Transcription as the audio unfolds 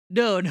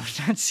No,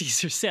 not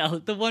Caesar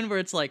salad. The one where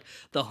it's like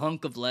the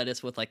hunk of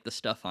lettuce with like the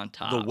stuff on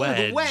top. The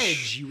wedge. The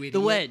wedge, you idiot. The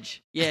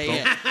wedge.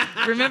 Yeah.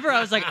 Remember, I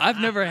was like, I've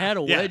never had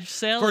a wedge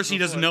salad. Of course, he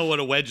before. doesn't know what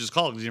a wedge is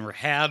called because he never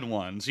had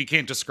one, so you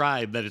can't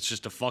describe that it's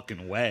just a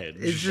fucking wedge.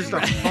 It's just a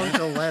hunk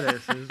of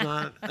lettuce.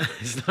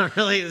 It's not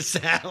really a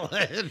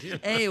salad. You know?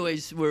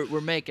 Anyways, we're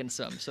making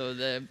some, so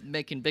they're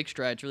making big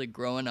strides, really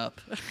growing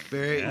up.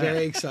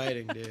 Very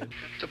exciting, dude.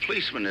 The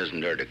policeman isn't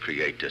there to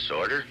create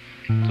disorder.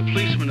 The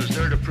policeman is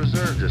there to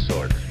preserve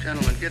disorder.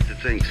 Gentlemen, get the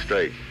thing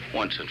straight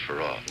once and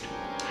for all.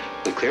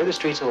 We clear the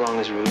streets along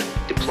his route,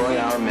 deploy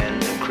our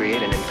men, and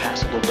create an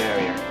impassable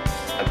barrier.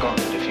 A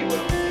gauntlet, if you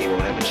will. He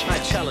won't have a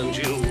chance. I challenge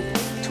you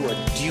to a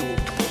duel.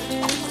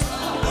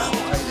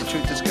 Tell you the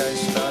truth, this guy's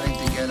starting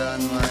to get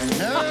on my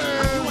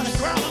nerves. You want to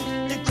crown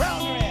them? Then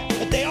crown their ass.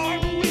 But they are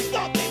who we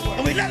thought they were.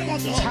 And we let them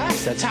off the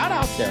hook. It's hot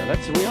out there.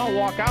 We all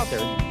walk out there.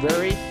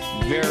 Very,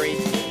 very,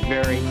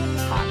 very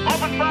hot.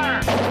 Open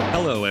fire!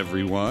 Hello,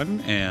 everyone,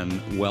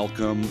 and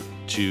welcome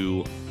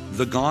to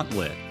The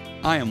Gauntlet.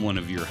 I am one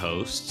of your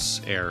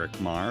hosts,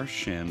 Eric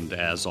Marsh, and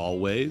as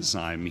always,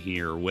 I'm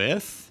here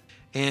with...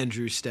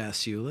 Andrew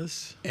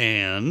Stasiulis.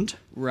 And...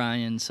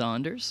 Ryan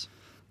Saunders.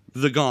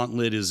 The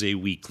Gauntlet is a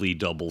weekly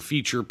double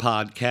feature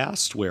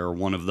podcast where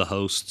one of the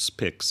hosts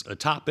picks a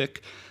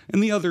topic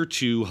and the other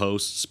two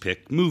hosts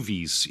pick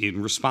movies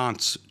in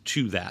response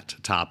to that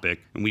topic.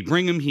 And we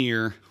bring them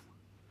here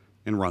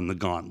and run the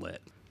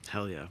gauntlet.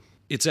 Hell yeah.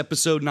 It's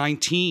episode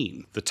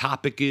 19. The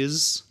topic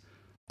is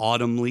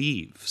autumn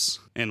leaves.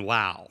 And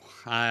wow,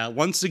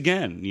 once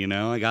again,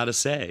 I gotta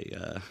say,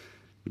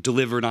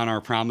 delivered on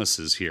our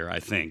promises here, I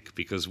think,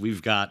 because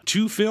we've got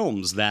two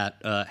films that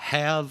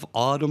have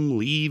autumn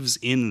leaves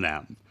in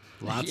them.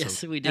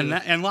 Yes, we do.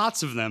 And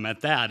lots of them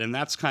at that. And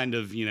that's kind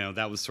of,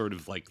 that was sort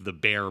of like the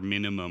bare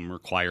minimum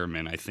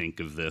requirement, I think,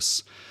 of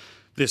this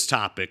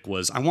topic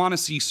was I want to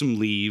see some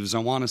leaves. I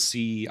want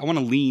to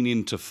lean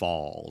into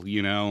fall.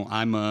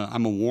 I'm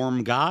a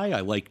warm guy.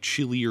 I like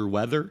chillier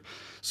weather.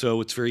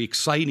 So it's very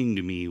exciting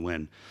to me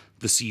when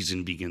the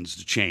season begins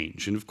to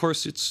change. And of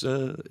course it's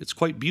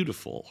quite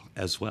beautiful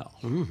as well.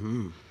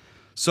 Mm-hmm.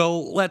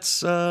 So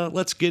let's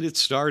get it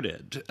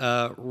started.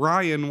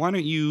 Ryan, why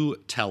don't you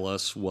tell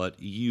us what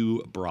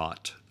you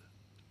brought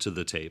to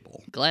the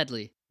table?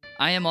 Gladly.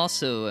 I am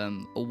also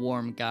a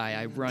warm guy.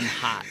 I run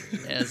hot,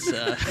 as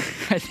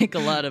I think a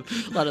lot of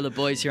the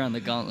boys here on the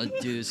Gauntlet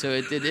do. So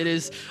it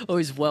is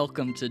always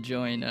welcome to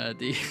join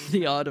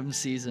the autumn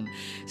season.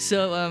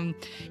 So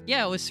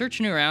I was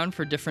searching around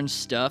for different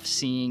stuff,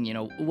 seeing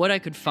what I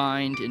could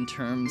find in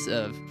terms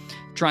of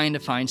trying to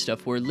find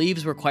stuff where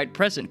leaves were quite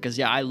present. Because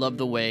I love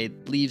the way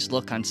leaves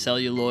look on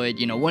celluloid.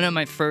 One of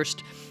my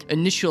first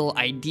initial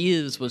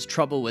ideas was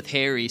Trouble with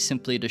Harry,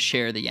 simply to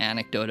share the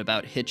anecdote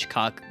about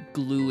Hitchcock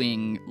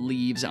gluing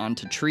leaves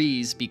onto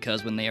trees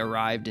because when they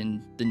arrived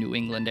in the New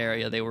England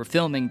area they were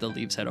filming, the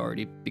leaves had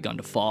already begun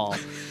to fall.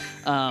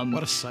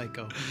 What a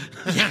psycho.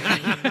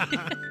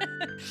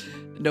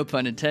 No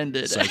pun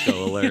intended.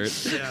 Psycho alert.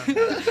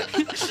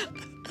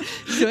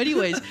 So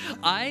anyways,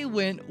 I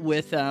went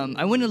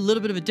a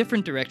little bit of a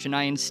different direction.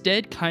 I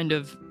instead kind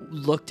of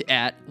looked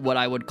at what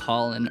I would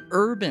call an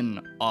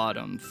urban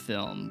autumn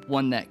film,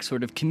 one that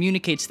sort of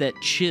communicates that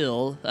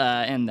chill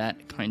and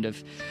that kind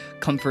of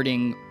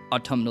comforting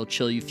autumnal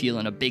chill you feel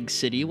in a big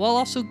city, while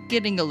also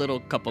getting a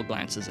little couple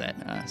glances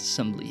at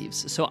some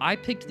leaves. So I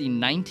picked the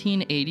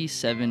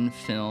 1987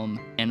 film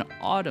An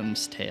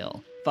Autumn's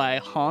Tale by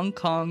Hong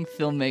Kong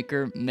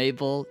filmmaker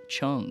Mabel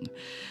Cheung.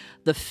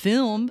 The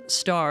film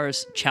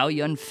stars Chow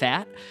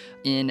Yun-fat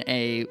in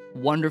a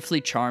wonderfully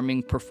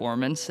charming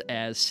performance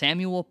as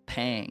Samuel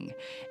Pang,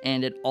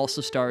 and it also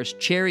stars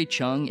Cherry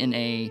Chung in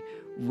a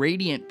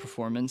radiant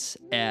performance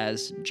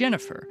as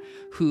Jennifer,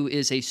 who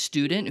is a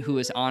student who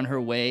is on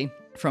her way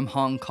from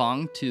Hong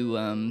Kong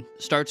to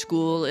start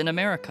school in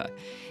America.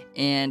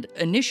 And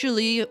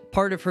initially,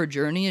 part of her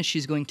journey is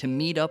she's going to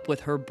meet up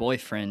with her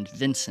boyfriend,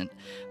 Vincent.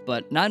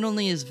 But not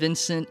only is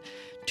Vincent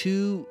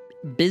too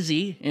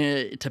busy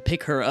to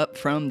pick her up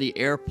from the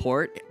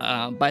airport,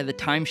 by the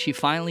time she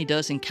finally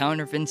does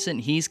encounter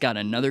Vincent, he's got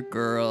another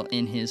girl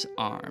in his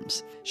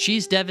arms.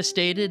 She's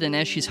devastated, and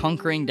as she's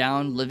hunkering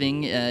down,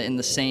 living in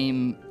the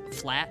same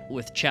flat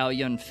with Chow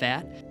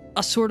Yun-fat,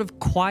 a sort of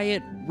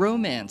quiet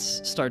romance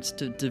starts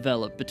to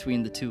develop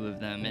between the two of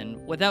them.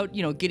 And without,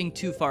 getting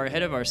too far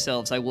ahead of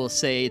ourselves, I will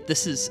say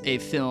this is a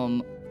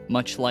film,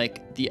 much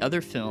like the other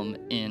film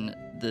in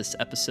this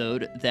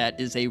episode, that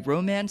is a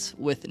romance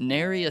with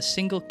nary a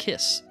single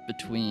kiss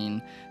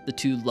between the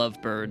two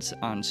lovebirds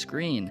on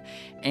screen.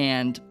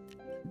 And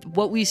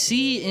what we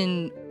see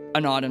in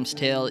An Autumn's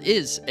Tale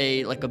is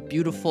a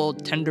beautiful,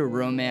 tender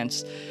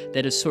romance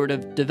that is sort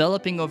of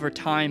developing over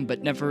time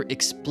but never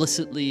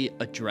explicitly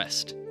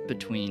addressed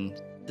between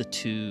the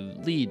two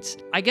leads.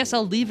 I guess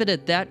I'll leave it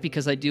at that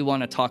because I do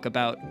want to talk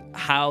about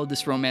how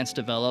this romance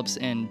develops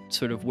and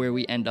sort of where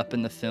we end up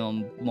in the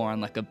film more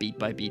on a beat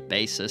by beat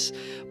basis.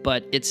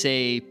 But it's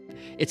a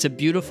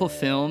beautiful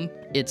film.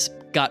 It's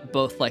got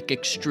both like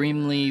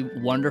extremely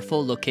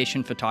wonderful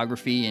location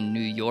photography in New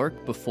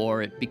York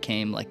before it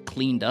became like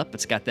cleaned up.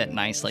 It's got that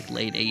nice like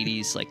late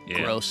 80s like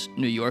gross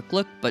New York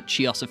look, but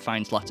she also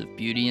finds lots of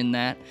beauty in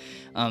that.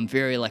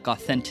 Very like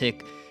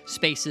authentic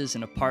spaces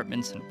and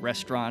apartments and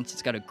restaurants.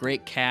 It's got a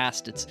great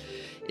cast.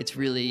 It's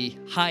really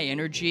high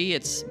energy.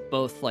 It's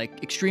both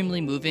like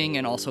extremely moving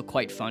and also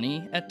quite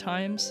funny at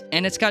times.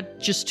 And it's got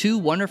just two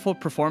wonderful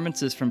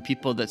performances from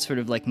people that sort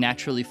of like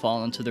naturally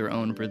fall into their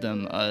own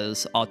rhythm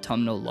as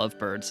autumnal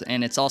lovebirds.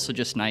 And it's also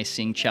just nice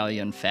seeing Chow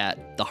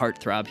Yun-fat, the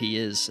heartthrob he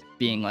is,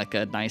 being like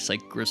a nice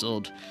like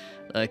grizzled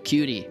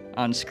cutie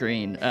on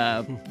screen.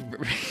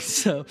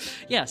 So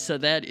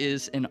that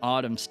is An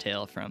Autumn's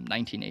Tale from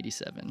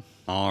 1987.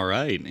 All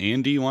right.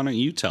 Andy, why don't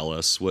you tell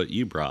us what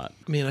you brought?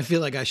 I mean, I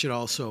feel like I should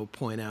also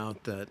point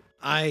out that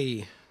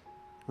I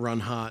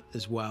run hot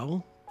as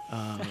well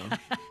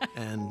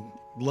and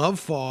love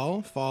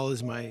fall. Fall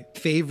is my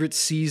favorite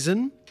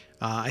season.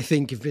 I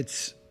think if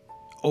it's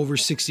over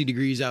 60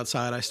 degrees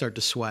outside, I start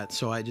to sweat.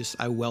 So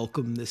I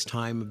welcome this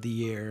time of the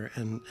year.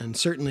 And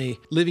certainly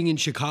living in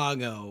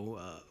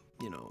Chicago,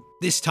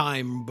 this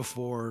time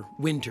before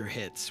winter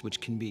hits, which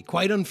can be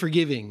quite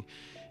unforgiving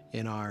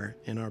in our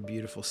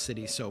beautiful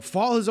city. So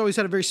fall has always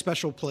had a very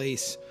special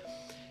place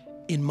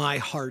in my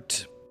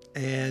heart.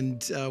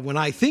 And when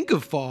I think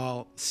of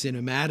fall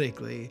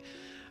cinematically,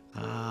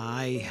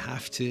 I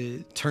have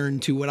to turn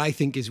to what I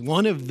think is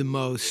one of the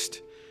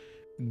most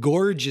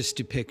gorgeous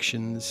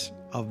depictions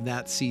of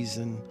that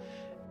season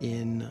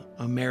in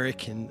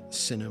American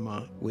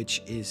cinema,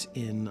 which is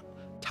in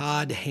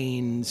Todd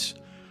Haynes'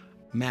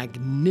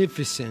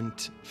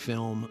 magnificent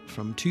film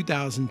from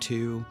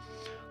 2002,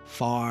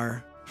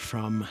 Far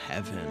From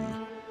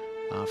Heaven.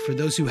 For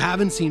those who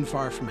haven't seen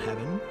Far From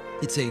Heaven,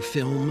 it's a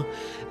film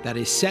that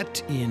is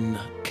set in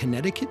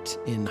Connecticut,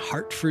 in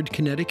Hartford,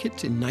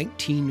 Connecticut, in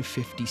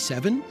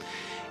 1957.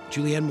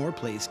 Julianne Moore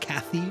plays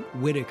Kathy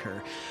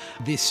Whitaker,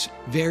 this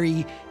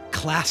very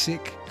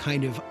classic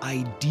kind of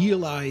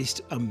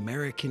idealized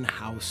American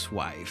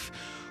housewife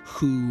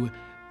who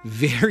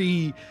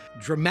very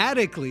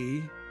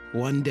dramatically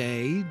one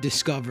day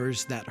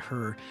discovers that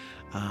her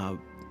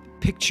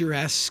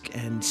picturesque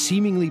and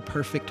seemingly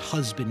perfect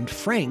husband,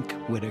 Frank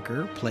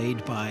Whitaker,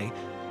 played by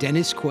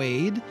Dennis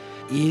Quaid,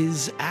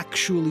 is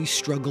actually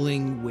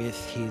struggling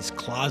with his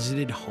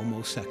closeted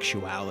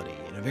homosexuality.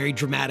 In a very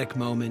dramatic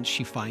moment,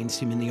 she finds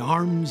him in the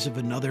arms of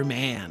another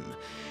man,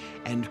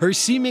 and her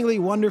seemingly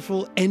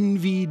wonderful,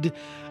 envied,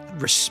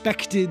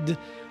 respected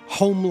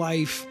home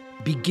life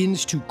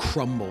begins to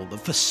crumble. The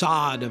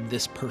facade of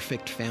this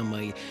perfect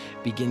family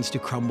begins to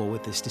crumble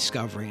with this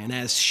discovery. And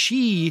as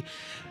she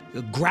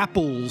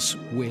grapples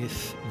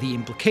with the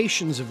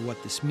implications of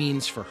what this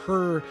means for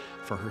her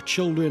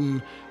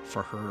children,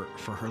 for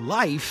her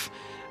life,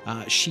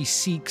 she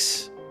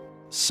seeks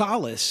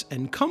solace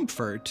and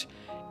comfort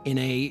in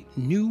a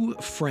new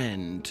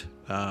friend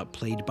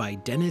played by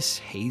Dennis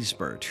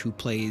Haysbert, who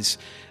plays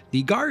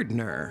the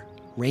gardener,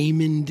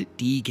 Raymond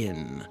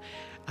Deegan.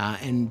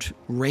 And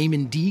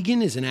Raymond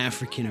Deegan is an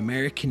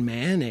African-American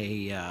man.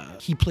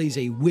 He plays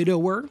a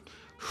widower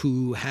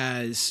who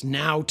has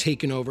now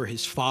taken over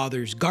his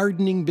father's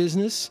gardening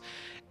business.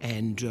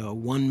 And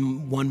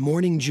one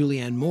morning,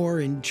 Julianne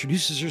Moore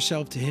introduces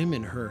herself to him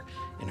in her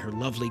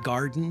lovely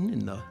garden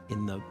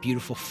in the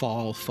beautiful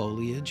fall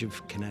foliage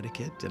of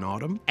Connecticut in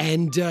autumn,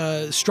 and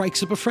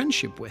strikes up a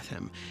friendship with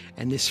him.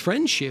 And this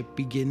friendship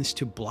begins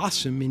to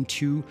blossom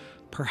into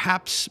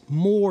perhaps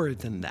more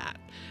than that.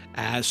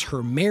 As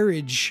her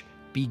marriage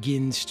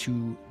begins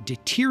to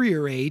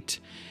deteriorate,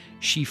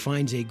 she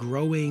finds a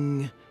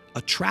growing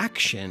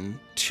attraction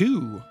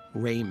to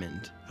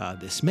Raymond,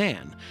 this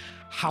man.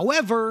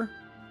 However,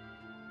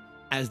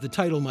 as the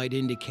title might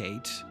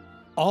indicate,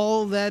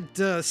 all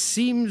that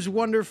seems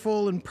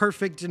wonderful and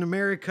perfect in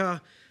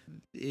America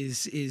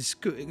is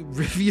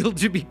revealed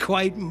to be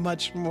quite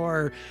much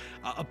more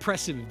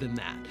oppressive than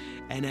that.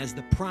 And as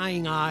the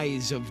prying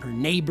eyes of her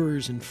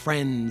neighbors and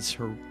friends,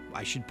 her,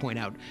 I should point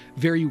out,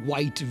 very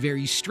white,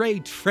 very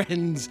straight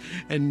friends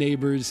and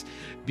neighbors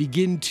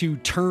begin to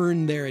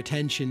turn their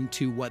attention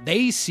to what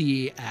they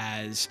see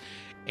as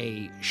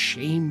a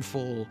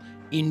shameful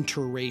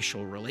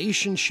interracial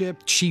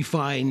relationship, she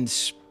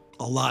finds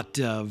a lot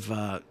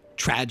of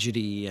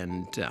tragedy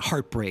and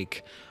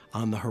heartbreak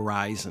on the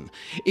horizon.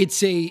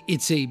 It's a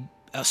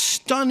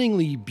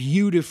stunningly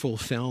beautiful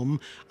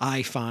film,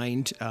 I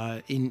find,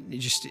 in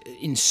just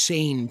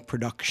insane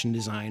production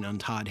design on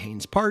Todd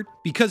Haynes' part,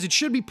 because it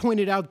should be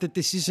pointed out that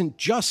this isn't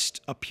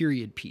just a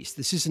period piece.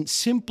 This isn't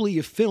simply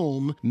a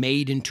film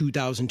made in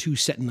 2002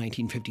 set in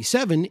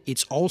 1957.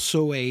 It's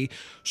also a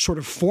sort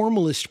of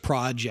formalist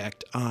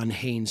project on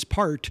Haynes'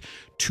 part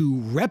to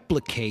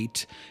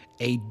replicate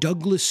a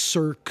Douglas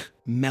Sirk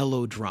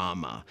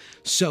melodrama.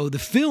 So the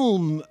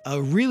film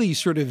really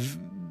sort of,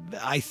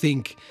 I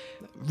think,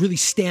 really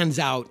stands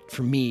out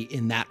for me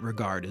in that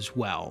regard as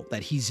well,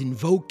 that he's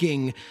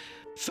invoking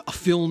a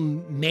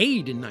film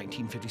made in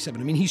 1957.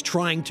 I mean, he's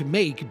trying to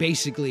make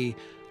basically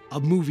a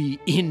movie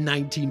in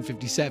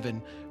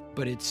 1957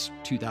 but it's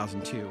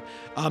 2002.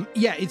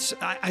 It's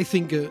I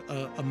think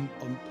a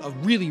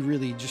really,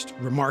 really just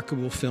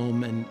remarkable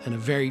film and a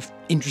very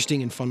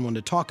interesting and fun one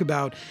to talk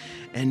about.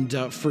 And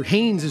for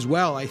Haynes as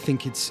well, I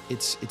think it's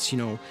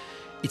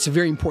it's a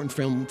very important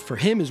film for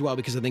him as well,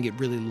 because I think it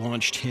really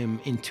launched him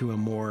into a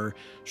more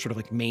sort of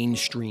like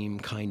mainstream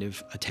kind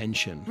of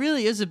attention.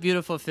 Really is a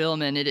beautiful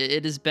film, and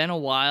it has been a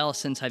while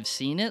since I've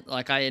seen it.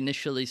 Like, I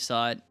initially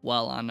saw it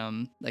while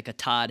on like a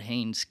Todd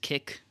Haynes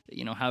kick,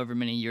 however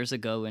many years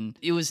ago, and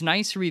it was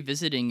nice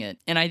revisiting it.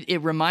 And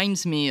it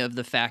reminds me of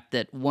the fact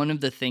that one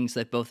of the things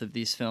that both of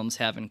these films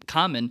have in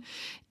common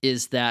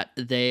is that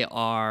they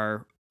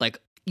are like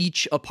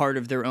each a part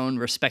of their own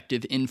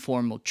respective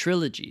informal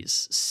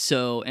trilogies.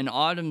 So An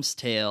Autumn's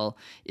Tale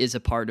is a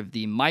part of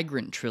the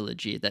Migrant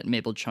trilogy that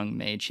Mabel Cheung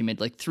made. She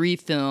made like 3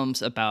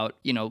 films about,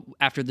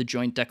 after the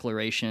joint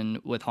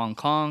declaration with Hong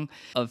Kong,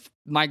 of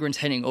migrants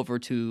heading over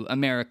to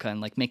America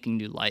and like making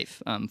new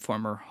life,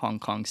 former Hong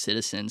Kong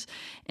citizens.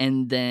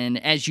 And then,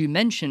 as you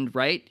mentioned,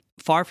 right,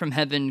 Far From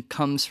Heaven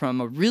comes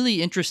from a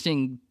really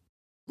interesting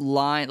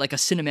line, like a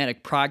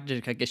cinematic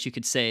project, I guess you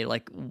could say,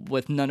 like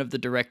with none of the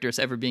directors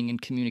ever being in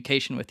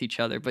communication with each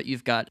other. But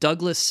you've got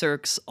Douglas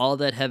Sirk's All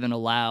That Heaven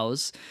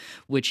Allows,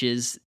 which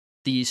is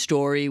the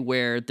story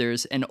where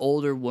there's an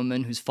older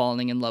woman who's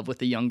falling in love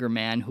with a younger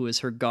man who is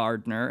her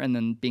gardener, and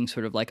then being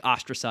sort of like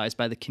ostracized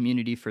by the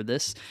community for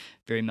this.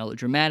 Very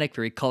melodramatic,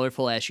 very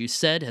colorful, as you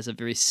said, has a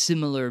very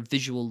similar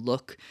visual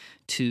look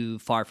to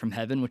Far From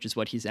Heaven, which is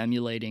what he's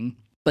emulating.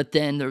 But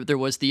then there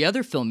was the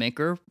other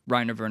filmmaker,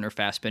 Rainer Werner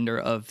Fassbinder,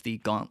 of the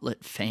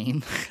Gauntlet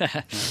fame.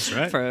 That's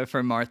right.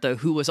 for Martha,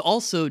 who was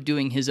also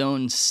doing his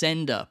own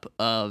send-up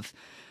of,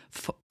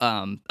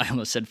 I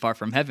almost said Far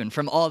From Heaven,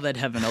 From All That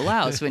Heaven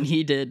Allows, when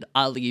he did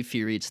Ali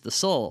Fear Eats the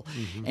Soul.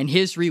 Mm-hmm. And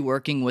his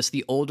reworking was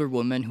the older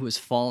woman who was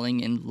falling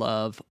in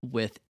love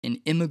with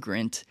an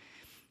immigrant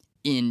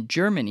in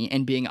Germany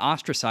and being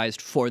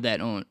ostracized for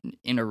that own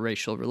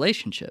interracial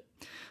relationship.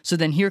 So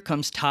then here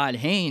comes Todd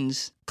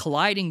Haynes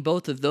colliding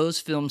both of those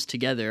films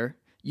together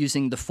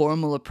using the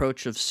formal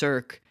approach of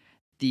Sirk,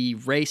 the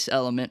race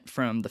element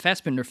from the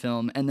Fassbinder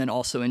film, and then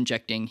also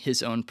injecting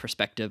his own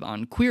perspective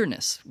on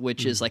queerness,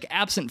 which is like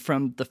absent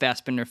from the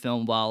Fassbinder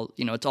film, while,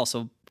 it's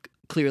also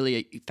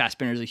clearly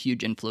Fassbinder is a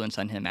huge influence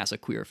on him as a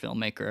queer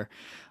filmmaker.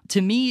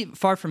 To me,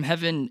 Far From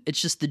Heaven,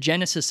 it's just the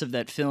genesis of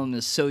that film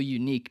is so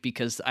unique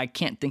because I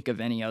can't think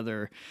of any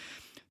other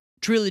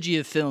trilogy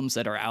of films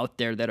that are out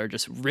there that are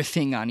just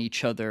riffing on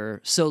each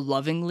other so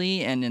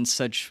lovingly and in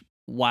such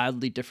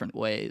wildly different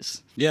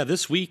ways. Yeah,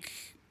 this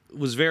week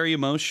was very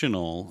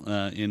emotional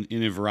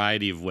in a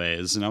variety of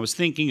ways. And I was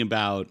thinking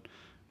about,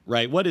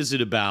 right, what is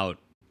it about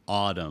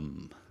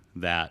autumn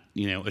that,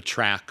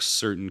 attracts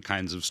certain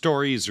kinds of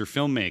stories or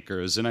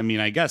filmmakers? And I mean,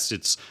 I guess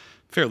it's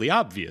fairly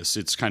obvious.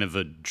 It's kind of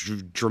a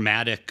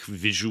dramatic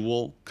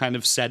visual kind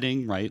of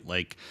setting, right?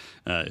 Like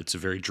it's a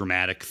very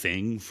dramatic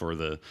thing for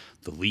the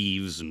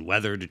leaves and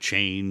weather to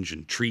change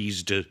and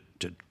trees to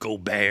go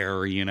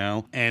bare,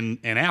 And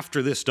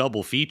after this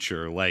double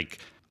feature, like,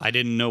 I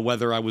didn't know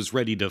whether I was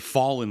ready to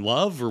fall in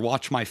love or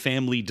watch my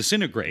family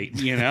disintegrate,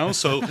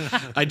 So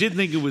I did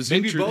think it was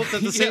maybe both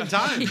at the same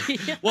time.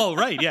 Well,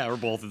 right, yeah, or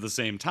both at the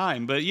same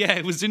time. But yeah,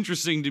 it was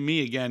interesting to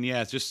me again.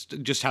 Yeah,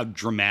 just how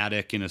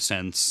dramatic, in a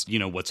sense,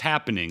 what's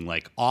happening.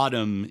 Like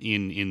autumn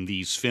in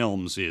these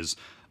films is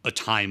a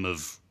time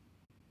of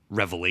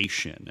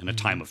revelation and a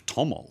time of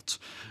tumult.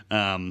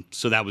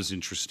 So that was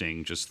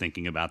interesting, just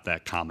thinking about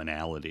that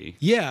commonality.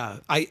 Yeah,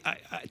 I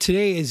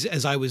today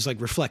as I was like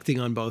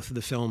reflecting on both of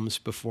the films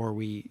before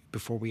we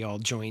all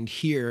joined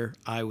here,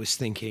 I was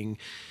thinking,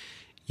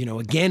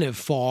 again of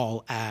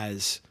fall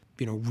as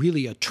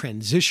really a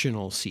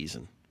transitional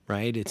season,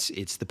 right?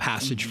 It's the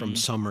passage from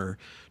summer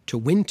to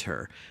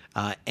winter,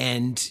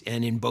 and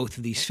in both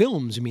of these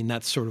films, I mean,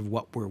 that's sort of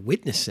what we're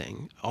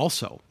witnessing.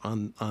 Also,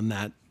 on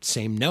that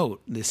same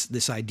note,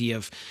 this idea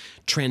of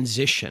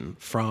transition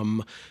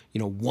from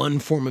one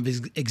form of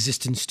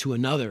existence to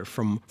another,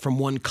 from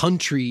one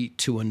country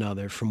to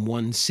another, from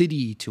one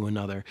city to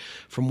another,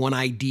 from one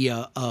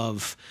idea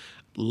of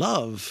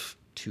love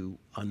to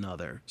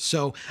another.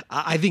 So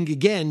I think,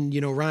 again,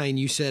 Ryan,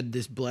 you said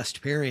this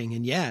blessed pairing,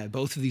 and yeah,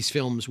 both of these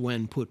films,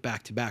 when put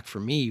back to back for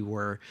me,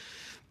 were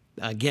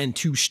again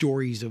 2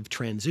 stories of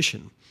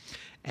transition.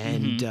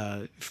 And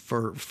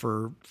for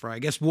I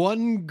guess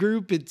one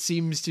group, it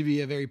seems to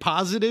be a very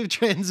positive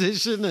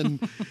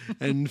transition,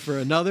 and for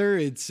another,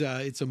 it's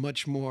a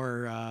much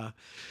more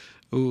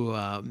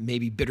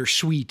maybe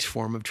bittersweet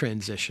form of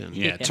transition.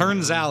 Yeah, it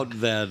turns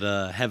out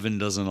that heaven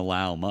doesn't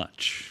allow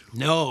much.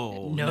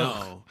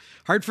 No.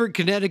 Hartford,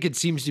 Connecticut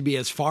seems to be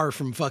as far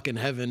from fucking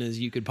heaven as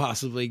you could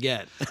possibly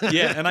get.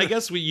 Yeah, and I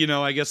guess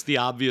the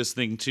obvious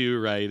thing too,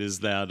 right,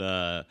 is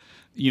that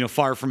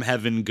Far From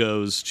Heaven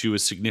goes to a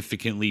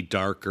significantly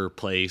darker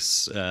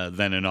place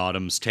than An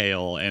Autumn's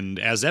Tale, and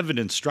as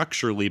evidenced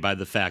structurally by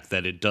the fact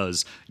that it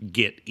does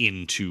get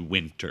into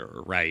winter,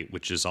 right,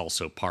 which is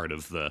also part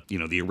of the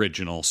the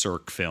original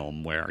Sirk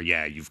film, where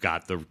you've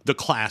got the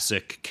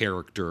classic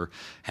character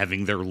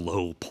having their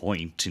low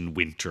point in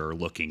winter,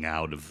 looking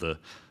out of the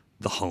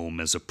the home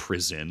as a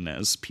prison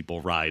as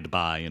people ride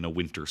by in a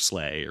winter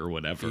sleigh or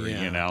whatever,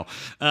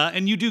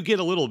 and you do get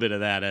a little bit of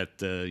that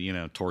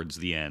at towards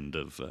the end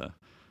of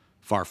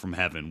Far From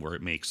Heaven, where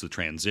it makes the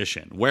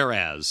transition,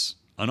 whereas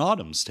An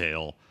Autumn's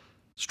Tale,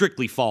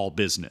 strictly fall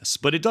business,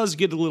 but it does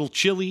get a little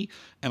chilly,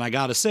 and I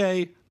gotta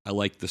say, I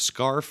like the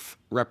scarf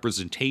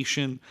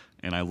representation,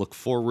 and I look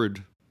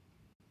forward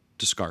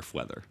to scarf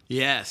weather.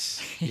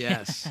 Yes.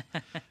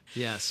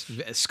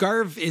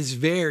 Scarf is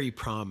very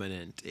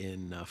prominent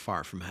in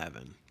Far From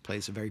Heaven.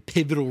 Plays a very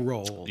pivotal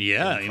role.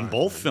 Yeah, in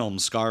both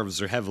films,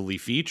 scarves are heavily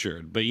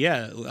featured. But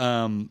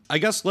I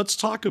guess let's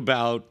talk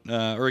about,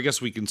 or I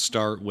guess we can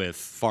start with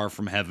Far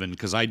From Heaven,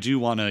 because I do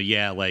want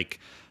to,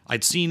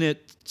 I'd seen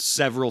it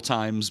several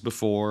times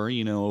before,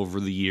 over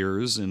the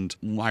years, and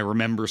I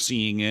remember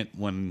seeing it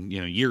when,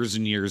 years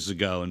and years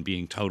ago and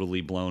being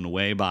totally blown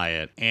away by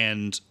it.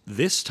 And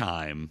this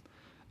time,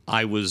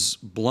 I was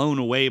blown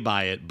away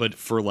by it, but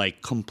for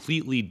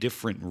completely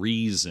different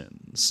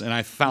reasons. And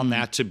I found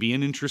that to be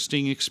an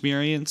interesting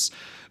experience,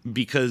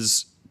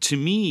 because to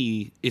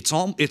me, it's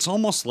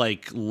almost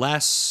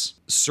less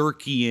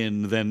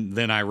Circean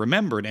than I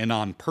remembered, and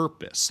on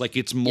purpose.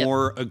 It's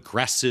more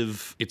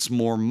aggressive, it's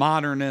more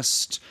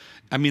modernist.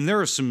 I mean,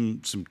 there are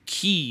some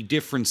key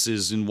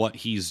differences in what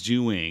he's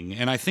doing.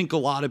 And I think a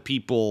lot of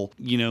people,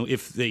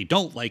 if they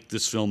don't like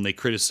this film, they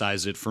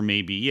criticize it for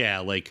maybe,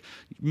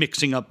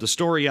 mixing up the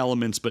story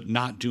elements, but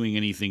not doing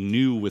anything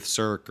new with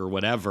Cirque or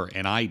whatever.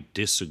 And I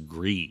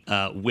disagree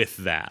with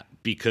that,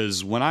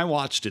 because when I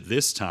watched it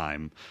this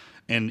time,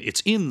 and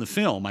it's in the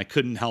film, I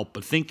couldn't help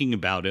but thinking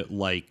about it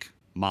like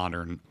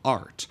modern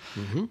art.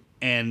 Mm-hmm.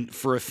 And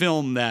for a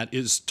film that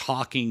is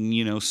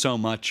talking, so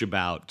much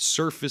about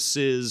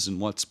surfaces and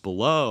what's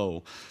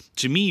below,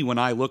 to me, when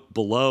I look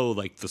below,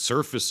 the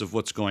surface of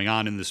what's going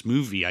on in this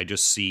movie, I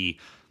just see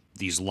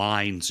these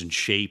lines and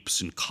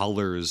shapes and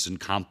colors and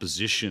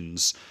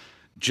compositions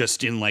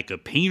just in a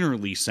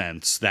painterly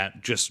sense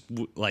that just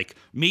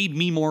made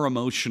me more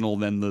emotional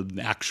than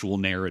the actual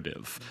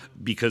narrative,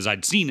 because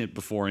I'd seen it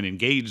before and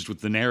engaged with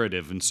the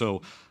narrative. And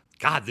so,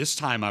 God, this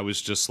time I was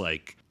just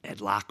Ed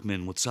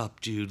Lockman, what's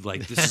up, dude?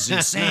 This is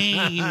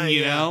insane,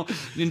 you know?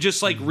 And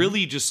just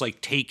really just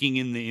taking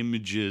in the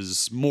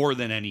images more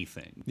than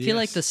anything. I feel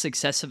like the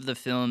success of the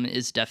film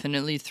is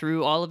definitely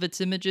through all of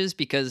its images,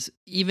 because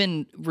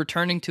even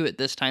returning to it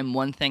this time,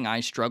 one thing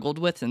I struggled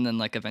with and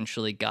then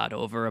eventually got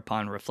over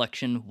upon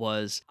reflection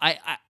was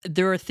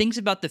there are things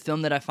about the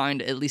film that I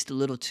find at least a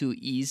little too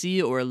easy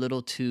or a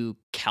little too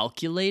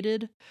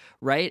calculated,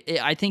 right?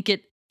 I think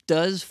it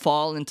does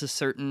fall into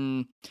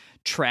certain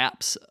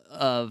traps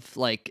of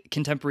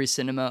contemporary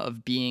cinema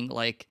of being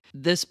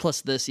this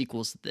plus this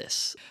equals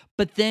this.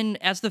 But then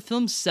as the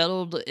film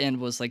settled and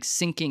was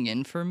sinking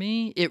in for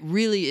me, it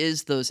really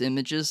is those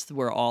images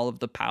where all of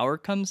the power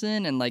comes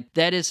in. And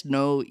that is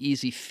no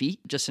easy feat,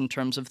 just in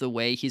terms of the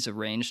way he's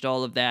arranged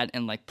all of that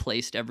and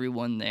placed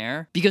everyone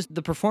there. Because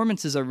the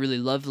performances are really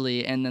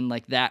lovely. And then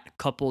that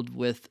coupled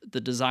with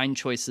the design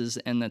choices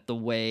and that the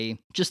way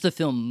just the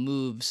film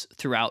moves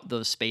throughout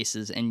those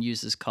spaces and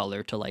uses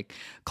color to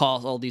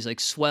cause all these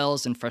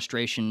swells and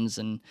frustrations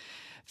and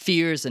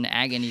fears and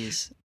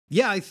agonies.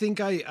 Yeah, I think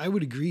I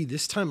would agree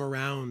this time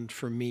around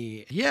for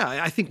me. Yeah,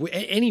 I think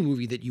any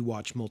movie that you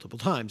watch multiple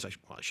times, I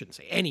shouldn't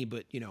say any,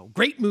 but,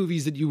 great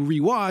movies that you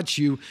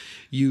rewatch,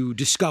 you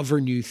discover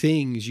new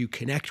things, you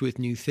connect with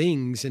new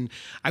things. And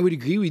I would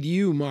agree with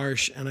you,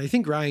 Marsh, and I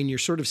think, Ryan, you're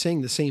sort of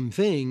saying the same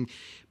thing,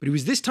 but it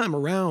was this time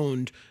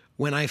around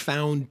when I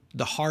found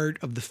the heart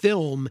of the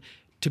film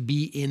to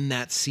be in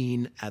that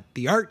scene at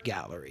the art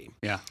gallery.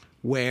 Yeah.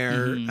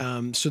 Where,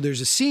 so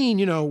there's a scene,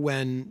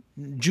 when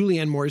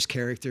Julianne Moore's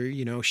character,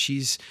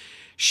 she's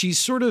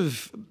sort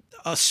of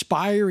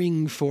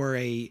aspiring for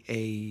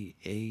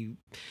a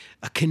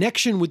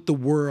connection with the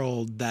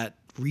world that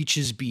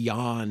reaches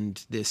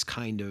beyond this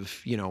kind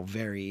of,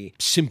 very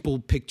simple,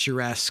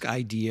 picturesque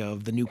idea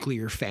of the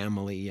nuclear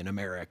family in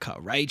America,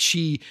 right?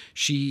 She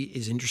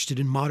is interested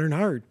in modern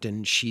art,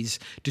 and she's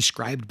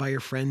described by her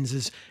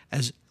friends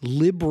as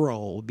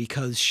liberal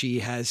because she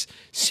has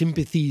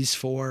sympathies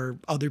for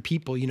other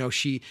people.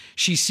 She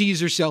sees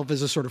herself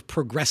as a sort of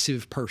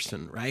progressive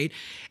person, right?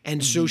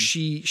 And so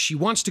she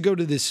wants to go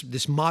to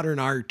this modern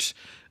art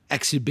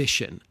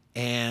exhibition,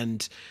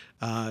 and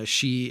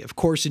she, of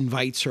course,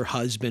 invites her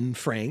husband,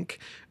 Frank,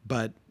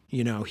 but,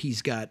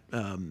 he's got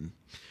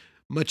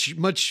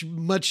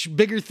much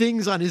bigger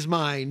things on his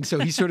mind, so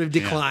he sort of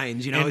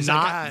declines. And he's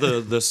not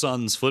the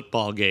son's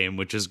football game,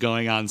 which is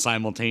going on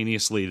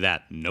simultaneously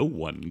that no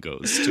one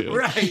goes to.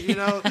 Right,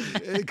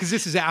 because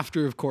this is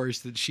after, of course,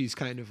 that she's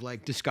kind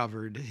of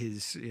discovered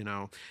his,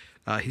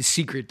 his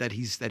secret that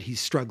he's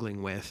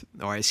struggling with,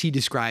 or as he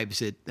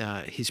describes it,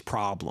 his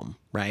problem,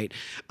 right?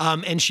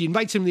 And she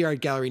invites him to the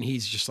art gallery, and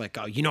he's just like,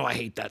 oh, I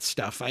hate that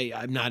stuff.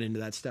 I'm not into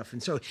that stuff.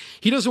 And so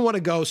he doesn't want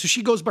to go. So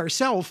she goes by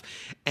herself,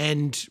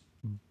 and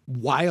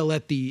while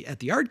at the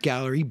art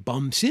gallery,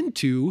 bumps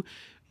into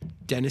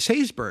Dennis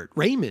Haysbert,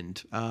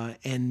 Raymond,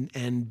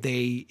 and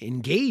they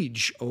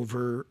engage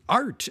over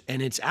art.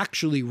 And it's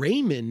actually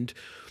Raymond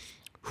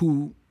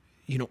who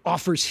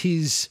offers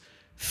his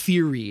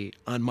theory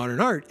on modern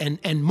art.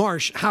 And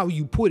Marsh, how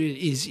you put it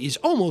is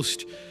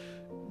almost,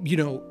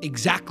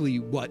 exactly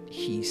what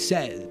he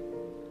said.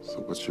 So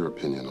what's your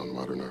opinion on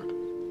modern art?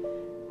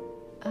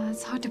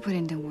 It's hard to put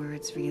into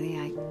words,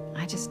 really.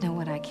 I just know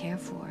what I care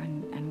for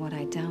and what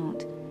I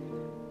don't.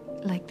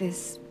 Like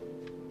this,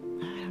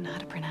 I don't know how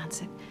to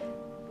pronounce it.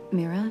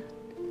 Miro?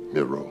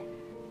 Miro.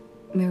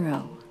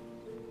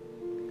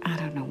 I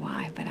don't know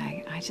why, but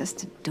I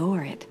just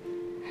adore it.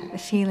 The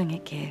feeling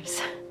it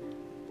gives.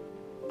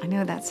 I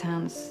know that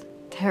sounds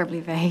terribly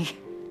vague.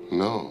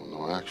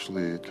 No,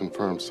 actually, it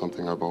confirms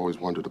something I've always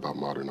wondered about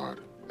modern art,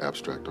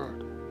 abstract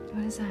art.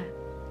 What is that?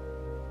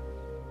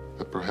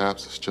 That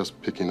perhaps it's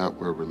just picking up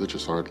where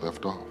religious art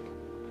left off.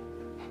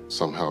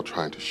 Somehow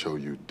trying to show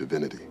you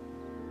divinity.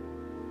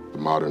 The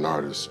modern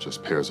artist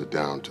just pares it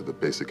down to the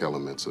basic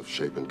elements of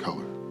shape and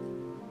color.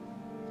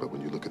 But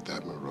when you look at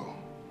that Miro,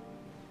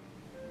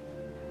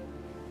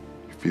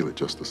 you feel it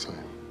just the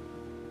same.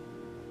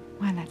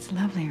 Wow, that's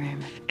lovely,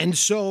 Raymond. And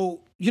so,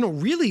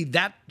 really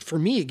that, for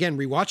me, again,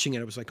 rewatching it,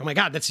 I was like, oh my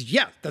God, that's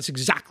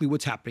exactly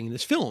what's happening in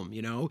this film,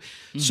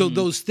 So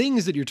those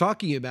things that you're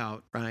talking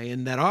about,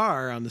 Ryan, that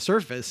are on the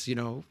surface,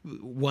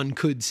 one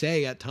could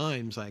say at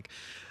times, like,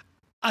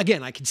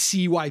 again, I could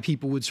see why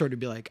people would sort of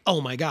be like,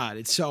 oh my God,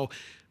 it's so,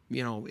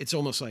 it's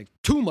almost like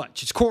too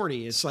much. It's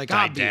corny. It's like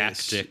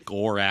didactic obvious.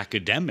 Or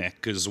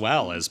academic as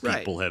well, as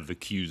people have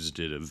accused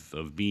it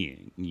of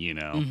being,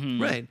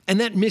 Right. And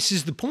that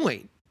misses the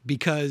point.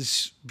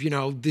 Because,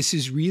 this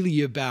is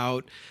really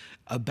about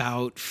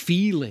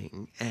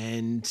feeling,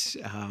 and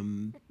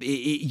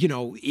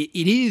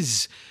it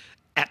is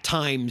at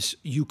times,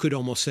 you could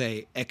almost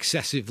say,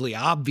 excessively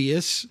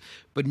obvious,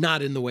 but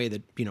not in the way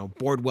that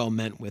Bordwell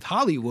meant with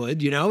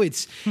Hollywood.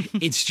 It's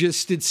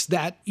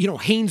that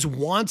Haynes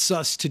wants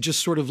us to just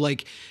sort of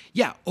like,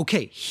 yeah,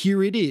 okay,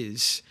 here it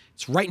is.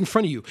 It's right in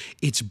front of you.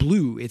 It's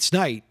blue. It's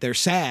night. They're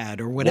sad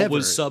or whatever. What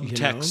was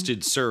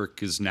subtexted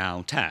circ is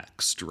now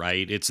text,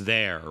 right? It's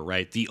there,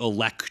 right? The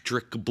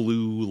electric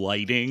blue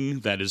lighting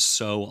that is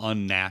so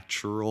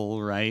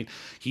unnatural, right?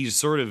 He's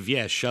sort of,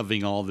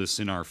 shoving all this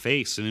in our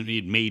face. And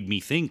it made me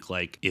think,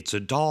 like, it's a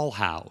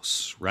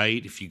dollhouse,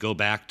 right? If you go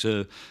back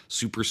to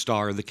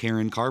Superstar, the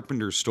Karen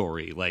Carpenter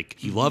story, like,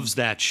 he loves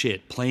that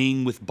shit.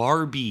 Playing with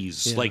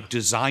Barbies, like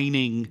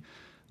designing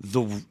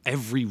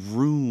every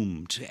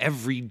room to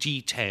every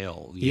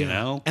detail, you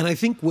know? And I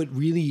think what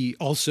really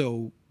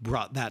also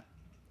brought that,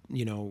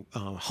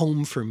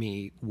 home for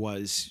me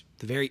was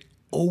the very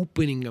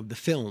opening of the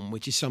film,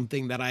 which is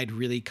something that I'd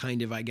really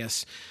kind of, I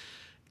guess,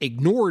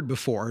 ignored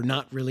before,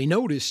 not really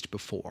noticed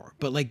before.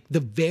 But like the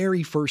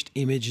very first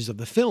images of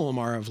the film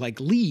are of like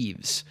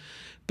leaves,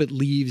 but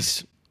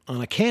leaves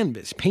on a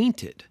canvas,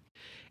 painted.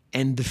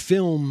 And the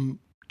film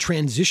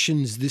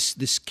transitions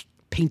this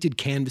painted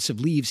canvas of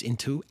leaves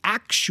into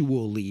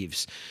actual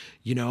leaves.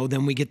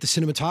 Then we get the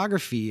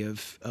cinematography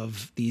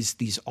of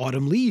these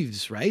autumn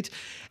leaves, right?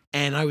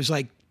 And I was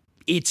like,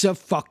 it's a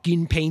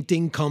fucking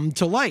painting come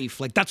to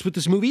life. Like, that's what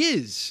this movie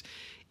is.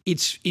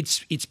 It's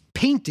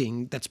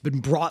painting that's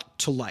been brought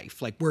to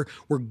life. Like,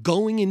 we're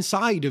going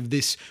inside of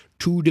this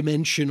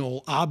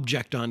two-dimensional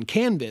object on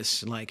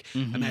canvas. Like,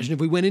 imagine if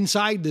we went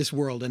inside this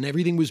world and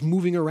everything was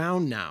moving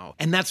around now.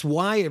 And that's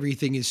why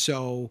everything is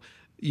so,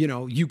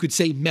 you could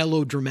say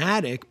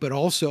melodramatic, but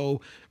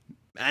also,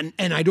 and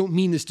I don't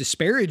mean this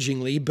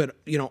disparagingly, but,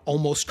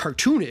 almost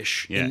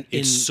cartoonish. Yeah,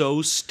 it's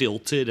so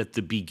stilted at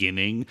the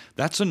beginning.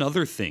 That's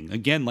another thing.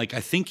 Again, like,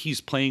 I think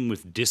he's playing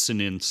with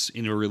dissonance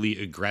in a really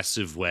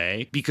aggressive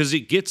way, because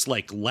it gets,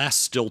 like, less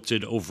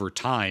stilted over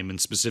time,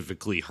 and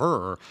specifically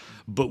her.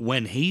 But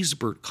when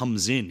Haysbert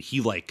comes in, he,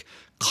 like,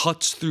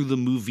 cuts through the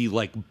movie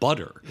like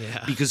butter,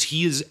 because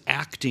he is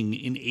acting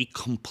in a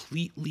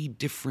completely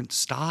different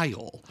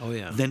style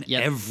than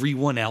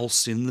everyone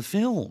else in the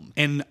film.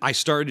 And I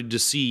started to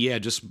see,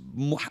 just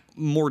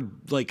more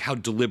like how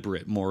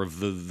deliberate more of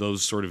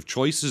those sort of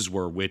choices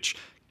were, which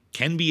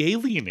can be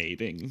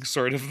alienating,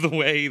 sort of the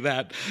way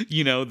that,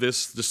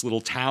 this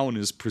little town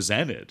is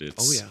presented.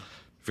 It's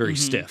very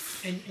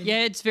stiff.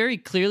 Yeah, it's very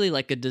clearly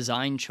like a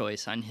design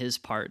choice on his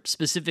part,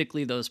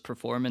 specifically those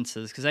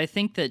performances. Because I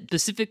think that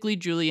specifically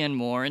Julianne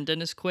Moore and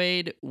Dennis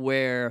Quaid,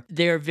 where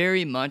they're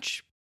very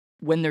much,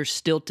 when they're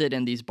stilted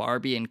and these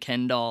Barbie and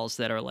Ken dolls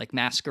that are like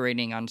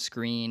masquerading on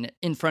screen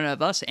in front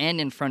of us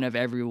and in front of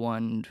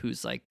everyone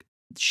who's like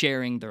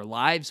sharing their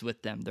lives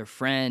with them, their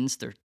friends,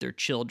 their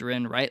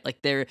children, right?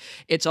 Like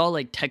it's all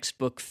like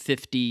textbook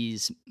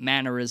 50s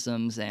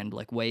mannerisms and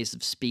like ways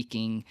of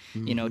speaking,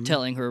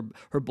 telling her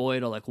boy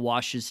to like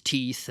wash his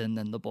teeth, and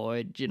then the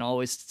boy,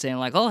 always saying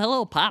like, oh,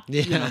 hello, Pop,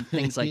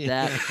 things like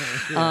that.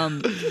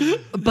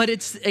 But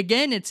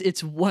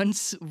it's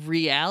once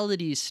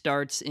reality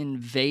starts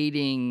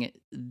invading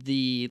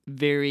the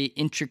very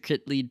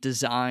intricately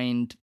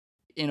designed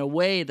in a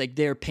way, like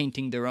they're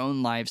painting their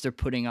own lives. They're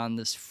putting on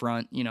this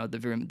front, the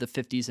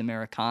 50s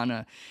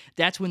Americana.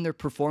 That's when their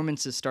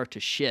performances start to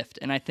shift.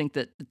 And I think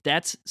that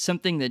that's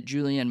something that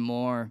Julianne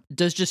Moore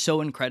does just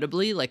so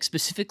incredibly, like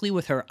specifically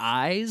with her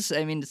eyes.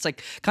 I mean, it's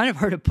like kind of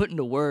hard to put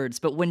into words,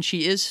 but when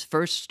she is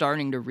first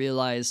starting to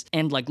realize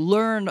and like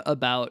learn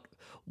about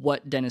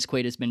what Dennis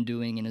Quaid has been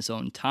doing in his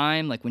own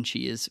time, like when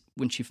she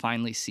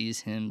finally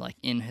sees him like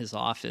in his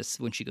office,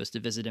 when she goes to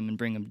visit him and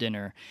bring him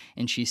dinner,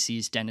 and she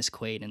sees Dennis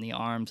Quaid in the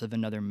arms of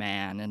another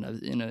man and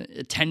in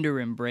a tender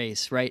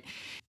embrace, right?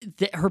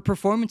 Her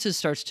performances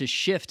starts to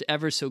shift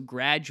ever so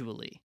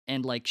gradually.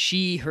 And like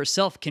she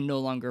herself can no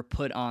longer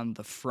put on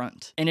the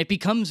front, and it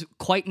becomes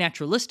quite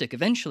naturalistic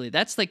eventually.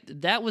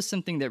 That was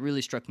something that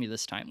really struck me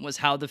this time, was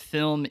how the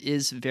film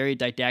is very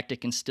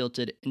didactic and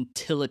stilted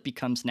until it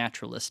becomes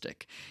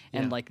naturalistic.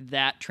 And like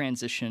that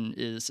transition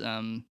is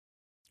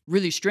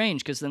really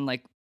strange, because then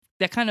like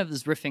that kind of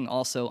is riffing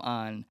also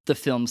on the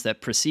films that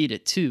precede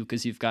it too,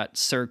 because you've got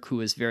Cirque, who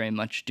is very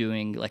much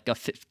doing like a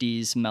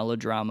 50s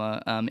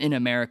melodrama in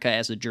America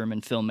as a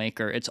German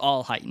filmmaker. It's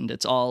all heightened,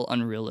 it's all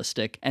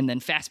unrealistic. And then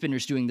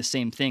Fassbinder's doing the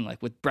same thing,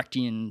 like with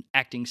Brechtian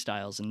acting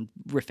styles and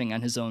riffing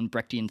on his own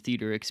Brechtian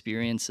theater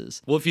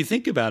experiences. Well, if you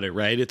think about it,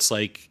 right, it's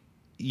like,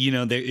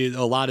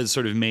 a lot is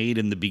sort of made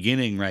in the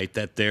beginning, right,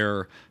 that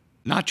they're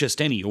not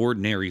just any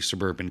ordinary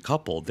suburban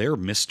couple. They're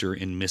Mr.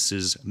 and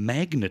Mrs.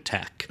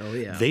 Magnatech. Oh,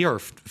 yeah. They are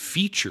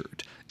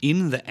featured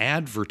in the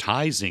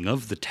advertising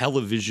of the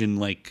television,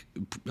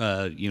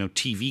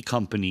 TV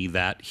company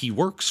that he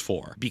works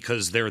for,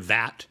 because they're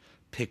that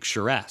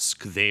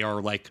picturesque. They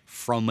are like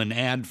from an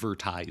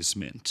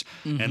advertisement.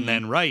 Mm-hmm. And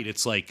then, right,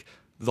 it's like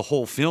the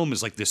whole film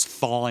is like this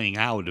thawing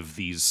out of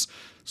these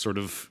sort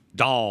of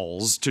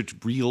dolls to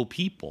real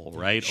people,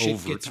 right?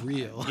 Shit gets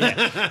real.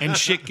 Yeah, and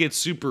shit gets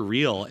super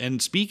real.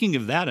 And speaking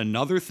of that,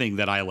 another thing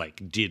that I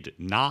did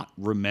not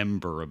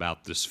remember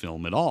about this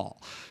film at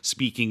all,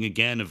 speaking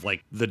again of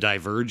like the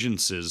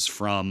divergences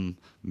from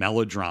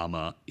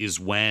melodrama, is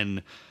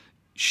when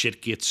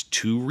shit gets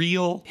too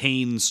real,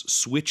 Haynes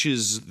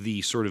switches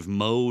the sort of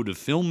mode of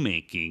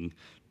filmmaking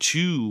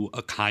to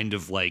a kind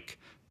of like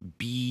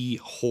B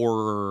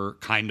horror,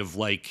 kind of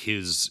like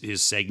his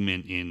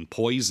segment in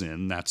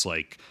Poison, that's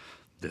like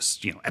this,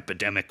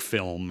 epidemic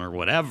film or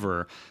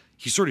whatever.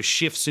 He sort of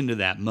shifts into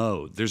that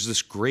mode. There's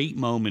this great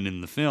moment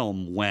in the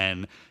film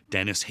when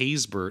Dennis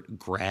Haysbert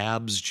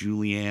grabs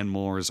Julianne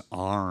Moore's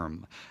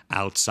arm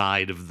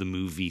outside of the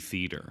movie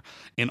theater.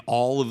 And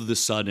all of the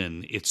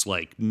sudden, it's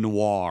like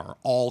noir,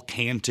 all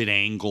canted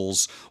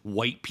angles,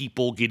 white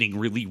people getting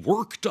really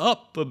worked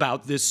up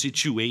about this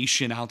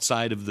situation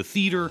outside of the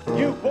theater.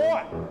 You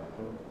boy!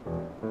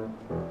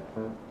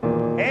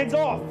 Hands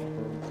off!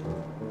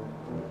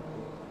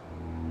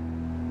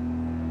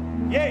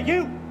 Yeah,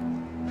 you!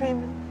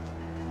 Raymond,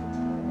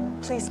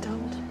 please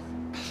don't.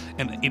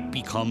 And it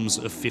becomes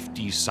a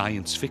 50s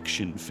science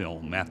fiction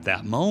film at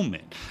that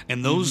moment.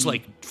 And those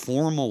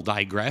formal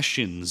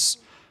digressions,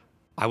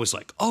 I was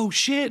like, oh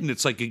shit. And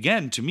it's like,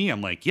 again, to me,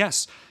 I'm like,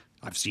 yes,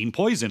 I've seen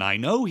Poison. I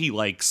know he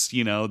likes,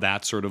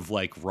 that sort of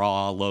like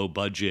raw, low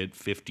budget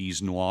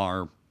 50s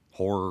noir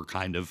horror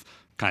kind of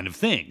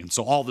thing. And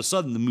so all of a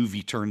sudden the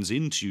movie turns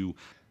into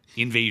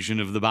Invasion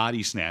of the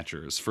Body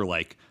Snatchers for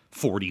like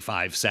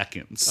 45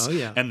 seconds. Oh,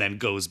 yeah. And then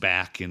goes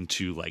back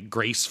into like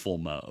graceful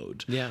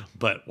mode. Yeah.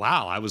 But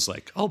wow, I was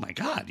like, oh my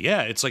God,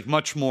 yeah, it's like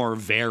much more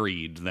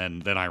varied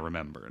than I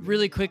remembered.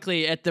 Really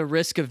quickly, at the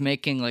risk of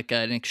making like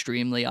an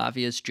extremely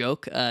obvious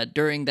joke,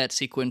 during that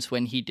sequence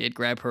when he did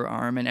grab her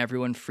arm and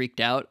everyone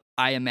freaked out,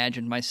 I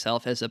imagined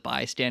myself as a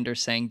bystander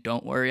saying,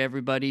 don't worry,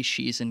 everybody,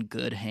 she's in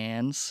good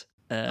hands.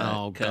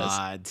 Oh,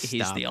 God.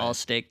 He's the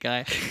Allstate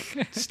guy.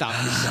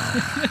 Stop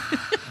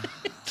yourself.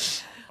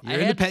 You're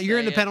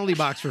in the penalty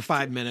box for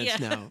 5 minutes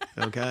now,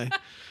 okay?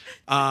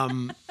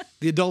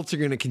 The adults are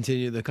going to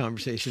continue the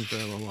conversation for a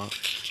little while.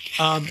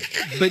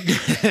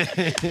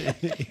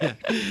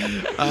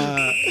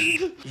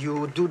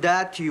 You do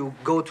that, you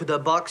go to the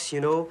box,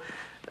 2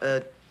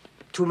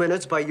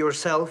 minutes by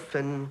yourself,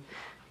 and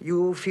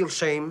you feel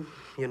shame,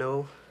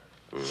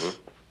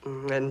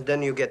 and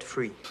then you get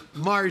free.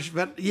 Marge,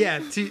 but yeah,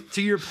 to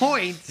your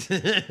point,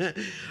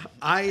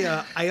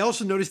 I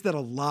also noticed that a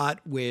lot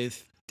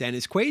with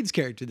Dennis Quaid's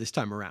character this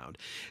time around,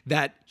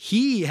 that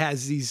he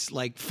has these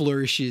like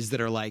flourishes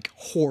that are like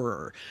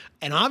horror.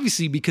 And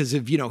obviously because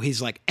of,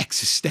 his like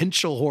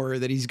existential horror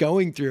that he's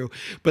going through,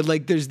 but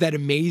like there's that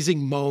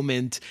amazing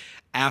moment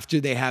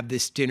after they have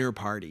this dinner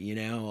party,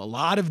 a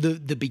lot of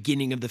the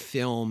beginning of the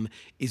film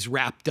is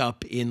wrapped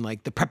up in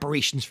like the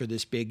preparations for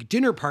this big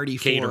dinner party.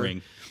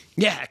 Catering.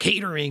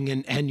 Catering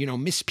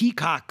and Miss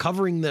Peacock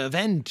covering the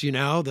event,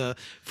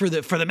 for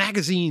the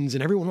magazines,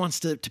 and everyone wants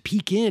to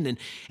peek in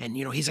and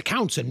his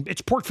accounts, and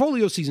it's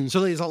portfolio season.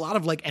 So there's a lot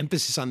of like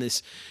emphasis on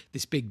this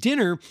big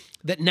dinner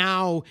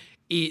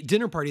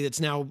dinner party that's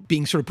now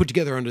being sort of put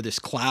together under this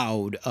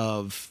cloud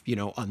of,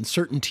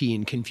 uncertainty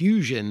and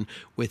confusion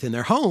within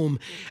their home.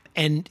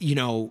 And,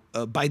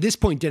 by this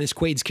point, Dennis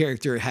Quaid's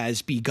character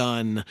has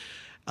begun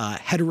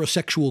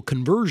heterosexual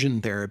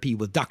conversion therapy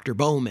with Dr.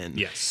 Bowman.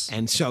 Yes.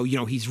 And so,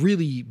 he's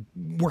really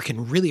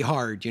working really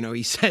hard.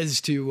 He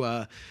says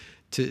to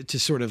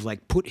sort of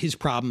like put his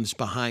problems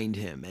behind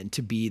him and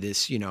to be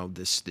this,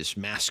 this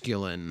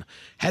masculine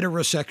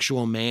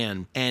heterosexual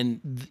man.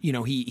 And,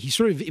 he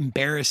sort of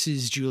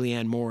embarrasses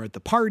Julianne Moore at the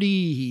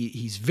party.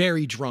 He's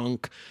very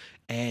drunk.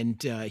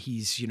 And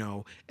he's,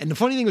 and the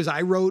funny thing was,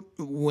 I wrote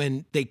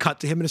when they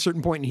cut to him at a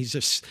certain point, and he's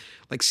just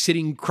like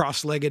sitting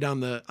cross-legged on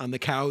the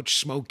couch,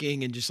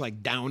 smoking and just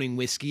like downing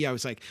whiskey. I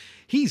was like,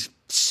 he's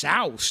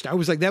soused. I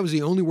was like, that was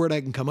the only word I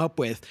can come up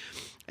with.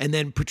 And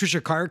then Patricia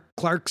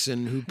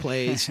Clarkson, who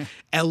plays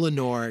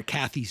Eleanor,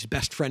 Kathy's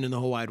best friend in the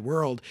whole wide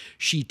world,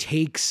 she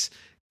takes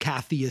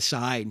Kathy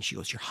aside and she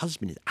goes, "Your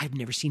husband I've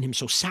never seen him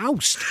so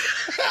soused."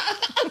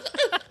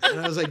 And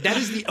I was like, that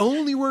is the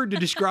only word to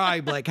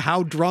describe like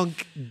how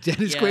drunk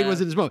Dennis Quaid was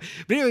in this moment.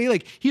 But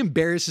anyway, he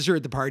embarrasses her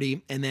at the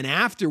party. And then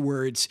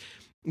afterwards,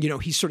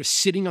 he's sort of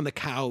sitting on the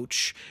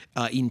couch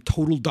in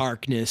total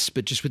darkness,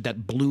 but just with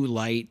that blue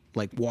light,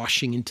 like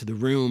washing into the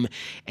room.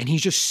 And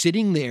he's just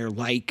sitting there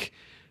like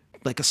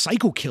a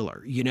psycho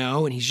killer,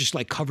 and he's just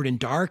like covered in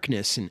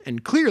darkness.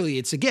 And clearly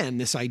it's, again,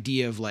 this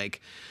idea of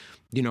like,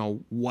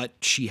 what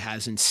she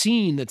hasn't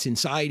seen that's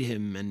inside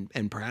him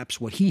and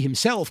perhaps what he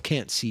himself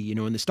can't see,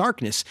 in this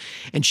darkness.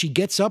 And she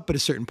gets up at a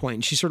certain point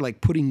and she's sort of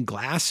like putting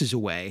glasses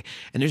away.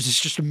 And there's this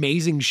just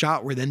amazing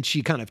shot where then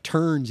she kind of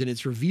turns and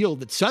it's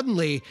revealed that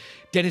suddenly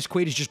Dennis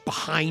Quaid is just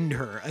behind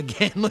her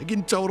again, like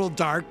in total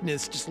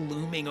darkness, just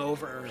looming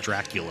over her.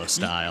 Dracula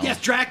style.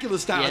 Yes, Dracula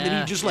style. Yeah, and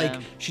then he just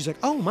she's like,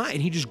 "Oh my,"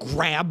 and he just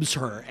grabs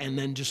her and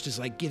then just is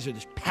like, gives her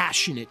this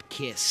passionate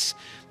kiss.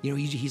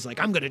 He's like,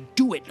 "I'm going to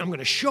do it. I'm going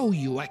to show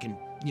you I can,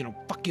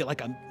 fuck you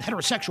like a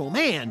heterosexual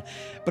man."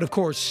 But of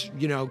course,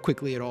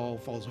 quickly it all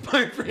falls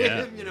apart for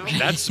him,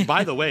 That's,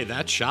 by the way,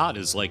 that shot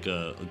is like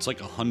it's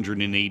like a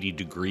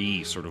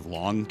 180-degree sort of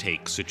long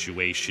take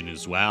situation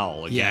as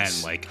well. Again,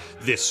 like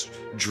this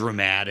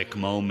dramatic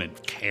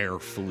moment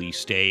carefully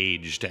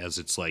staged as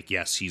it's like,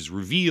 yes, he's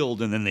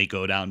revealed, and then they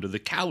go down to the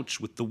couch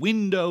with the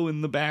window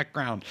in the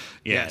background.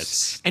 Yeah,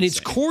 yes. It's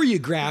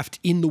choreographed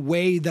in the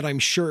way that I'm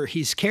sure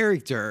his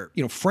character,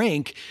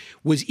 Frank,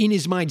 was in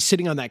his mind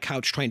sitting on that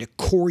couch trying to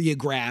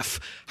choreograph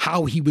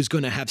how he was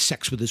going to have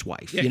sex with his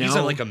wife. Yeah, he's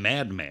like a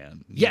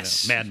madman.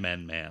 Yes.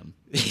 Madman man.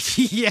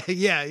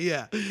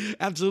 Yeah,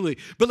 absolutely.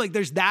 But like,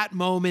 there's that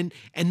moment,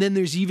 and then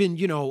there's even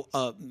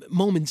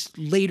moments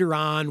later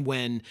on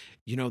when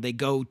they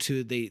go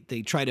to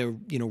they try to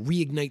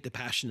reignite the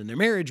passion in their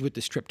marriage with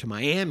this trip to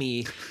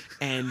Miami,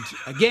 and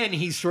again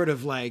he's sort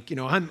of like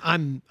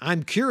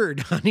I'm cured,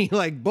 honey.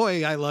 Like,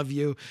 boy, I love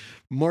you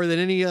more than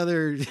any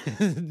other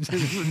woman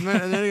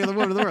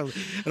in the world,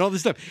 and all this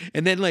stuff.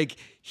 And then like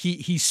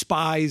he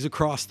spies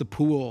across the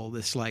pool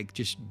this like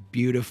just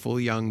beautiful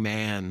young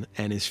man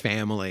and his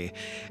family.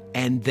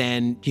 And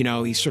then,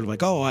 he's sort of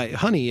like, "Oh,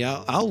 honey,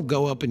 I'll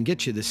go up and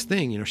get you this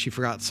thing." She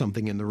forgot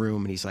something in the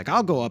room. And he's like,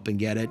 "I'll go up and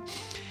get it."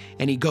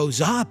 And he goes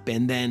up,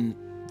 and then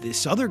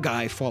this other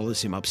guy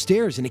follows him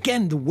upstairs. And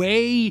again, the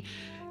way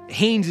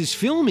Haynes is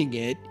filming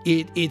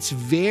it's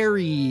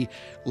very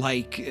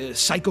like a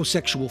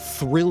psychosexual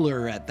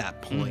thriller at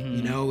that point.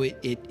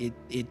 Mm-hmm.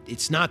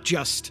 It's not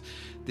just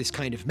this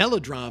kind of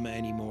melodrama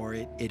anymore.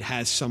 It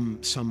has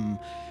some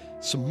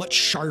much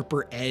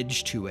sharper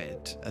edge to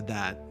it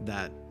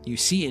that you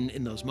see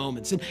in those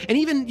moments. And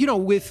even,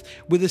 with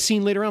a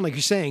scene later on, like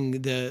you're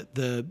saying,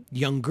 the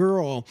young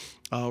girl,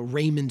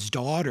 Raymond's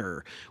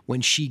daughter,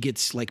 when she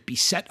gets like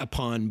beset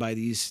upon by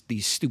these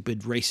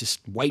stupid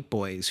racist white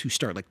boys who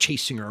start like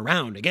chasing her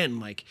around,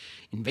 again, like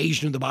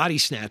Invasion of the Body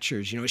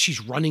Snatchers,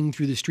 she's running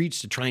through the streets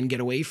to try and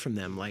get away from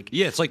them. Like,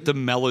 yeah, it's like the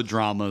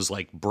melodrama's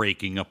like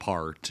breaking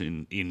apart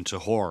into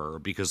horror,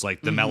 because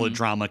like the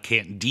melodrama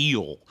can't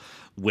deal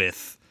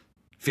with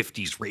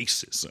 50s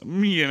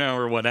racism,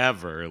 or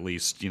whatever, at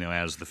least,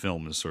 as the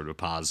film is sort of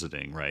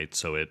positing, right?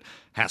 So it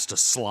has to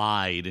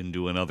slide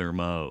into another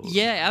mode.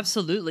 Yeah,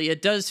 absolutely.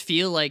 It does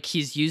feel like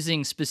he's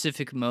using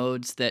specific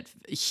modes that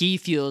he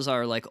feels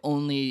are like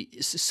only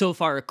so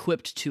far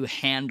equipped to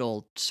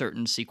handle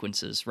certain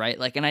sequences, right?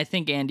 Like, and I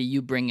think, Andy,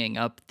 you bringing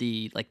up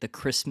the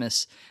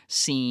Christmas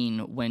scene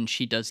when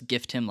she does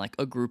gift him like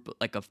a group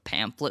like of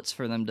pamphlets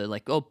for them to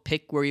like, oh,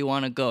 pick where you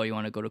want to go. You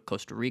want to go to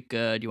Costa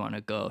Rica? Do you want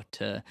to go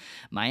to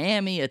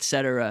Miami,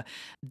 etc.?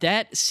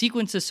 That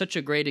sequence is such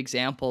a great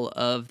example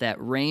of that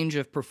range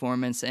of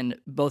performance, and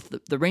both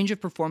the range of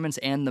performance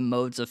and the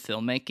modes of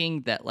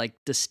filmmaking that like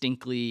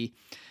distinctly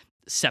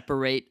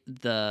separate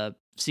the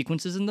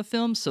sequences in the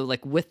film. So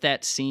like with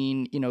that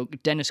scene,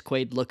 Dennis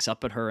Quaid looks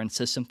up at her and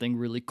says something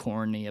really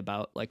corny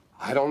about like,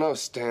 "I don't know,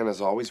 Stan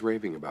is always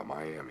raving about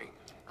Miami."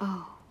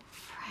 Oh,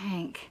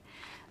 Frank,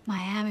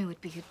 Miami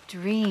would be a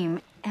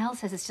dream. Elle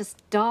says it's just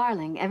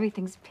darling.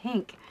 Everything's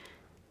pink.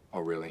 Oh,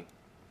 really?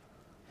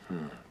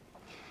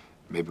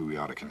 Maybe we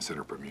ought to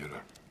consider Bermuda.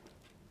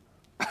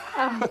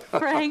 Oh,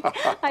 Frank,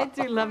 I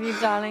do love you,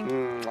 darling.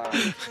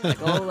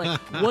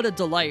 What a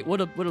delight.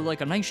 What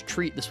a nice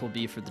treat this will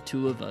be for the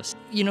two of us.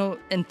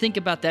 And think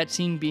about that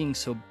scene being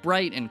so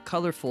bright and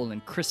colorful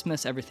and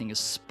Christmas, everything is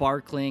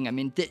sparkling. I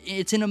mean,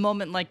 it's in a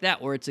moment like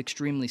that where it's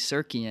extremely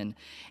Circean.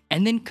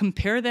 And then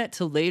compare that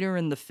to later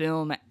in the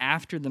film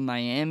after the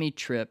Miami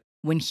trip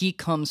when he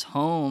comes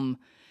home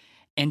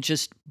and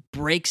just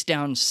breaks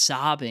down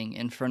sobbing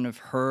in front of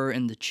her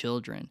and the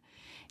children.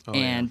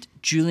 And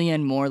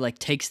Julianne Moore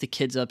takes the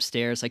kids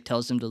upstairs,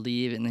 tells them to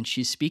leave, and then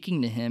she's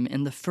speaking to him,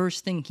 and the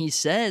first thing he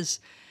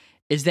says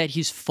is that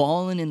he's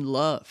fallen in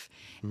love.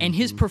 Mm-hmm. And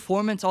his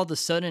performance all of a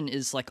sudden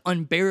is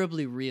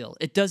unbearably real.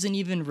 It doesn't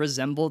even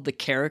resemble the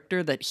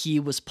character that he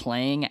was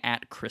playing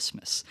at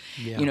Christmas.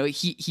 Yeah.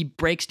 He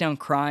breaks down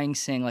crying,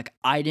 saying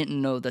I didn't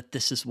know that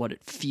this is what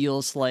it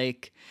feels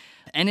like.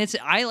 And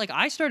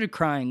I started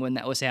crying when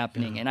that was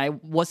happening, and I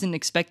wasn't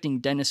expecting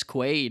Dennis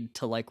Quaid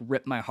to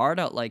rip my heart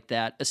out like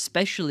that,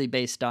 especially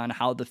based on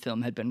how the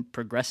film had been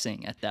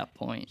progressing at that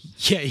point.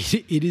 Yeah,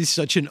 it is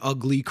such an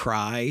ugly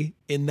cry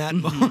in that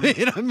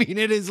moment. I mean,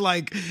 it is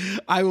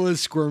I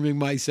was squirming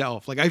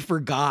myself. I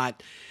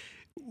forgot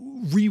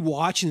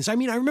rewatching this. I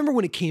mean, I remember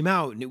when it came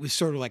out, and it was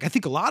sort of I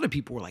think a lot of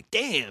people were like,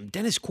 damn,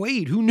 Dennis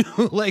Quaid, who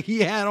knew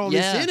he had all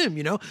this in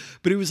him,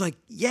 But it was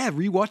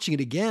rewatching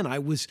it again, I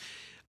was...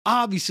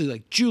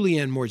 Obviously,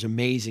 Julianne Moore's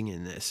amazing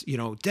in this.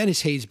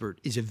 Dennis Haysbert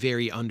is a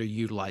very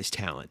underutilized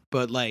talent.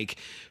 But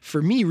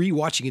for me,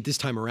 rewatching it this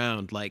time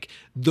around,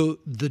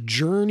 the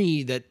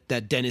journey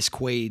that Dennis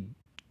Quaid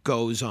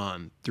goes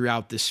on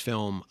throughout this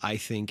film, I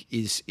think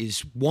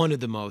is one of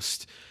the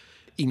most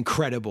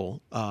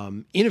incredible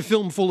in a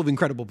film full of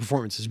incredible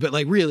performances. But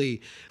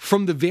really,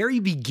 from the very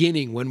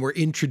beginning, when we're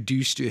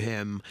introduced to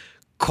him,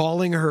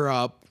 calling her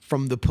up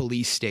from the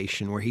police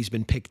station where he's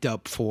been picked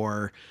up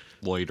for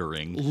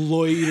loitering,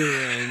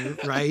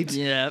 right?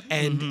 Yeah.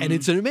 And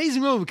it's an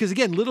amazing moment because,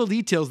 again, little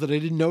details that I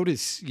didn't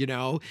notice,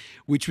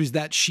 which was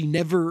that she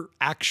never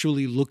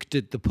actually looked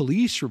at the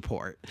police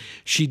report.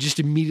 She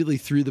just immediately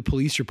threw the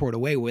police report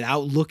away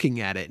without looking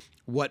at it.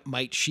 What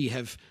might she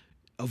have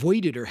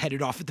avoided or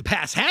headed off at the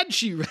pass had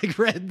she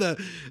read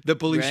the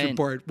police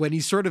report, when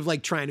he's sort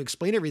of trying to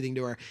explain everything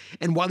to her.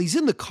 And while he's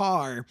in the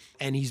car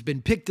and he's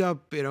been picked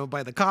up,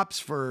 by the cops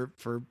for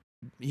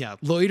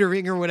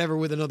loitering or whatever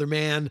with another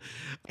man.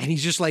 And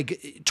he's just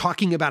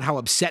talking about how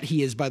upset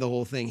he is by the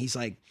whole thing. He's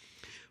like,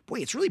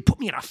 boy, it's really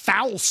put me in a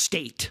foul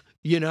state.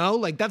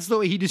 That's the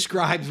way he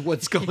describes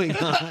what's going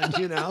on,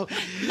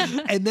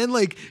 And then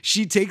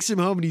she takes him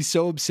home and he's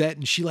so upset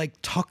and she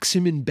tucks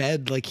him in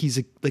bed like he's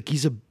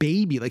a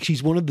baby, like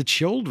she's one of the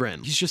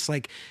children. He's just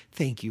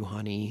thank you,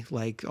 honey.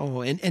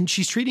 And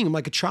she's treating him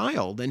like a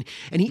child and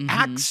he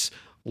acts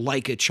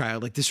like a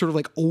child, this sort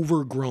of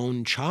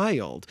overgrown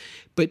child.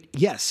 But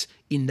yes,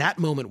 in that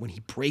moment when he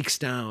breaks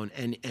down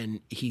and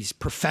he's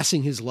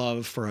professing his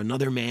love for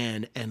another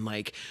man and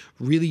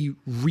really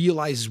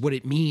realizes what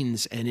it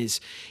means and is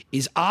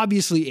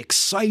obviously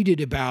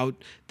excited about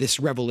this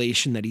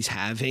revelation that he's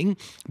having,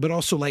 but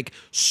also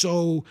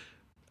so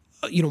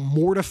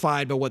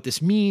mortified by what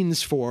this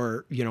means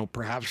for,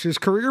 perhaps his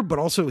career, but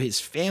also his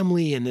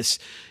family and this,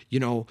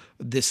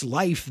 this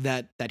life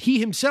that he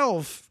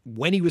himself,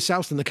 when he was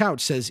soused on the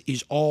couch, says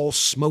is all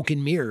smoke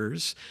and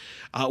mirrors.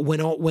 When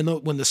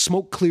the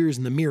smoke clears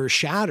and the mirror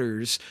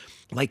shatters,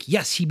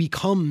 yes, he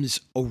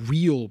becomes a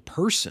real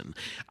person.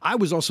 I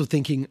was also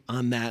thinking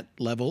on that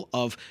level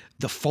of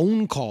the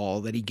phone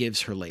call that he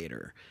gives her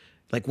later.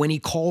 When he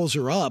calls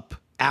her up,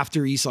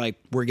 after he's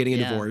we're getting a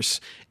divorce,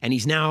 and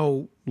he's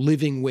now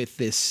living with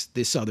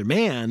this other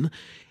man,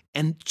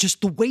 and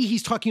just the way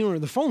he's talking to her on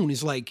the phone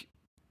is it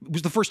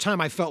was the first time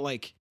I felt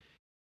like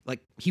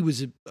he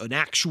was an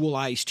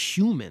actualized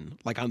human,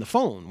 on the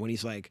phone, when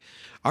he's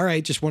all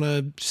right, just want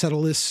to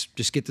settle this,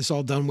 just get this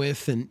all done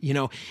with. And,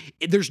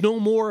 there's no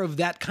more of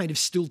that kind of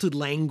stilted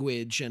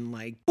language and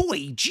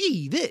boy,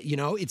 gee,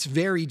 it's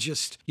very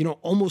just,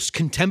 almost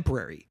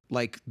contemporary,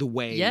 the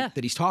way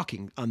that he's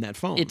talking on that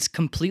phone. It's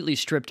completely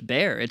stripped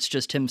bare. It's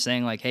just him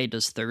saying hey,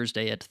 does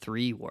Thursday at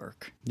 3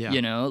 work? Yeah.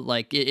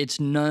 It's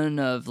none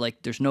of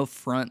there's no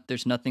front,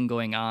 there's nothing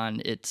going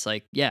on. It's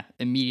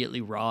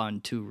immediately raw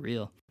and too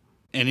real.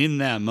 And in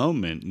that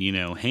moment,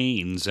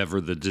 Haynes,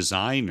 ever the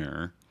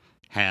designer,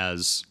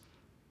 has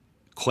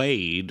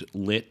Quaid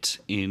lit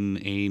in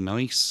a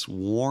nice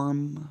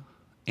warm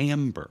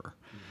amber.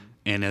 Mm-hmm.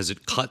 And as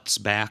it cuts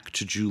back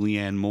to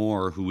Julianne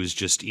Moore, who is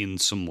just in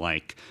some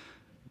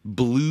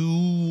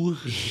blue,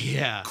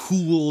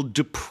 cool,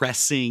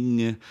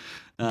 depressing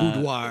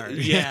boudoir,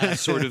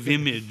 sort of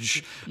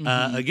image.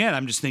 Again,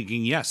 I'm just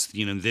thinking, yes,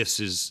 this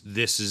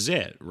is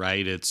it,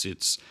 right?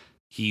 It's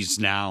he's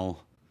now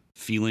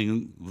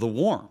feeling the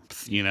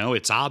warmth,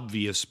 it's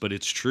obvious, but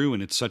it's true.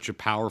 And it's such a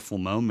powerful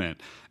moment.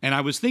 And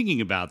I was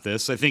thinking about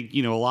this. I think,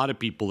 a lot of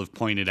people have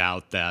pointed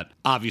out that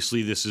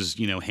obviously this is,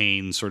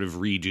 Haynes sort of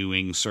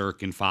redoing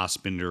Cirque and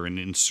Fassbinder and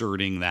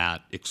inserting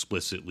that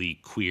explicitly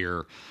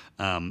queer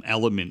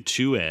element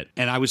to it.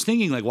 And I was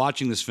thinking, like,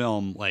 watching this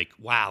film, like,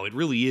 wow, it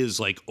really is,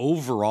 like,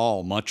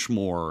 overall much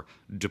more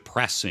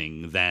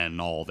depressing than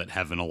All That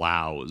Heaven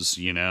Allows,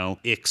 you know,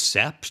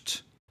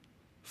 except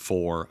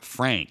for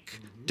Frank,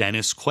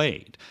 Dennis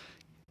Quaid.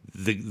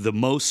 The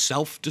most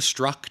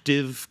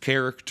self-destructive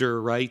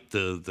character, right?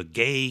 The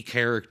gay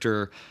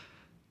character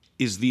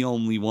is the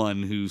only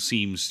one who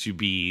seems to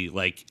be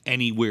like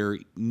anywhere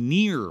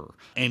near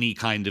any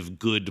kind of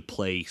good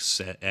place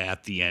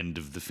at the end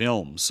of the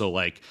film. So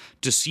like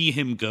to see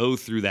him go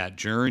through that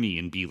journey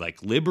and be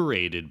like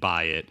liberated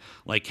by it,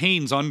 like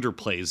Haynes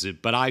underplays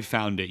it, but I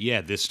found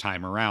it, this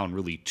time around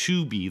really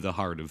to be the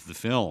heart of the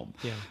film.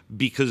 Yeah.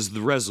 Because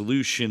the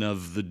resolution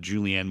of the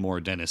Julianne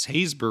Moore Dennis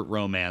Haysbert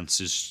romance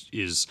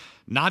is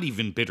not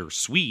even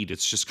bittersweet.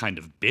 It's just kind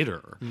of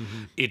bitter.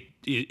 Mm-hmm.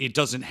 It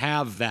doesn't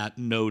have that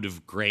note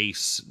of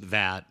grace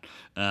that,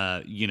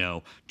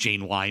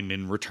 Jane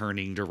Wyman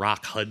returning to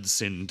Rock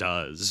Hudson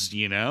does,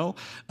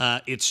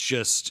 It's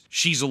just,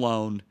 she's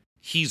alone,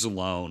 he's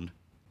alone,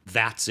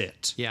 that's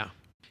it. Yeah.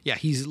 Yeah,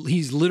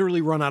 he's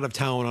literally run out of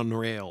town on the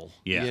rail.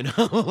 Yeah.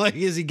 Like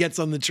as he gets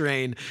on the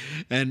train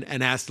and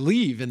has to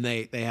leave, and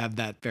they have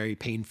that very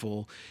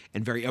painful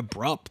and very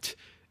abrupt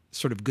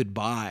sort of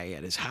goodbye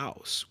at his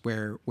house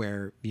where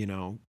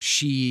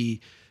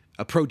she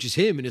approaches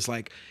him and is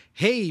like,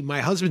 hey,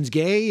 my husband's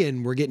gay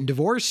and we're getting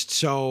divorced,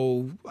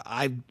 so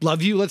I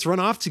love you, let's run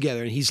off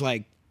together. And he's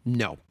like,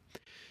 no,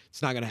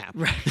 it's not gonna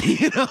happen.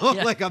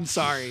 Right. Like, I'm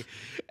sorry.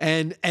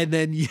 And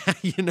then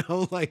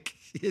like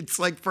it's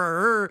like for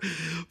her,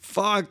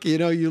 fuck,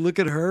 you look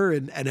at her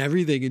and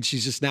everything, and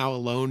she's just now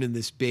alone in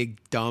this big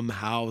dumb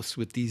house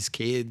with these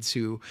kids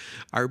who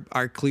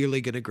are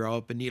clearly going to grow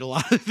up and need a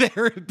lot of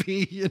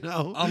therapy,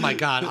 Oh my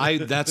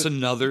God. That's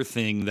another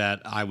thing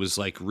that I was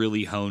like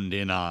really honed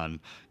in on,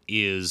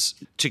 is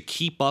to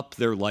keep up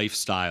their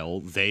lifestyle,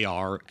 they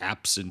are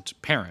absent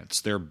parents.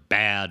 They're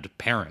bad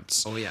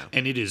parents. Oh yeah.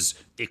 And it is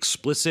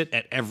explicit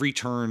at every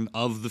turn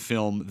of the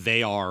film.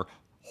 They are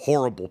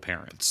horrible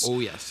parents. Oh,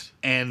 yes.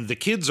 And the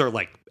kids are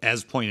like,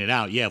 as pointed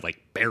out, like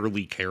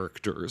barely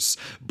characters,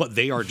 but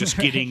they are just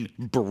getting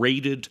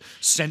berated,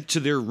 sent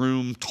to their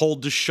room,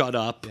 told to shut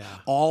up. Yeah.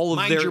 All of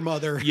Mind your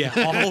mother.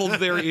 All of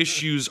their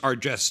issues are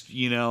just,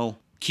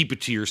 keep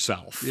it to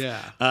yourself. Yeah.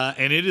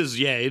 And it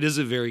is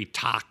a very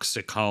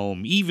toxic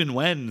home. Even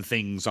when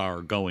things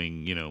are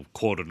going,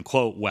 quote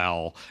unquote,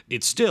 well,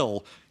 it's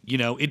still,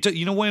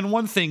 when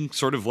one thing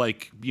sort of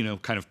like,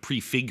 kind of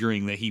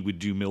prefiguring that he would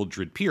do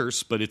Mildred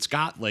Pierce, but it's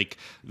got like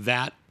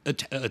that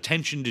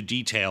attention to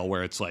detail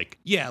where it's like,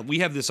 we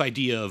have this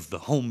idea of the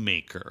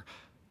homemaker,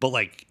 but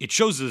like it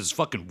shows his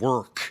fucking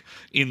work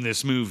in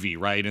this movie,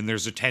 right? And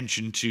there's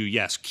attention to,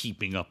 yes,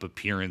 keeping up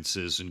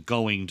appearances and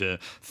going to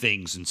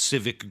things and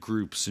civic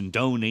groups and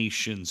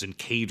donations and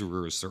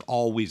caterers. They're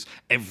always,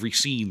 every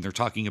scene, they're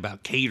talking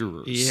about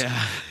caterers.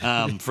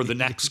 Yeah. For the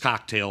next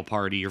cocktail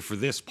party or for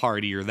this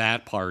party or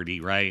that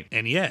party, right?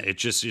 And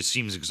it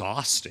seems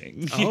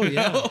exhausting. Oh,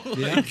 yeah.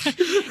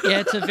 Yeah.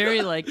 It's a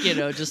very like,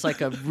 just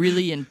like a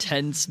really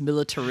intense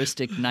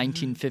militaristic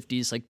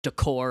 1950s like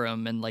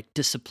decorum and like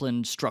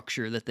disciplined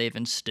structure that they've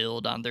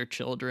instilled on their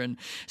children.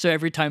 So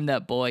every time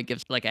that boy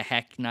gives like a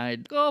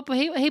hackneyed,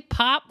 hey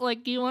Pop,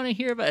 like, do you want to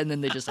hear about it? And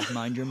then they just like,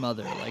 mind your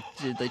mother, like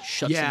they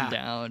shuts him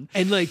down.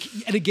 And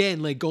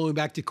again, like going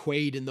back to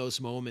Quaid in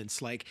those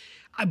moments, like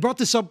I brought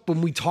this up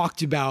when we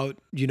talked about,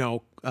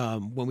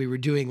 when we were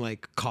doing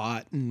like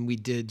Caught and we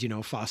did,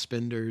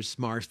 Fassbinder's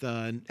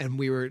Martha, and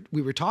we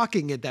were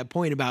talking at that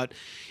point about,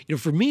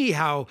 for me,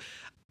 how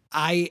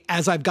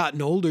as I've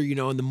gotten older,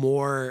 and the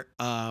more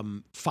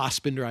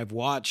Fassbinder I've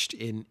watched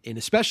in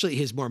especially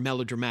his more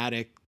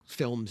melodramatic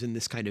films in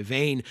this kind of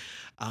vein,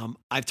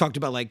 I've talked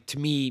about, like, to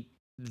me,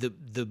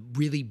 the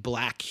really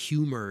black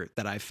humor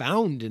that I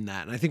found in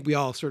that. And I think we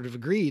all sort of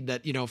agreed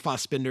that,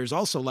 Fassbinder is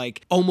also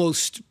like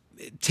almost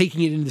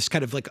taking it into this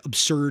kind of like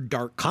absurd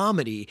dark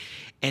comedy.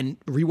 And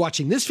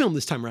rewatching this film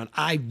this time around,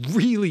 I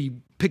really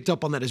picked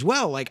up on that as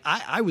well. Like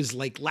I was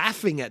like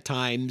laughing at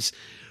times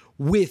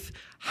with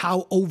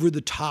how over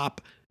the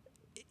top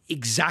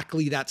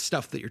exactly that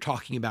stuff that you're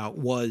talking about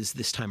was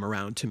this time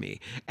around to me,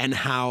 and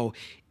how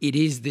it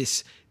is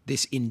this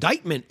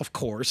indictment, of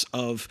course,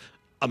 of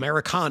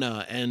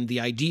Americana and the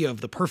idea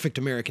of the perfect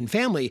American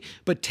family,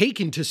 but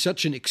taken to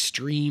such an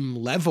extreme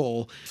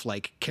level,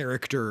 like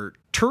character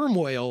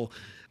turmoil.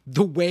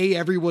 The way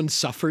everyone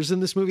suffers in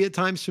this movie at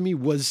times to me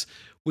was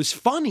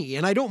funny.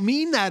 And I don't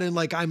mean that in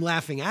like I'm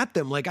laughing at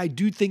them. Like I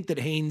do think that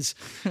Haynes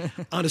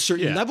on a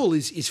certain level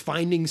is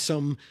finding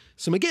some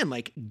again,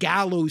 like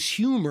gallows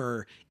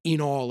humor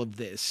in all of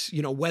this.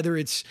 Whether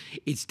it's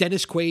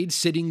Dennis Quaid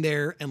sitting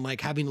there and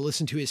like having to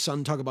listen to his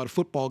son talk about a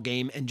football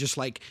game and just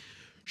like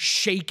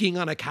shaking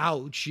on a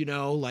couch,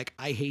 like,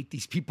 I hate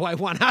these people, I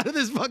want out of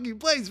this fucking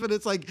place. But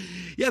it's like,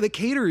 the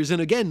caterers.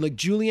 And again, like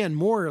Julianne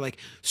Moore, like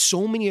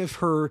so many of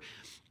her,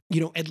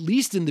 at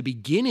least in the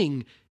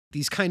beginning,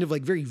 these kind of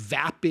like very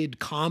vapid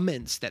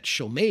comments that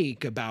she'll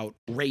make about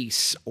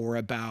race or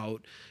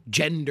about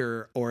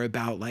gender or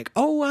about like,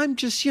 oh, I'm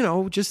just,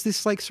 just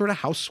this like sort of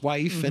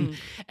housewife.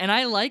 And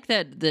I like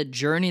that the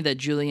journey that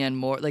Julianne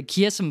Moore, like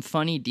he has some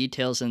funny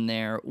details in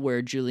there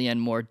where Julianne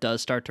Moore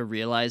does start to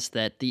realize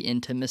that the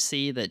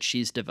intimacy that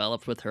she's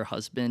developed with her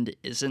husband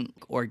isn't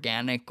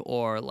organic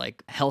or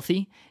like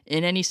healthy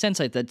in any sense.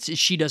 Like that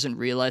she doesn't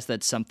realize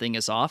that something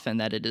is off and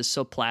that it is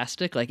so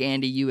plastic. Like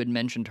Andy, you had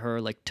mentioned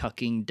her like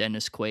tucking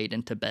Dennis Quaid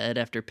into bed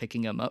after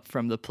picking him up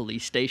from the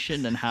police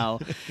station and how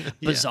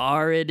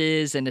bizarre it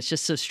is, and it's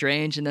just so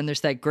strange. And then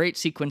there's that great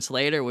sequence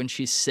later when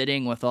she's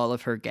sitting with all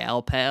of her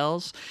gal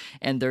pals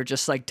and they're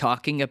just like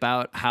talking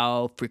about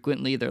how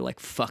frequently they're like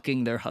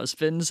fucking their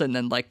husbands and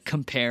then like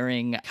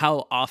comparing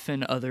how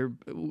often other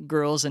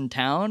girls in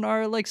town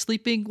are like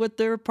sleeping with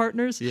their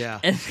partners. Yeah.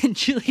 And then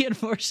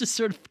Julianne Moore's just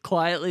sort of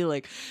quietly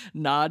like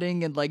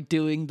nodding and like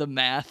doing the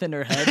math in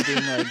her head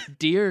being like,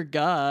 dear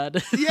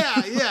God. Yeah,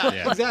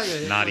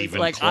 exactly. Not even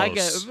like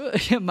close.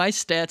 my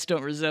stats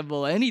don't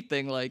resemble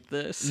anything like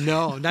this.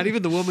 No, not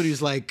even the woman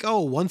who's like,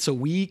 oh, once a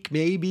week,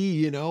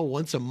 maybe,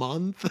 once a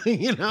month,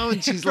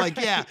 and she's like,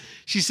 yeah,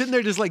 she's sitting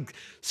there just like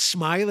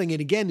smiling.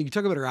 And again, you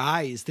talk about her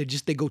eyes,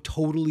 they go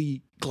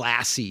totally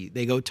glassy.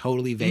 They go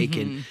totally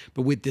vacant,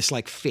 but with this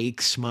like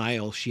fake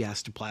smile she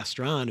has to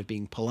plaster on of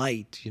being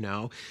polite,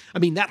 I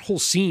mean, that whole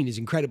scene is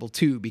incredible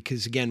too,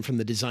 because again, from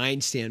the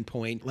design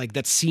standpoint, like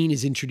that scene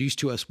is introduced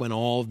to us when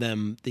all of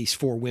them, these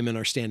four women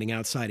are standing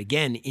outside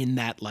again in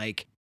that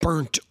like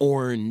burnt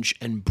orange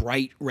and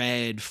bright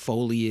red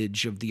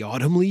foliage of the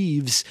autumn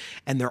leaves,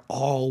 and they're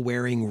all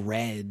wearing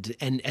red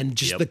and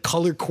just the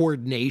color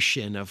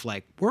coordination of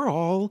like, we're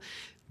all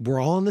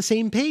on the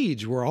same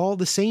page. We're all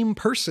the same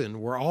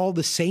person. We're all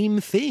the same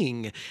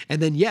thing.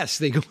 And then, yes,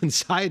 they go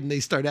inside and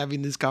they start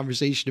having this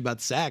conversation about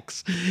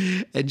sex.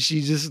 And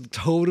she just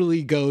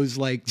totally goes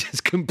like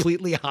just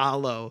completely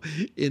hollow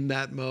in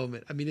that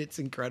moment. I mean, it's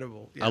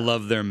incredible. Yeah. I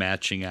love their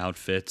matching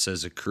outfits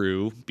as a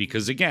crew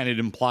because, again, it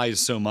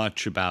implies so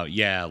much about,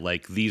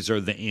 like these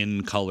are the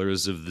in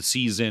colors of the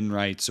season,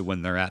 right? So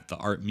when they're at the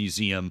art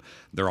museum,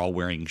 they're all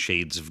wearing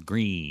shades of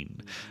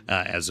green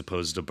as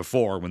opposed to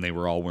before when they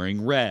were all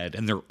wearing red.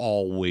 And they're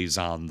always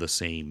on the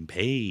same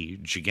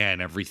page.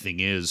 Again, everything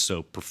is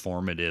so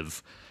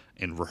performative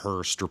and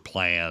rehearsed or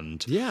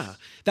planned. Yeah.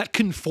 That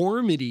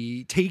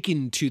conformity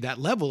taken to that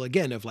level,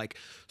 again, of like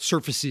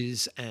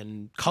surfaces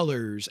and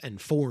colors and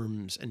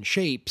forms and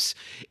shapes.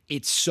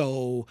 It's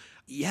so,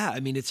 I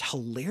mean, it's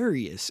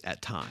hilarious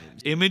at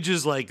times.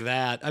 Images like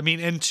that. I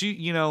mean, and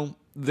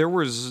there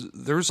was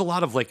a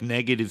lot of like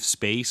negative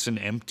space and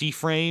empty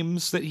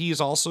frames that he's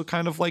also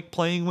kind of like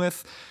playing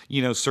with,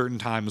 certain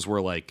times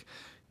where like,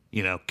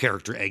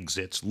 character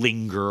exits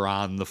linger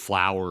on the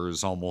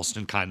flowers almost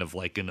in kind of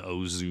like an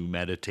Ozu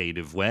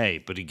meditative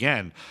way. But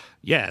again,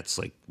 it's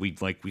like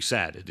we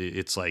said,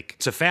 it's like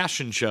it's a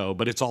fashion show,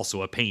 but it's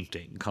also a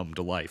painting come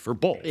to life, or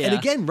both. Yeah. And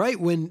again, right,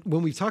 when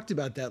we talked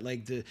about that,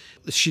 like the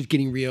shit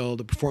getting real,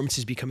 the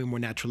performances becoming more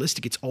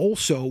naturalistic, it's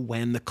also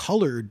when the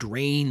color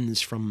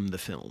drains from the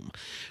film.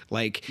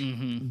 Like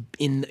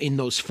in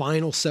those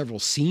final several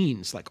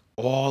scenes, like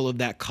all of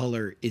that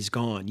color is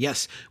gone.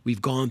 Yes,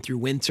 we've gone through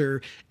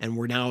winter and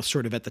we're now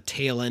sort of at the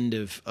tail end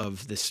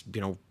of this,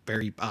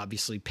 very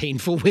obviously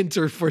painful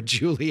winter for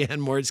Julianne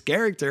Moore's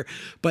character.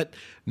 But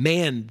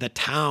man, the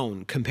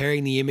town,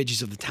 comparing the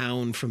images of the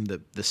town from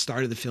the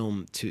start of the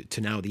film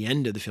to now the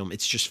end of the film,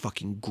 it's just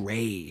fucking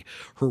gray.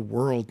 Her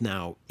world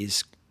now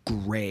is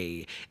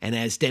gray. And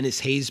as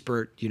Dennis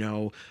Haysbert,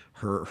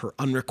 her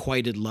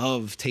unrequited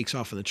love takes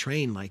off on the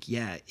train, like,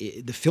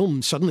 the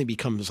film suddenly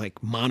becomes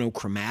like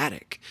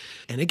monochromatic.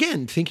 And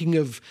again, thinking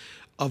of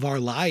our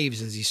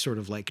lives as these sort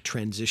of like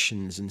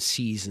transitions and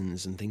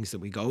seasons and things that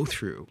we go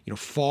through.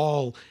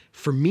 Fall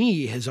for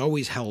me has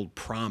always held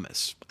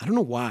promise. I don't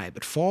know why,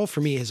 but fall for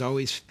me has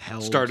always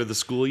held start of the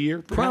school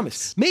year,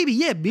 promise. Maybe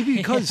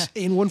because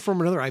in one form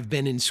or another, I've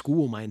been in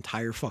school my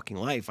entire fucking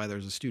life, either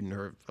as a student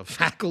or a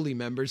faculty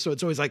member. So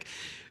it's always like,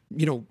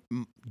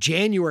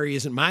 January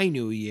isn't my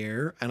new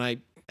year, and I,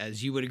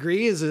 as you would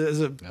agree, as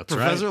a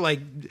professor, right. Like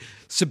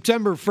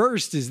September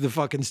 1st is the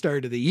fucking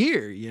start of the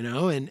year,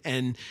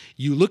 and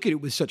you look at it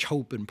with such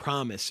hope and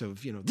promise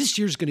of, this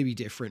year's going to be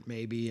different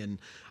maybe. And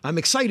I'm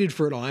excited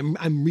for it all.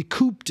 I'm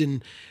recouped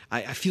and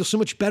I feel so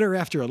much better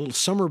after a little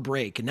summer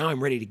break. And now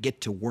I'm ready to get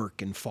to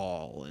work in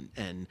fall.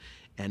 And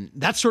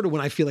that's sort of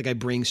when I feel like I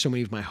bring so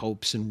many of my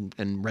hopes and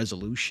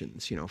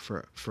resolutions,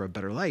 for a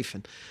better life.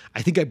 And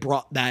I think I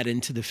brought that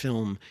into the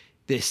film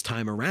this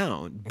time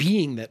around,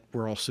 being that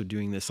we're also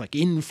doing this like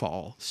in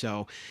fall.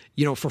 So,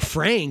 for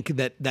Frank,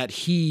 that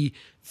he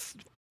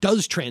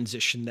does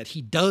transition, that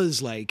he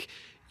does like,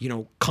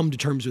 come to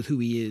terms with who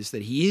he is,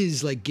 that he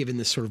is like given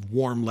this sort of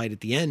warm light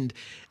at the end.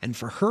 And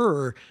for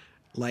her,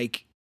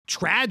 like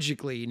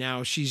tragically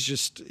now she's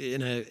just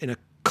in a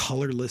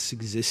colorless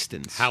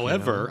existence.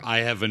 However, I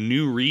have a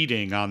new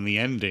reading on the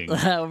ending.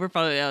 I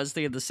was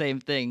thinking the same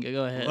thing.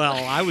 Go ahead. Well,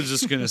 I was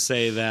just going to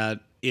say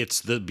that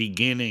it's the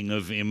beginning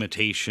of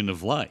imitation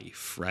of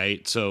life,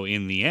 right? So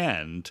in the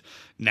end,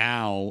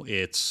 now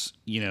it's,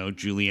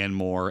 Julianne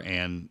Moore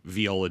and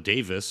Viola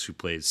Davis, who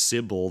plays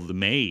Sybil, the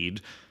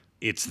maid.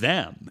 It's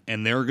them,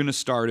 and they're going to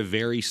start a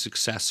very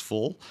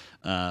successful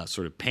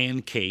sort of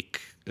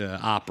pancake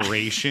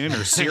operation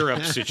or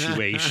syrup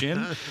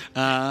situation,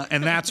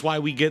 and that's why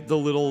we get the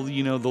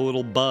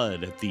little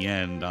bud at the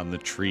end on the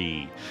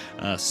tree,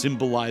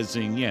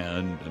 symbolizing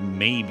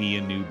maybe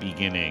a new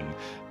beginning.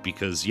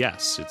 Because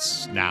yes,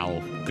 it's now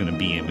going to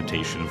be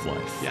imitation of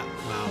life. Yeah.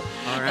 Wow.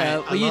 All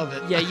right. I love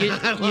it.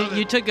 Yeah,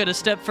 you took it a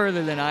step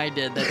further than I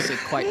did. That's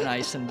quite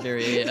nice and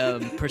very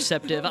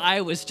perceptive.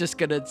 I was just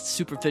going to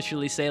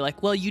superficially say,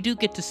 like, well, you do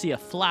get to see a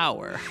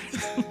flower.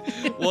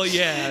 Well,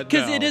 yeah.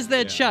 Because it is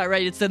that shot,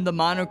 right? It's in the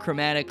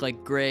monochromatic,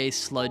 like, gray,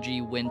 sludgy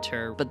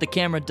winter. But the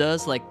camera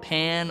does, like,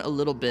 pan a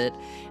little bit,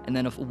 and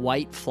then a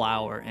white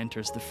flower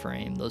enters the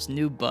frame. Those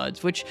new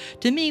buds, which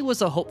to me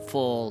was a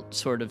hopeful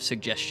sort of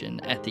suggestion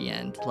at the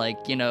end. Like,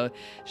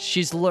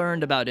 she's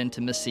learned about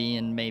intimacy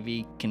and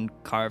maybe can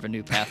carve a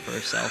new path for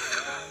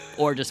herself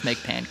or just make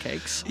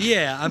pancakes.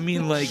 Yeah, I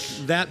mean, like,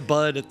 that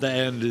bud at the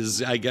end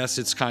is, I guess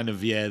it's kind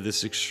of,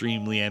 this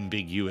extremely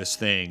ambiguous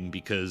thing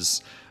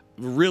because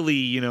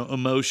really,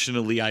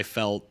 emotionally I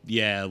felt,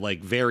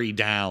 like, very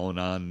down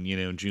on,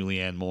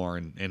 Julianne Moore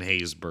and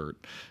Haysbert,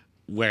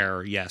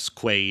 where, yes,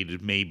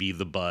 Quaid may be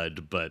the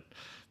bud, but,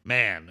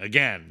 man,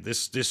 again,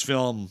 this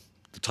film,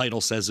 the title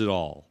says it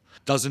all.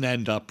 Doesn't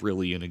end up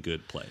really in a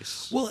good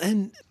place. Well,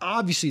 and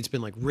obviously it's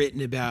been like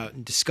written about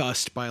and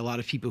discussed by a lot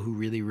of people who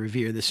really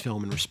revere this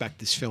film and respect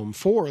this film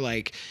for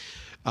like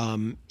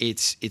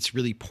its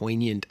really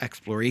poignant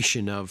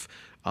exploration of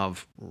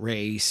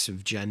race,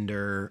 of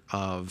gender,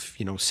 of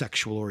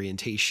sexual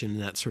orientation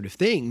and that sort of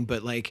thing.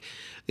 But like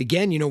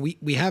again,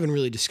 we haven't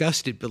really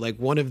discussed it, but like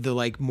one of the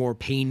like more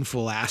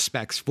painful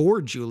aspects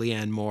for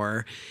Julianne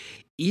Moore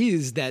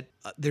is that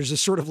there's a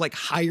sort of like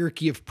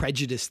hierarchy of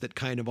prejudice that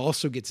kind of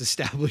also gets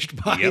established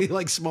by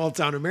like small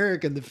town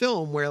America in the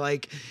film where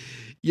like,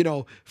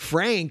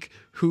 Frank,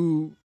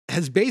 who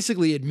has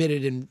basically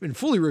admitted and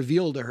fully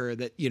revealed to her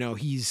that,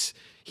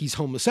 he's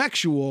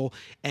homosexual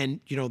and,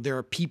 there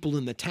are people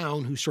in the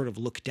town who sort of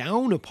look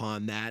down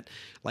upon that.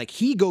 Like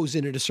he goes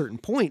in at a certain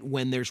point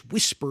when there's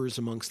whispers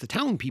amongst the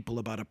town people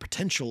about a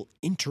potential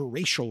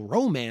interracial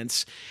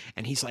romance.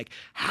 And he's like,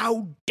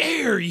 how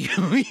dare you?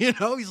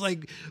 He's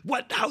like,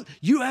 what, how,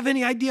 you have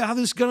any idea how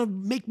this is going to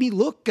make me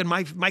look and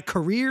my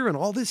career and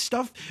all this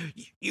stuff?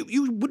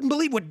 You wouldn't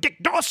believe what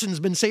Dick Dawson's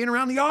been saying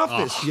around the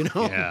office,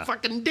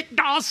 fucking Dick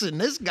Dawson,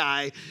 this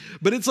guy.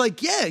 But it's like,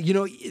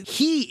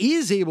 he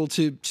is able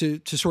to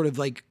sort of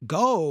like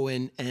go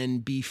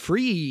and be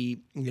free,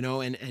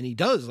 and he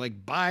does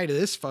like bye to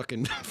this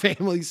fucking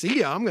family. See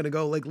ya. I'm going to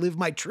go like live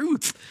my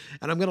truth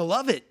and I'm going to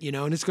love it,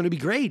 and it's going to be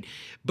great.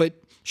 But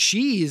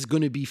she is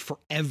going to be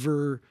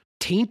forever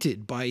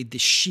tainted by the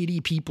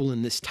shitty people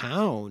in this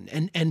town.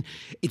 And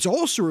it's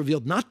also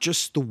revealed not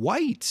just the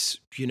whites,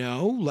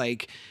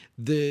 like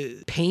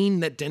the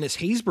pain that Dennis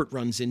Haysbert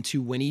runs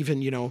into when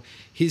even,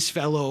 his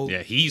fellow...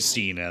 Yeah, he's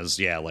seen as,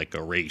 like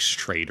a race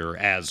traitor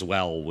as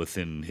well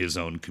within his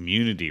own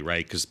community,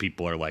 right? Because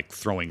people are, like,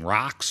 throwing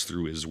rocks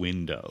through his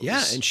windows.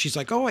 Yeah, and she's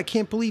like, oh, I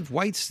can't believe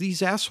whites,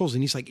 these assholes.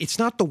 And he's like, it's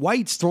not the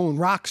whites throwing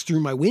rocks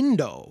through my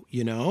window,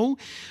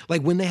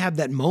 Like, when they have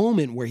that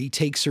moment where he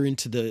takes her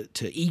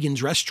to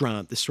Egan's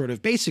restaurant, this sort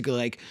of basically,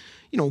 like...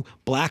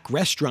 black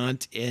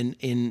restaurant in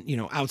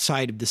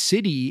outside of the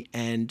city,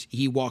 and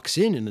he walks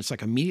in and it's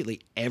like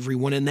immediately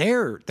everyone in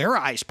there, their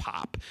eyes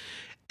pop.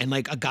 And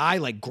like a guy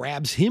like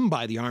grabs him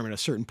by the arm at a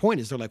certain point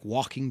as they're like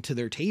walking to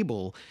their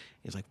table.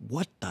 He's like,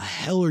 what the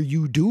hell are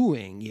you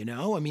doing?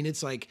 I mean,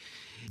 it's like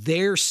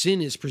their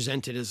sin is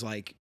presented as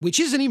like, which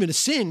isn't even a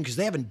sin because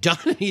they haven't done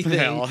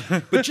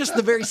anything, but just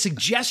the very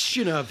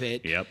suggestion of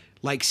it. Yep.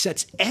 Like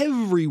sets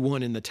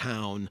everyone in the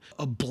town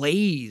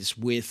ablaze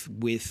with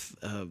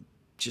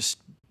just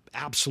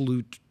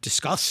absolute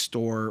disgust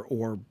or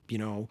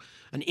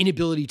an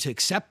inability to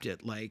accept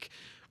it. Like,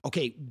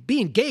 okay,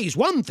 being gay is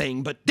one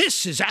thing, but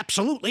this is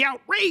absolutely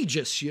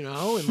outrageous,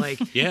 and like...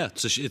 Yeah,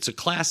 it's a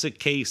classic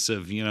case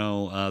of,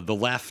 the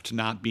left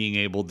not being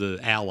able to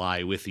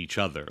ally with each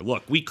other.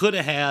 Look, we could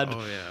have had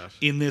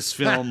in this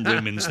film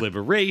women's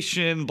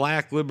liberation,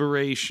 black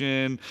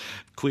liberation,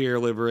 queer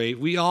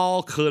liberation. We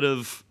all could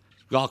have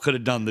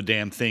done the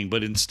damn thing,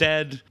 but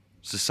instead...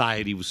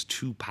 society was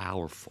too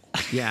powerful.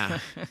 Yeah.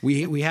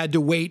 We had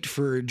to wait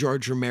for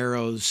George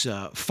Romero's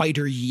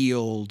fighter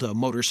yield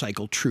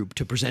motorcycle troupe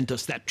to present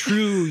us that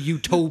true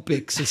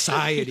utopic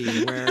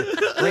society where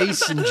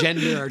race and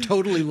gender are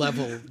totally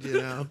level,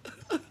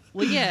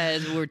 Well, yeah,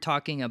 as we're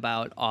talking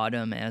about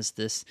autumn as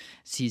this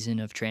season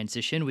of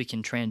transition, we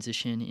can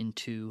transition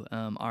into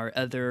our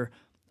other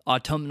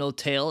autumnal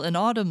tale, An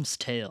Autumn's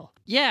Tale.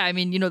 Yeah, I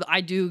mean,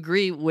 I do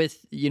agree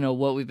with,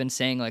 what we've been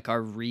saying, like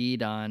our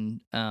read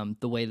on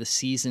the way the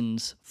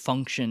seasons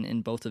function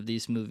in both of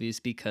these movies,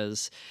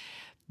 because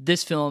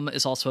this film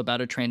is also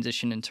about a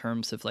transition in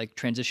terms of like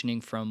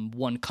transitioning from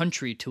one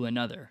country to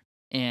another.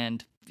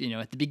 And,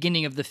 at the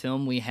beginning of the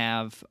film, we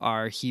have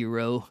our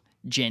hero,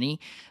 Jenny,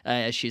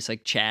 as she's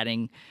like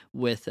chatting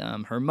with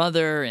her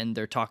mother, and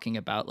they're talking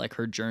about like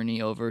her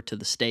journey over to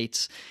the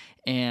States.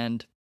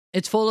 And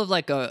it's full of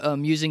like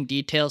amusing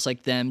details,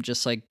 like them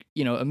just like,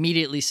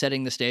 immediately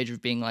setting the stage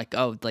of being like,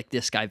 oh, like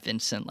this guy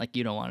Vincent, like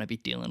you don't want to be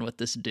dealing with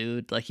this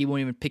dude. Like he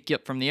won't even pick you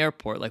up from the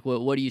airport. Like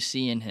what do you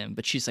see in him?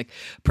 But she's like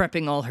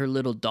prepping all her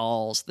little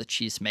dolls that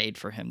she's made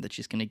for him that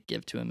she's going to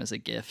give to him as a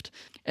gift.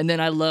 And then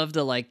I love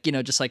the like,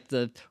 just like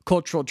the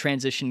cultural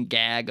transition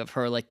gag of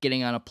her like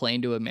getting on a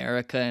plane to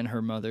America and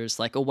her mother's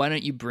like, oh, why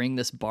don't you bring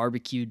this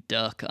barbecue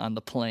duck on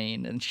the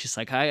plane? And she's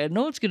like, I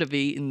know it's going to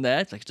be eating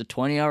that. It's like, it's a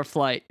 20-hour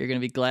flight. You're going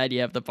to be glad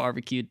you have the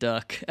barbecue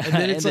duck. And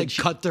then it's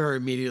cut to her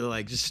immediately,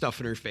 like just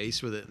stuffing her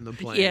face with it in the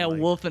plane. Yeah, like,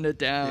 wolfing it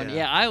down.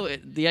 Yeah,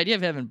 the idea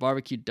of having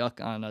barbecue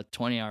duck on a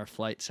 20-hour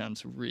flight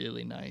sounds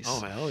really nice.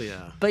 Oh, hell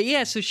yeah. But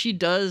yeah, so she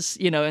does,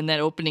 in that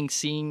opening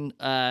scene,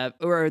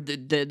 or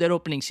that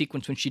opening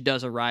sequence when she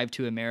does arrive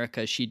to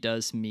America, she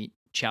does meet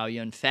Chow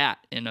Yun-fat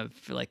in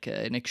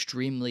an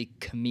extremely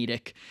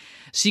comedic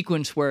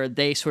sequence where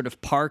they sort of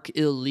park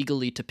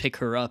illegally to pick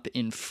her up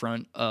in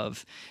front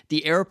of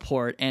the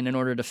airport, and in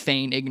order to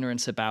feign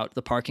ignorance about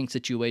the parking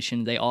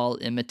situation, they all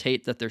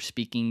imitate that they're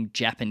speaking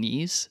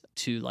Japanese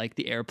to like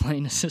the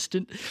airplane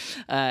assistant,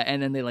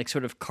 and then they like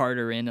sort of cart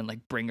her in and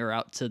like bring her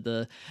out to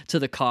the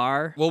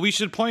car. Well, we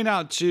should point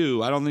out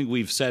too, I don't think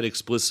we've said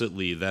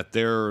explicitly that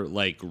they're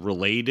like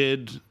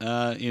related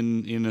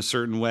in a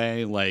certain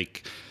way,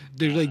 like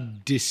they're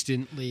like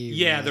distantly.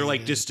 Yeah, they're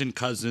like distant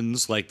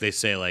cousins. Like they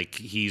say, like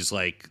he's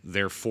like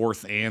their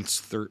fourth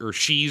aunt's, or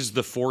she's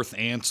the fourth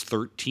aunt's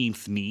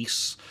 13th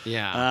niece.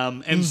 Yeah.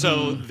 And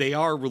so they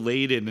are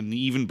related. And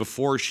even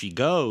before she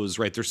goes,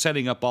 right, they're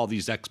setting up all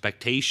these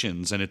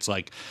expectations. And it's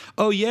like,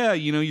 oh yeah,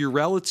 your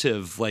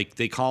relative, like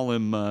they call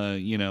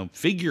him,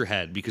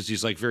 figurehead because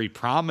he's like very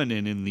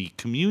prominent in the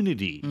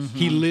community. Mm-hmm.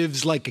 He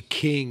lives like a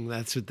king.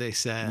 That's what they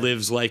said.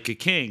 Lives like a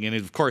king. And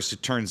of course,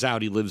 it turns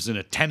out he lives in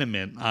a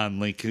tenement on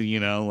like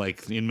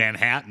in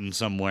Manhattan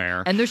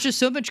somewhere. And there's just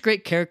so much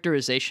great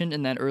characterization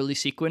in that early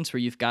sequence where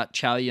you've got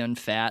Chow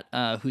Yun-fat,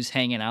 who's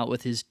hanging out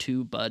with his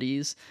two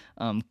buddies,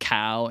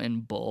 Cow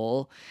and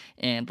Bull.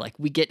 And like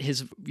we get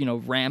his,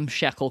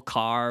 ramshackle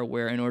car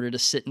where in order to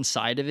sit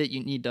inside of it,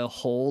 you need to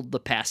hold the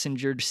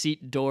passenger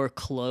seat door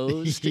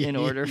closed in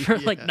order for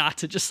like not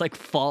to just like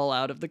fall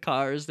out of the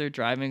car as they're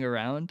driving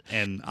around.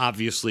 And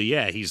obviously,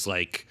 yeah, he's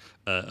like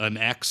an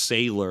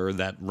ex-sailor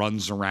that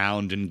runs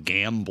around and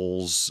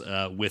gambles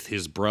with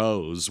his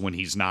bros when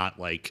he's not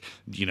like,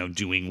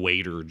 doing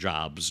waiter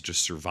jobs to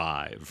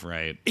survive,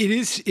 right? It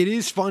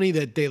is funny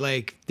that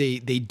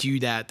they do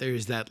that.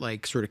 There's that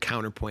like sort of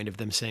counterpoint of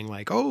them saying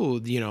like, oh,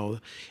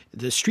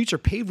 the streets are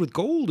paved with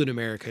gold in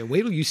America.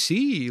 Wait till you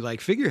see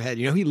like figurehead,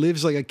 he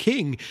lives like a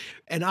king.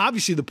 And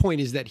obviously the point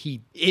is that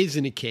he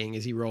isn't a king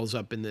as he rolls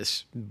up in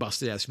this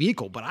busted ass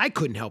vehicle. But I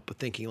couldn't help but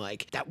thinking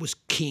like that was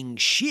king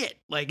shit.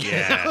 Like,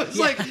 I was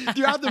like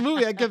throughout the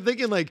movie, I kept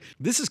thinking like,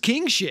 this is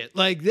king shit.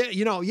 Like,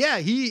 yeah,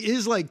 he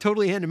is like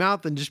totally hand to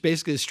mouth and just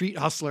basically a street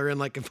hustler and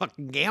like a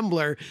fucking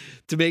gambler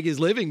to make his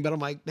living. But I'm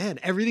like, man,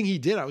 everything he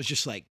did, I was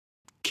just like,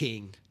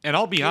 king. And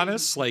I'll be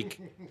honest, like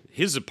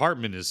his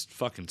apartment is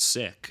fucking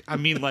sick. I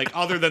mean, like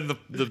other than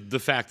the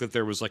fact that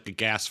there was like a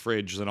gas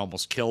fridge that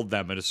almost killed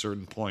them at a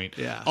certain point.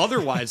 Yeah.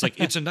 Otherwise, like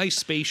it's a nice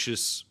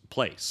spacious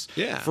place.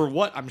 Yeah. For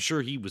what I'm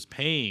sure he was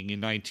paying in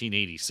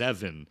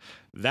 1987,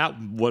 that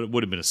would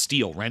have been a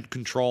steal. Rent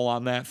control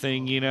on that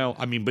thing,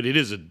 I mean, but it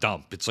is a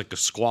dump. It's like a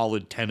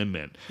squalid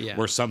tenement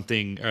where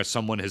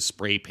someone has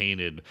spray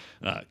painted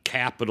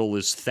 "Capital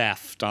is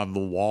theft" on the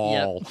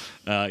wall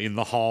in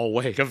the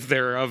hallway of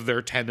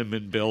their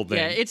tenement building.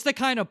 Yeah, it's the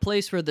kind of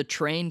place where the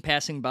train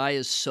passing by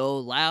is so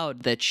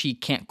loud that she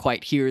can't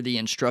quite hear the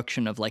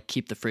instruction of like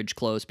keep the fridge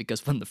closed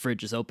because when the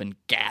fridge is open,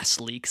 gas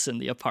leaks in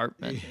the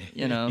apartment.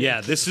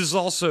 Yeah, this is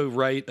also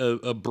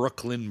a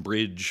Brooklyn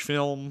Bridge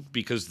film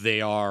because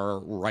they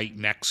are right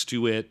next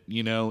to it,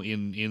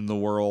 in the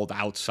world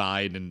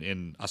outside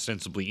and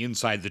ostensibly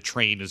inside. The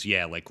train is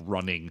like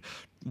running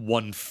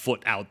 1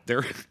 foot out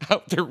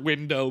their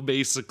window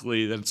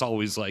basically. That's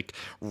always like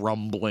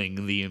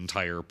rumbling the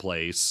entire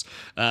place.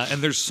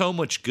 And there's so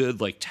much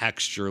good like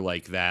texture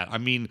like that. I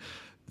mean,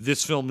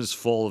 this film is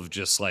full of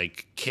just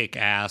like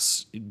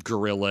kick-ass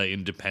guerrilla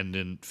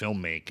independent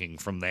filmmaking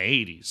from the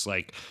 80s.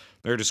 Like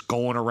they're just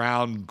going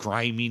around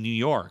grimy New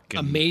York.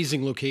 And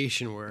amazing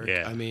location work.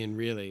 Yeah. I mean,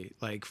 really,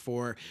 like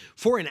for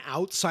an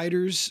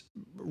outsider's,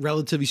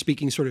 relatively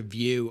speaking, sort of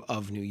view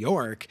of New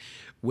York,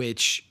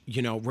 which,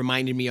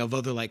 reminded me of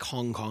other like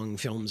Hong Kong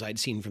films I'd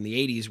seen from the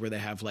 80s where they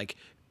have like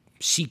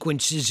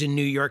sequences in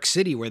New York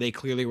City where they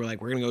clearly were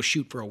like, we're going to go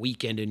shoot for a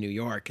weekend in New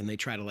York. And they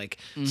try to like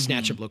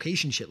snatch up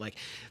location shit. Like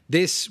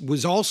this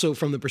was also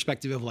from the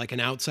perspective of like an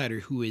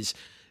outsider who is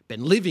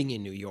been living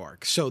in New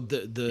York. So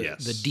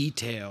the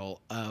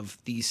detail of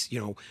these,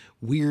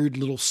 weird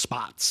little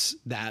spots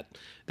that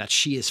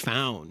she has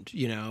found,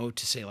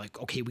 to say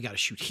like, okay, we got to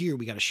shoot here.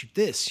 We got to shoot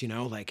this,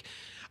 like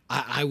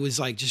I was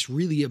like just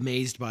really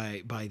amazed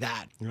by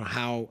that,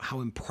 how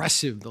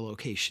impressive the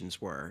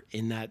locations were,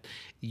 in that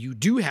you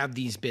do have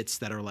these bits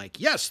that are like,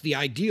 yes, the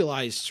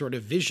idealized sort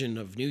of vision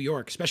of New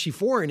York, especially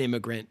for an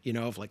immigrant,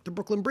 of like the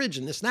Brooklyn Bridge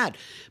and this and that,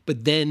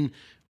 but then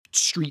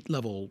street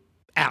level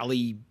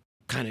alley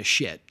kind of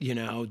shit,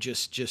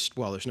 just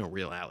well, there's no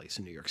real alleys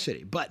in New York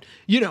City, but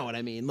you know what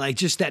I mean, like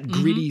just that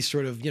gritty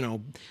sort of,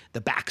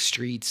 the back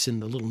streets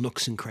and the little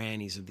nooks and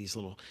crannies of these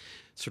little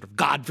sort of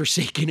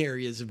godforsaken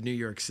areas of New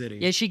York City.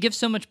 Yeah, she gives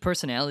so much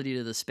personality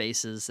to the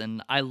spaces,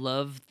 and I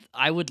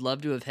would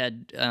love to have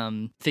had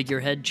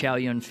figurehead Chow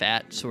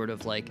Yun-fat sort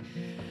of like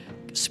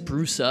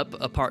spruce up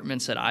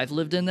apartments that I've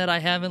lived in that I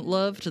haven't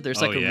loved. There's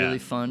like a really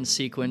fun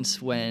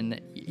sequence when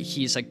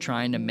he's like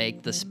trying to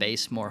make the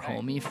space more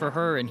homey for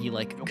her, and he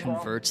like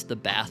converts the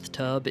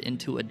bathtub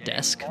into a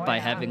desk by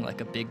having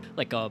like a big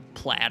like a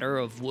platter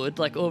of wood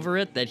like over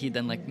it that he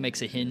then like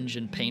makes a hinge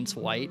and paints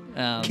white.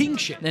 King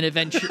shit. Then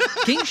eventually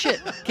king shit.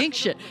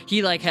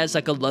 He like has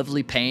like a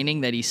lovely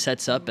painting that he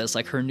sets up as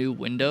like her new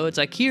window. It's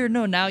like, here,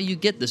 no, now you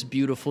get this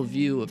beautiful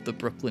view of the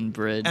Brooklyn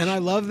Bridge. And I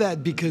love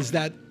that because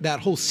that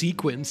whole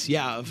sequence,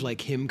 of like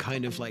him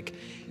kind of like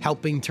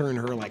helping turn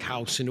her like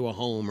house into a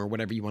home, or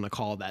whatever you want to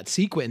call that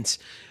sequence.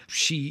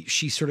 She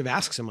sort of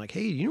asks him like,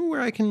 hey, you know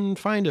where I can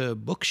find a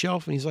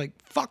bookshelf? And he's like,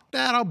 fuck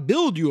that, I'll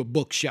build you a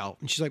bookshelf.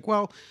 And she's like,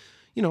 well,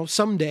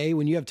 someday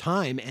when you have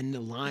time. And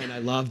the line, I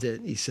loved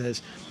it. He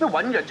says, a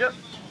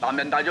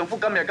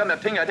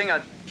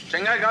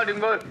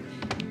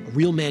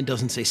real man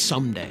doesn't say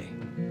someday.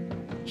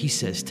 He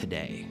says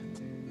today.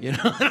 Yeah,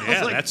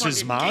 like, that's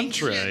his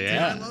mantra.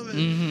 Yeah, I love it.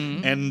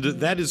 And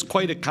that is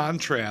quite a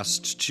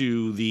contrast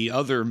to the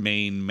other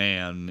main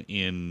man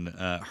in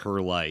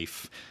her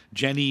life,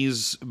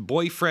 Jenny's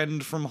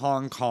boyfriend from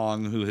Hong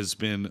Kong, who has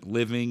been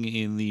living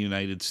in the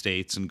United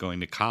States and going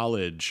to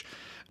college.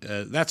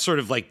 That's sort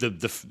of like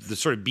the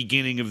sort of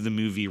beginning of the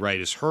movie, right?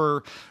 Is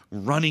her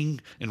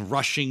running and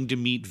rushing to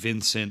meet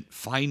Vincent,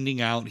 finding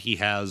out he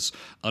has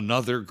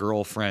another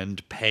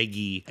girlfriend,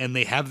 Peggy, and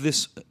they have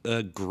this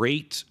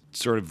great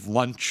sort of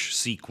lunch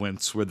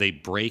sequence where they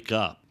break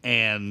up.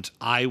 And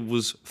I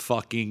was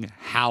fucking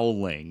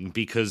howling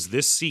because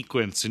this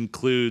sequence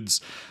includes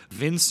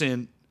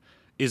Vincent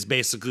is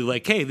basically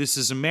like, hey, this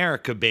is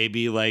America,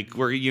 baby. Like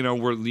we're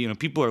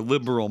people are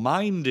liberal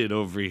minded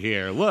over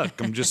here.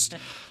 Look,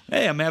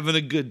 hey, I'm having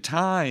a good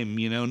time,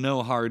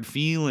 no hard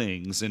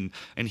feelings. And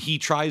he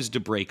tries to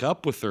break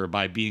up with her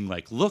by being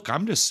like, look,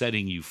 I'm just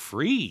setting you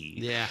free.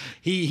 Yeah.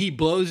 He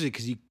blows it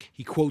because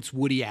he quotes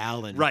Woody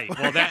Allen. Right.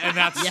 Well,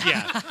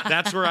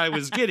 that's where I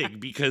was getting,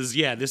 because,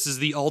 this is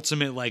the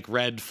ultimate like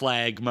red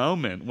flag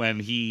moment when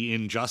he,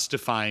 in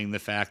justifying the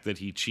fact that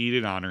he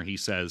cheated on her, he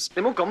says,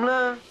 你唔好咁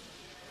啦，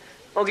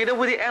我記得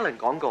Woody Allen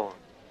講過，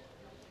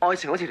愛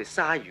情好似條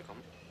鯊魚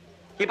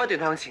咁，要不斷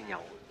向前游。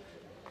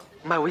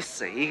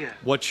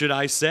 What should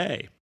I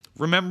say?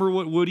 Remember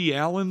what Woody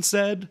Allen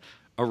said?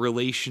 A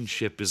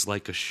relationship is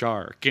like a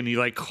shark. And he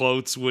like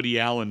quotes Woody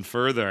Allen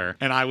further.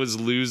 And I was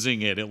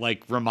losing it. It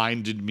like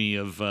reminded me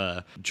of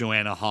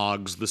Joanna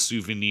Hogg's The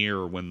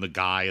Souvenir, when the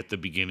guy at the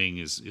beginning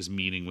is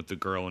meeting with the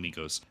girl and he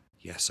goes,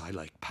 yes, I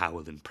like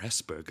Powell and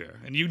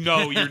Pressburger. And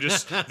you're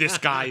just, this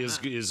guy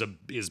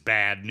is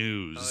bad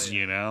news,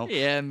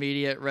 Yeah,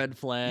 immediate red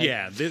flag.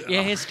 Yeah.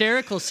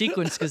 Hysterical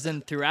sequence, because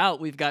then throughout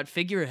we've got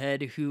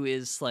Figurehead who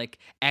is like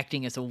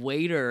acting as a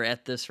waiter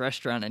at this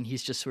restaurant, and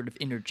he's just sort of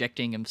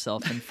interjecting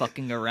himself and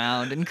fucking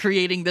around and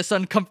creating this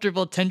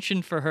uncomfortable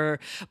tension for her.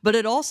 But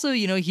it also,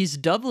 he's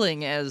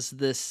doubling as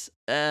this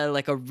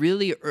like a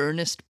really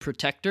earnest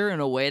protector in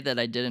a way that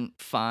I didn't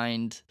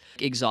find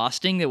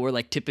exhausting, that were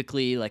like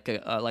typically like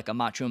a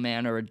macho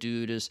man or a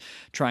dude is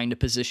trying to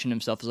position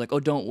himself as like,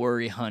 oh, don't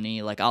worry,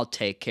 honey, like I'll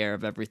take care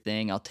of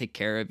everything, I'll take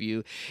care of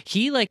you.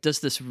 He like does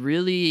this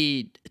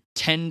really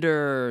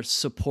tender,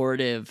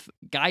 supportive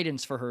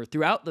guidance for her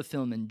throughout the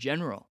film in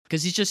general,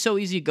 because he's just so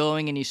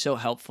easygoing and he's so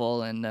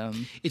helpful. And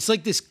it's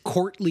like this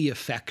courtly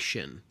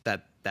affection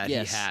that he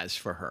has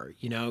for her.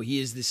 He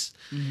is this,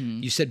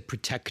 you said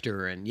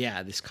protector, and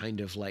this kind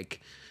of like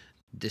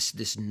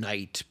this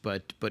knight,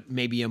 but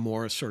maybe a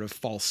more sort of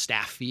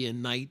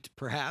Falstaffian knight,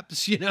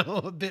 perhaps,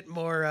 a bit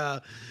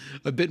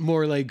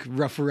more like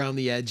rough around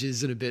the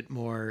edges, and a bit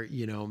more,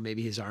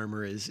 maybe his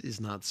armor is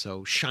not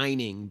so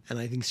shining. And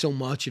I think so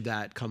much of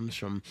that comes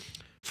from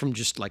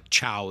just like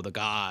Chow the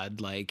God.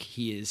 Like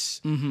he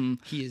is an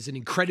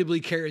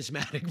incredibly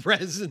charismatic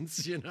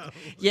presence,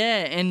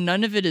 Yeah, and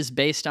none of it is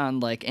based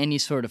on like any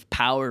sort of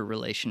power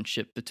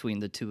relationship between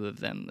the two of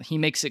them. He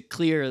makes it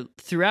clear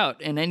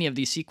throughout in any of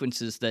these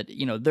sequences that,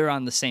 they're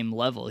on the same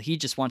level. He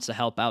just wants to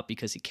help out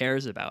because he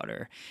cares about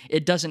her.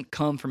 It doesn't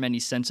come from any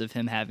sense of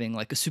him having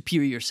like a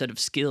superior set of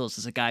skills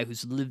as a guy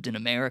who's lived in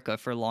America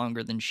for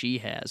longer than she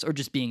has, or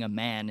just being a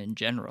man in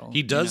general.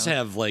 He does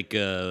have like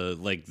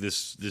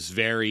this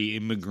very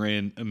immigrant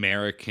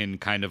American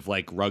kind of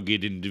like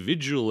rugged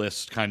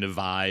individualist kind of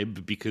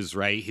vibe, because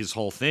his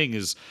whole thing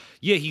is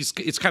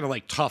it's kind of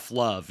like tough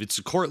love. It's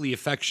a courtly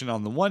affection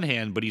on the one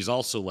hand, but he's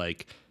also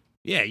like,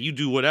 yeah, you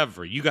do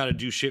whatever. You got to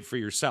do shit for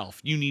yourself.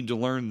 You need to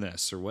learn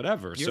this or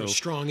whatever. You're a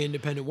strong,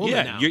 independent woman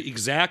now. Yeah,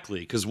 exactly.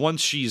 Because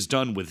once she's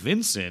done with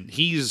Vincent,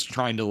 he's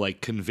trying to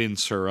like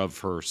convince her of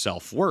her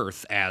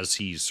self-worth as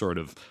he's sort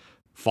of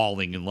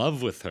falling in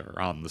love with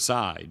her on the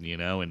side, you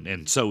know,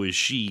 and so is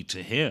she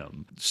to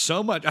him.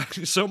 So much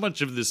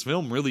of this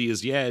film really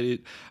is, I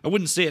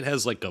wouldn't say it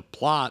has like a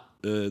plot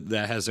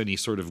that has any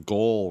sort of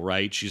goal,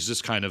 right? She's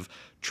just kind of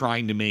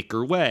trying to make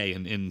her way.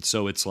 And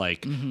so it's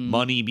like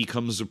money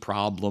becomes a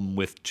problem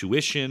with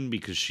tuition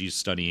because she's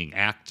studying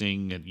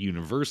acting at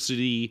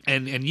university.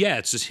 And yeah,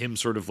 it's just him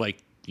sort of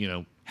like, you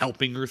know,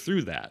 helping her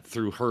through that,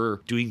 through her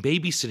doing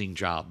babysitting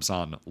jobs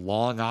on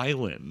Long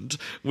Island,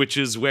 which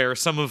is where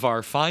some of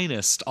our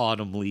finest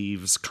autumn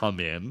leaves come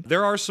in.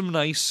 There are some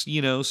nice,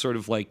 you know, sort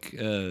of like,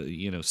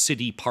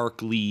 city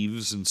park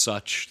leaves and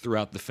such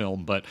throughout the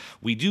film, but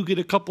we do get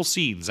a couple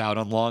scenes out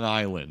on Long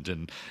Island,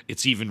 and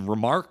it's even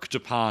remarked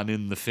upon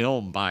in the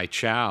film by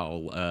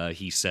Chow.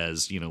 He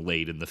says, you know,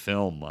 late in the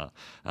film,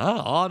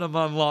 autumn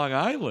on Long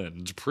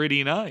Island,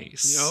 pretty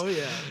nice. Oh,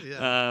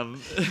 yeah.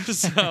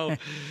 So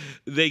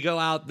they go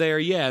out there,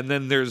 and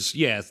then there's,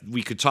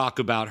 we could talk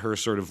about her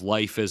sort of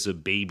life as a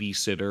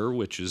babysitter,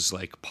 which is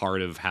like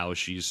part of how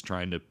she's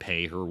trying to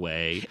pay her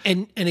way.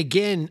 And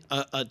again,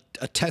 a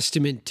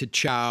testament to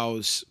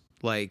Chow's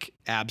like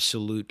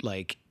absolute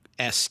like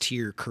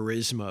S-tier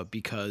charisma,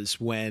 because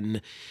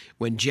when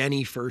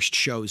Jenny first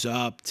shows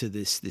up to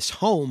this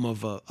home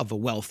of a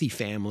wealthy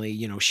family,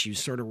 you know,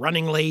 she's sort of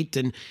running late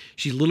and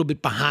she's a little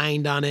bit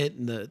behind on it,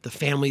 and the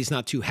family's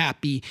not too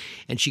happy,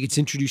 and she gets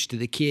introduced to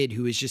the kid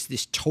who is just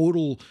this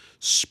total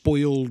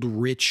spoiled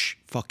rich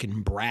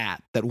fucking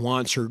brat that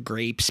wants her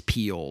grapes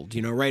peeled,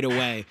 you know, right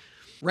away.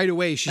 Right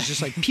away, she's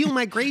just like, peel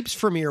my grapes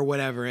for me or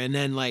whatever. And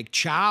then like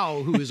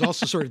Chow, who is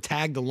also sort of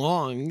tagged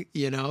along,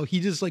 you know, he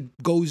just like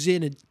goes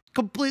in and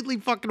completely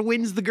fucking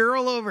wins the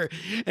girl over.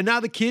 And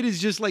now the kid is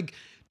just like,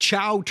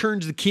 Chow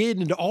turns the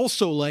kid into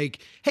also like,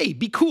 hey,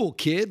 be cool,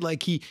 kid.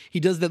 Like he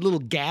does that little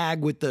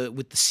gag with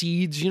the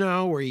seeds, you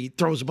know, where he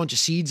throws a bunch of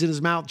seeds in his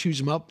mouth, chews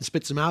them up and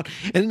spits them out.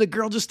 And then the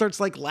girl just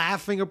starts like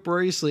laughing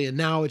uproariously. And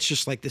now it's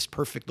just like this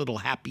perfect little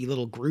happy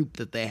little group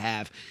that they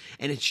have.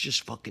 And it's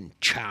just fucking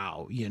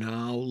Chow, you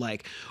know,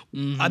 like,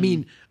 I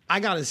mean, I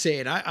gotta say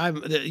it.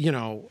 I'm, you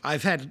know,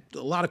 I've had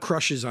a lot of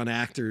crushes on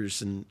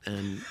actors and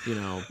you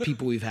know,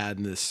 people we've had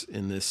in this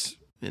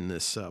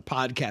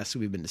podcast that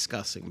we've been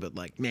discussing, but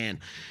like, man,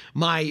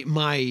 my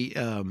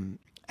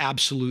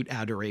absolute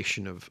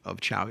adoration of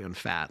Chow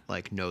Yun-fat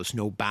like knows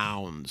no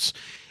bounds.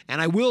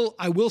 And I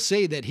will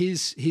say that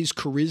his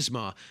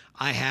charisma,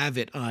 I have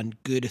it on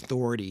good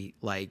authority.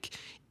 Like,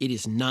 it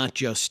is not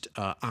just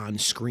on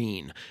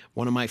screen.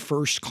 One of my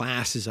first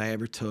classes I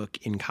ever took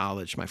in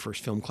college, my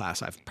first film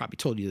class, I've probably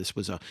told you this,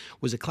 was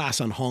a class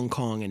on Hong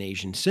Kong and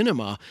Asian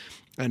cinema.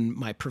 And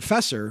my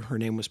professor, her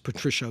name was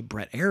Patricia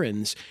Brett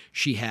Ahrens,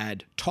 she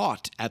had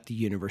taught at the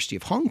University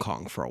of Hong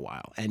Kong for a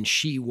while. And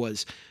she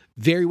was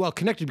very well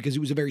connected because it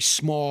was a very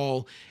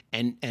small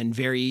and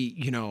very,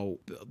 you know,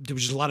 there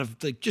was just a lot of,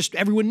 like, just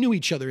everyone knew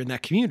each other in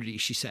that community,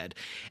 she said.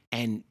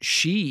 And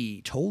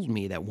she told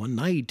me that one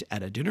night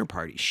at a dinner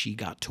party, she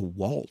got to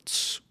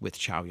waltz with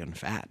Chow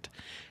Yun-fat.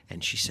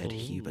 And she said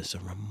he was a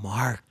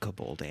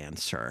remarkable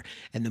dancer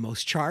and the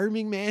most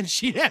charming man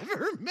she'd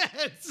ever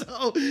met.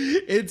 So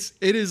it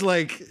is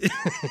like,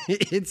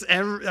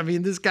 I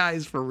mean, this guy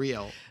is for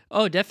real.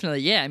 Oh, definitely.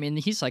 Yeah. I mean,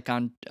 he's like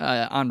on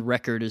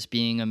record as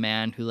being a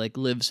man who like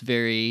lives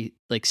very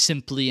like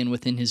simply and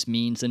within his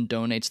means and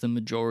donates the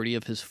majority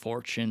of his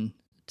fortune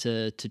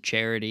to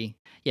charity.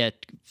 Yeah.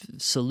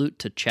 Salute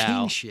to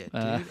Chow. King shit,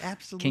 dude.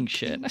 Absolute king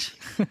shit.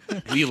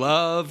 We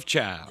love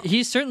Chow.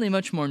 He's certainly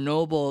much more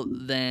noble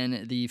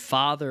than the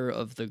father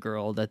of the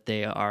girl that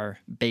they are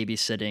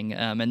babysitting.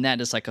 And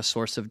that is like a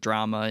source of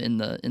drama in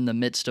the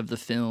midst of the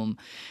film,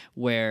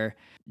 where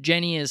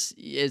Jenny is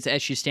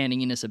as she's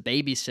standing in as a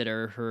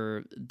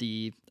babysitter,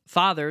 the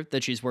father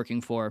that she's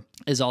working for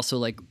is also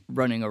like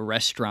running a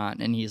restaurant,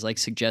 and he's like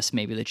suggests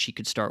maybe that she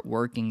could start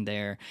working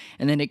there.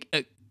 And then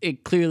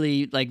it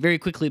clearly, like, very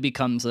quickly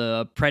becomes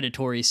a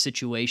predatory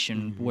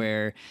situation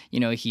where, you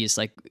know, he's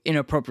like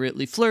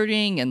inappropriately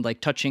flirting and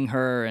like touching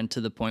her, and to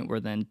the point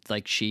where then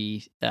like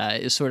she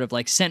is sort of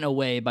like sent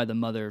away by the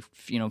mother,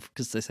 you know,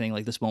 because they're saying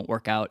like this won't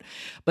work out.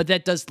 But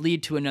that does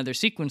lead to another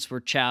sequence where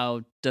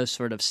Chow does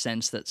sort of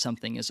sense that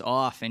something is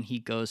off, and he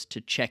goes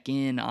to check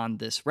in on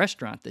this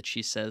restaurant that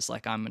she says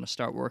like, I'm going to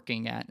start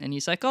working at. And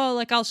he's like, oh,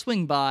 like, I'll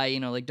swing by, you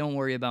know, like, don't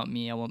worry about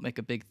me. I won't make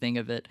a big thing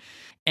of it.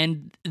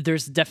 And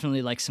there's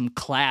definitely like some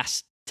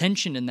class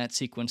tension in that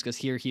sequence, because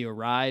here he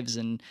arrives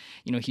and,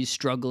 you know, he's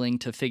struggling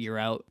to figure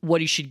out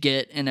what he should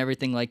get and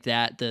everything like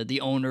that.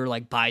 The owner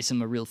like buys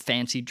him a real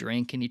fancy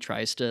drink, and he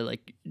tries to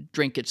like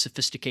drink it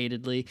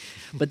sophisticatedly,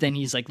 but then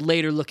he's like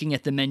later looking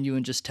at the menu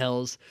and just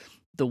tells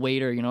the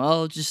waiter, you know,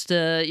 oh, just,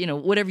 you know,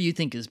 whatever you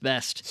think is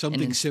best.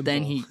 Something simple.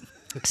 Then he,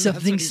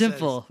 Something he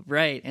simple,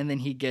 right? And then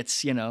he gets,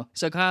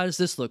 so how does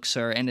this look,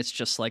 sir? And it's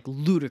just like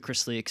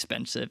ludicrously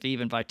expensive,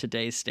 even by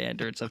today's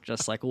standards, of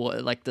just like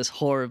like this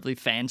horribly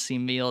fancy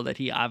meal that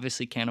he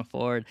obviously can't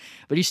afford.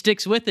 But he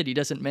sticks with it. He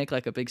doesn't make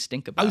like a big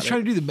stink about it. I was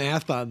trying to do the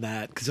math on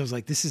that because I was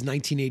like, this is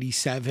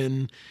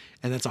 1987,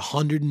 and that's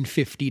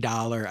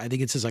 $150. I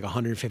think it says like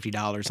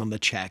 $150 on the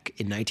check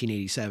in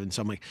 1987.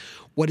 So I'm like,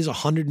 what is a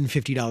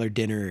 $150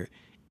 dinner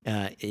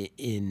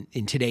in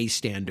today's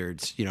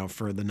standards,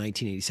 for the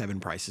 1987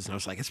 prices? And I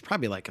was like, it's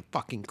probably like a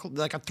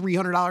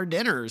 $300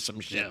 dinner or some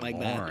shit like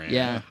that.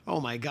 Yeah.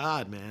 Oh my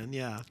God, man.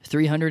 Yeah.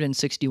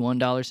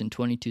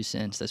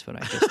 $361.22. That's what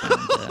I just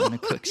found on a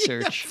quick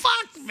search.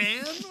 Fuck,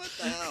 man. What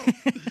the hell?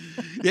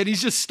 Yeah, and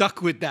he's just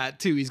stuck with that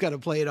too. He's got to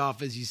play it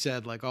off, as you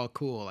said, like, oh,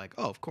 cool. Like,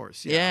 oh, of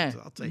course. Yeah.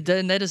 I'll take it.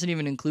 Then that doesn't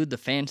even include the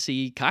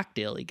fancy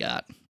cocktail he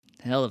got.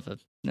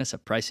 That's a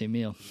pricey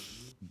meal.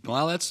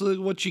 Well, that's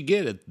what you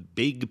get at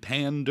Big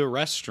Panda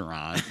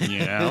Restaurant,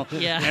 Yeah.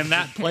 And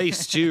that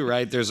place too,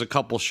 right? There's a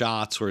couple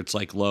shots where it's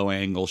like low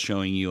angle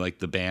showing you like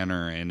the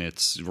banner, and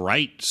it's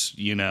right,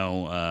 in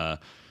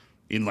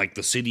like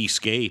the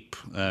cityscape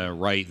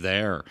right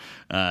there.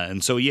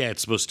 And so, yeah,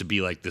 it's supposed to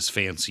be like this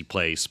fancy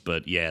place,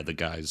 but yeah, the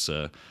guy's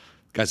a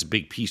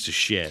big piece of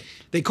shit.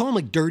 They call him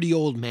like Dirty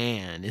Old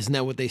Man. Isn't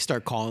that what they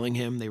start calling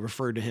him? They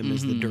refer to him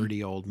as the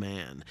Dirty Old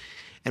Man.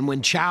 And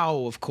when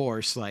Chow, of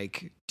course,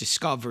 like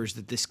discovers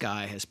that this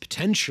guy has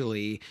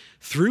potentially,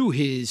 through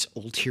his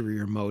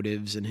ulterior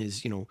motives and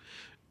his,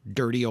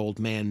 dirty old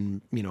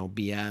man,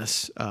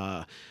 BS,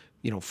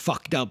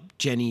 fucked up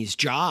Jenny's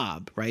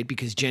job, right?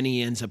 Because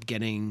Jenny ends up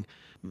getting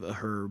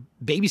her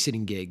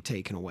babysitting gig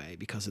taken away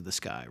because of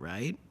this guy,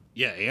 right?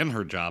 Yeah, and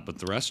her job at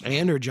the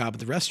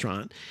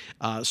restaurant.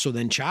 So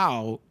then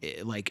Chow,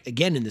 like,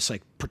 again, in this,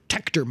 like,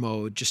 protector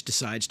mode, just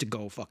decides to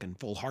go fucking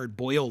full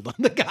hard-boiled on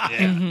the guy.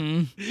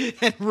 Yeah.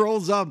 And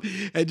rolls up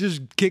and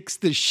just kicks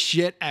the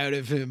shit out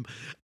of him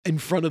in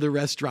front of the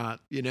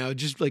restaurant,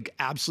 just, like,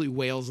 absolutely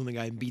wails on the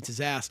guy and beats his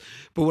ass.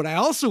 But what I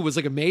also was,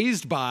 like,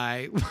 amazed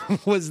by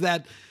was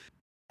that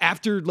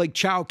after, like,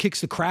 Chow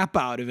kicks the crap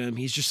out of him,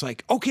 he's just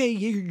like, okay,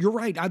 you're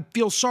right. I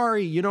feel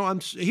sorry. I'm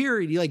here.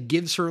 And he, like,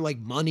 gives her, like,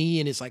 money.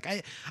 And it's like,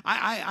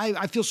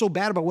 I feel so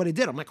bad about what I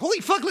did. I'm like, holy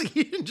fuck, like,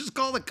 you didn't just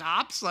call the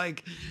cops?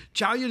 Like,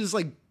 Chow, you just,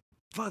 like,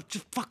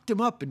 just fucked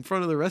him up in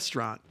front of the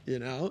restaurant,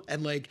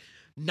 and, like,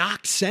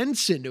 knocked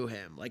sense into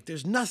him. Like,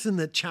 there's nothing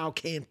that Chow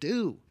can't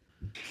do.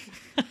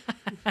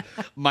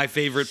 My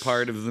favorite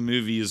part of the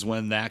movie is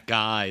when that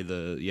guy,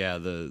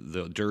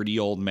 the dirty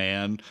old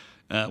man,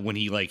 when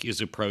he like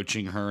is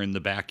approaching her in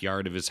the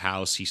backyard of his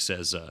house, he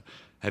says,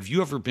 "Have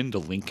you ever been to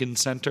Lincoln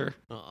Center?"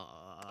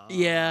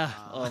 Yeah.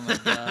 Oh my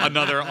God.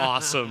 Another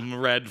awesome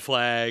red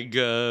flag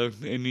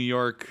in New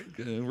York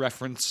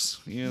reference.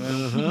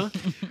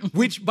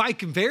 Which, by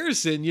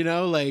comparison,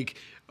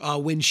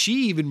 when she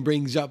even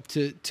brings up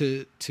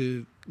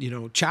to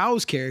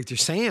Chow's character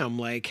Sam,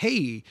 like,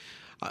 hey,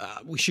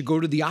 we should go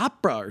to the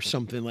opera or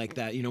something like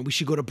that. We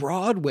should go to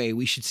Broadway.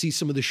 We should see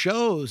some of the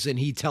shows. And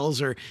he tells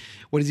her,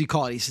 what does he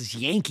call it? He says,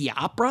 Yankee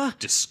opera?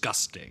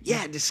 Disgusting.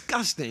 Yeah,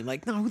 disgusting.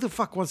 Like, no, who the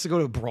fuck wants to go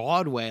to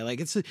Broadway?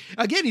 Like,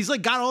 again, he's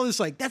like got all this,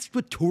 like, that's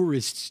what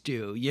tourists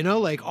do,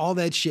 like all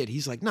that shit.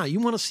 He's like, no, you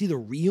want to see the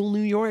real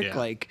New York? Yeah.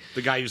 Like,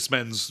 the guy who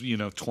spends,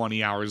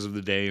 20 hours of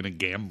the day in a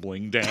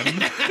gambling den.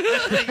 That's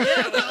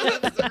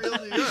the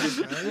real New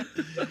York, right?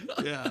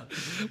 Yeah.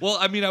 Well,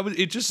 I mean,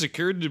 it just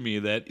occurred to me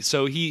that,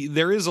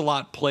 there is a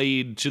lot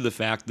played to the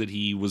fact that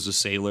he was a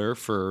sailor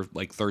for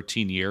like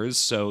 13 years.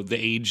 So the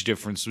age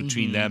difference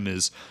between them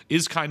is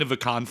kind of a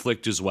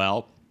conflict as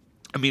well.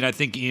 I mean, I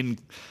think in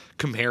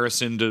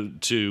comparison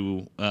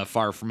to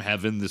Far From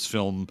Heaven, this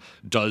film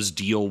does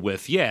deal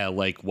with,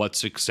 like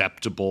what's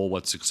acceptable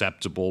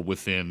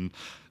within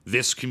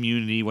this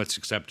community, what's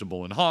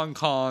acceptable in Hong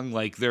Kong.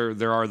 Like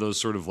there are those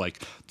sort of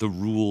like the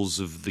rules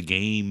of the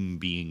game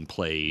being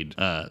played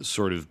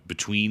sort of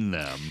between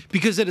them.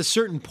 Because at a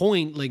certain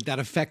point, like that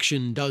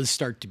affection does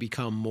start to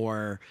become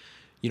more,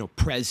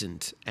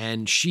 present.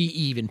 And she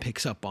even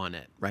picks up on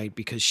it, right?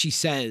 Because she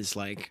says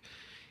like,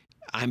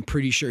 I'm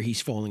pretty sure he's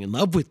falling in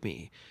love with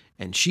me.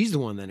 And she's the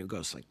one then who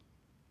goes like,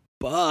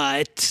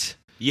 but...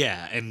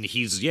 Yeah, and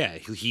he's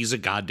a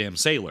goddamn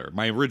sailor.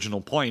 My original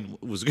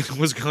point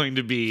was going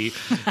to be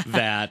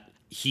that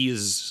he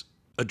is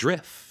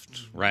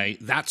adrift, right?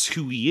 That's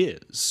who he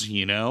is,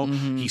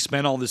 He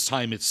spent all this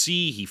time at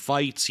sea, he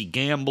fights, he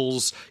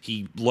gambles,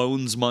 he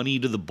loans money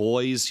to the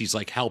boys, he's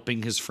like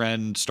helping his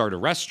friend start a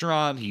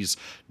restaurant, he's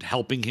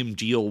helping him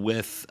deal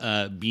with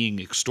being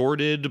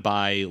extorted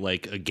by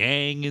like a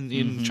gang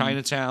in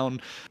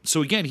Chinatown.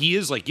 So again, he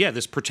is like,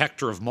 this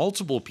protector of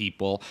multiple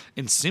people,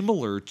 and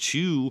similar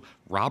to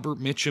Robert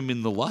Mitchum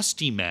in The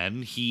Lusty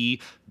Men,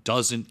 he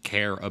doesn't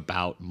care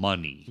about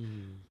money.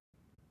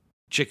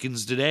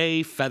 Chickens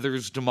today,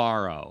 feathers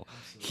tomorrow.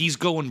 He's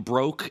going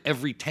broke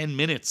every 10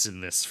 minutes in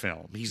this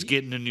film. He's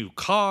getting a new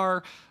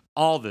car,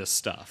 all this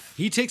stuff.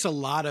 He takes a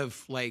lot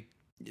of like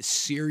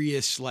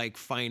serious like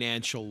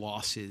financial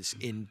losses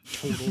in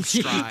total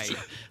stride.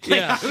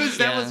 Yeah.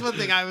 That was one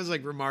thing I was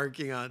like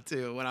remarking on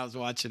too when I was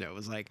watching it. It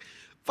was like,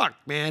 fuck,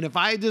 man, if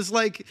I just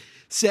like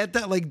set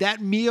that, like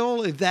that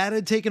meal, if that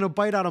had taken a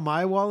bite out of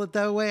my wallet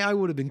that way, I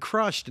would have been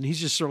crushed. And he's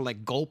just sort of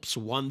like gulps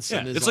once. Yeah,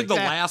 and is it's like the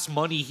last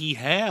money he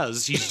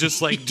has. He's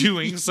just like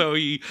doing so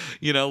he,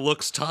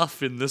 looks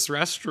tough in this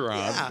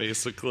restaurant,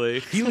 basically.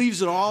 He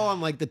leaves it all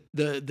on like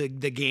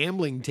the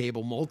gambling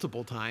table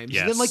multiple times.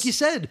 Yes. And then, like you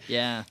said,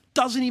 Yeah.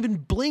 doesn't even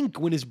blink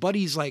when his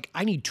buddy's like,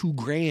 I need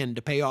 $2,000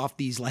 to pay off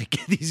these like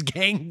these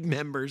gang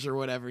members or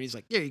whatever. And he's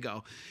like, there you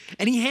go.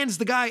 And he hands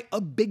the guy a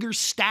bigger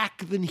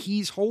stack than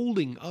he's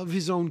holding of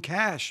his own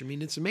cash. I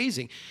mean, it's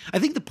amazing. I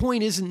think the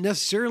point isn't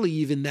necessarily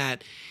even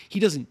that he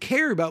doesn't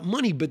care about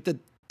money, but that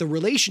the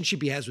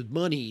relationship he has with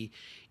money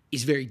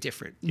is very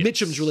different. Yes.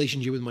 Mitchum's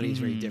relationship with money is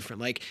very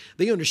different. Like,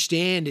 they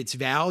understand its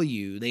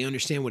value. They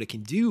understand what it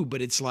can do,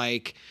 but it's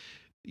like,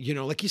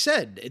 like you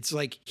said, it's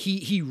like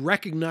he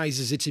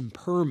recognizes its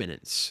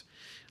impermanence.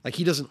 Like,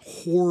 he doesn't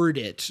hoard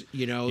it,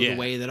 the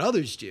way that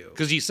others do.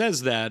 Because he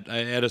says that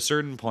at a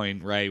certain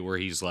point, right, where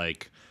he's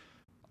like,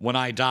 when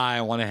I die,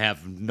 I want to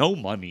have no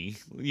money.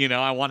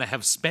 I want to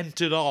have spent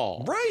it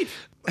all. Right.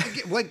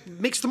 Like,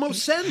 makes the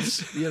most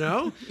sense,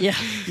 Yeah.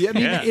 I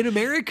mean, in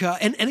America,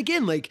 and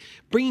again, like,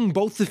 bringing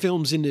both the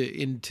films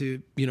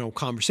into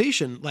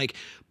conversation, like,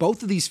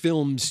 both of these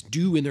films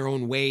do in their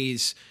own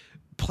ways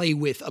play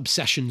with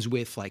obsessions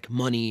with like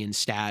money and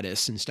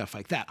status and stuff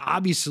like that.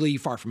 Obviously,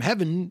 Far From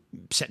Heaven,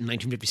 set in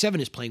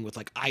 1957, is playing with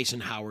like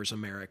Eisenhower's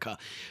America,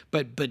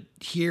 but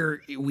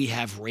here we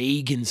have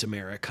Reagan's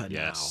America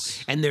now.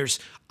 Yes. And there's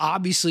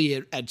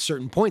obviously at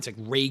certain points, like,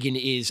 Reagan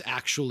is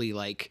actually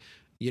like,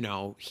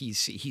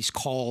 he's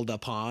called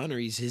upon, or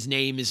his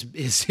name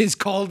is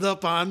called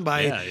upon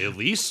by at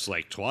least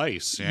like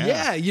twice.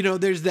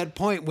 There's that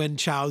point when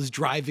Chow's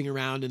driving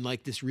around in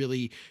like this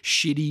really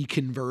shitty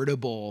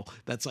convertible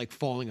that's like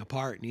falling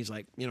apart, and he's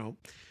like,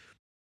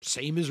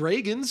 same as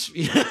Reagan's.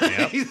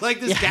 He's like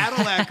this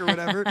Cadillac or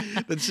whatever.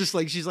 That's just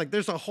like, she's like,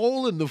 there's a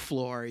hole in the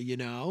floor,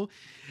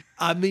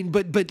 I mean,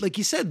 but like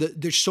you said,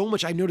 there's so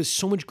much. I noticed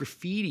so much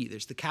graffiti.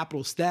 There's the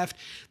capitalist theft.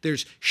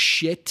 There's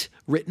shit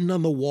written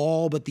on the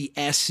wall, but the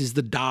S is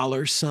the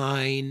dollar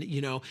sign.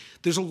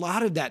 There's a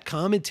lot of that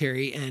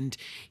commentary, and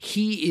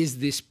he is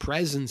this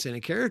presence and a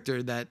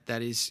character that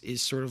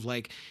is sort of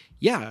like,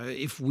 yeah,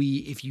 if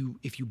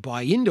you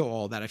buy into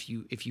all that, if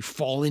you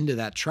fall into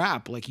that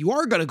trap, like, you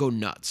are gonna go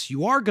nuts.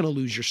 You are gonna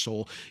lose your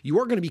soul. You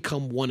are gonna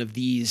become one of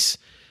these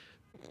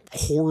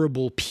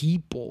horrible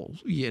people,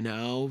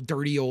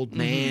 dirty old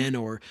man,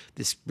 or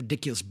this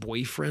ridiculous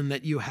boyfriend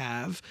that you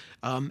have.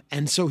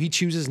 And so he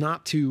chooses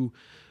not to,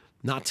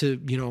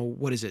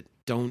 what is it?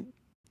 Don't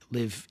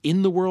live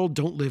in the world,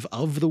 don't live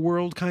of the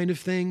world kind of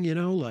thing,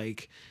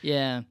 like.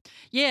 Yeah.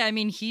 Yeah, I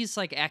mean, he's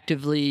like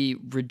actively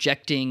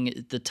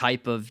rejecting the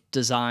type of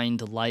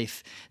designed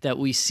life that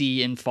we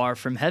see in Far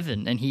From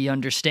Heaven, and he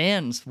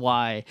understands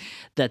why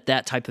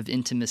that type of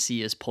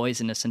intimacy is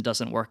poisonous and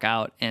doesn't work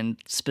out. And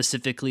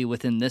specifically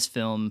within this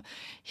film,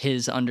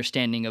 his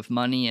understanding of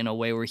money in a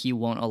way where he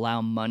won't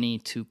allow money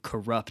to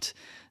corrupt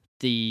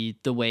the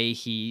way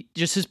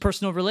just his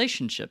personal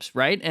relationships,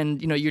 right?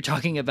 And, you're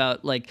talking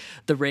about like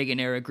the Reagan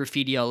era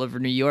graffiti all over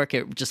New York.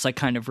 It just like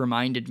kind of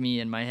reminded me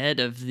in my head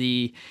of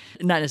the,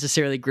 not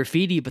necessarily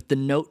graffiti, but the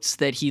notes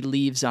that he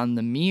leaves on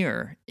the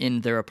mirror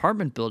in their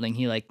apartment building.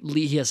 He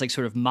has like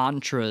sort of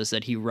mantras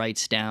that he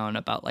writes down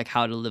about like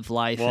how to live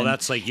life. Well,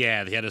 that's like,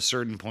 at a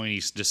certain point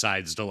he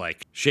decides to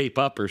like shape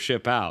up or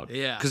ship out.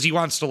 Yeah. Because he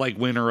wants to like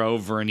win her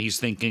over, and he's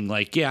thinking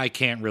like, I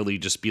can't really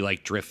just be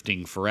like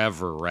drifting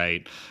forever,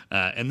 right?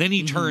 And then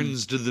he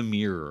turns to the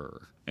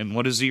mirror, and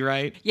what does he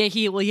write? Yeah,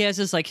 he has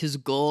his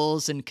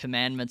goals and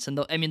commandments, and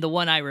the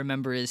one I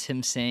remember is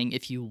him saying,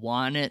 "If you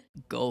want it,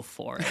 go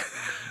for it."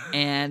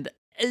 And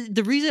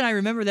the reason I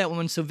remember that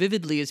one so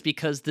vividly is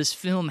because this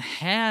film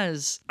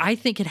has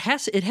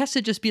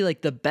to just be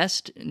like the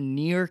best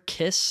near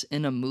kiss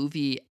in a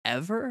movie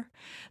ever.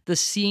 The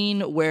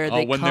scene where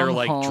they're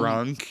like home,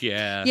 drunk,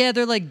 yeah,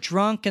 they're like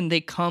drunk and they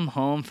come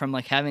home from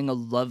like having a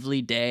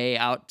lovely day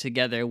out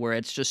together, where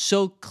it's just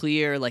so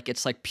clear, like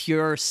it's like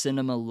pure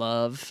cinema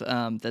love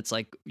that's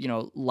like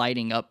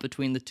lighting up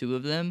between the two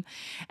of them,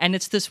 and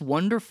it's this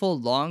wonderful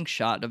long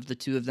shot of the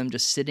two of them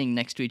just sitting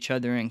next to each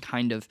other and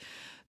kind of.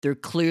 They're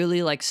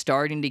clearly like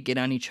starting to get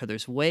on each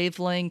other's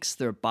wavelengths.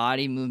 Their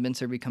body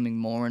movements are becoming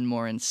more and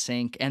more in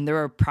sync. And there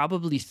are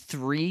probably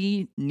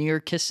 3 near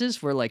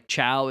kisses where like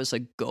Chow is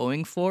like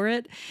going for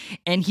it.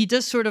 And he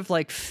does sort of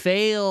like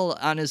fail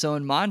on his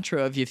own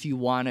mantra of if you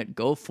want it,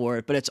 go for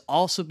it. But it's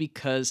also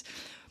because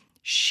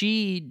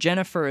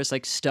Jennifer is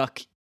like stuck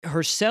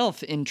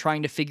herself in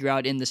trying to figure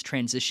out in this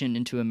transition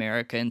into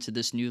America, into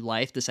this new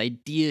life, this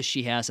idea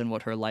she has on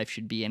what her life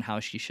should be and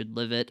how she should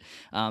live it.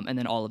 And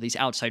then all of these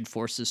outside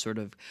forces sort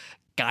of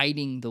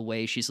guiding the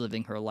way she's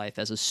living her life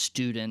as a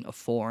student, a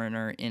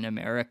foreigner in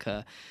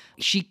America.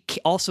 She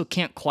also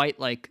can't quite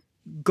like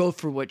go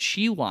for what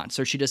she wants,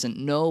 or she doesn't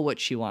know what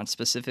she wants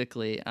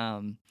specifically.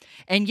 And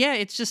yeah,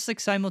 it's just like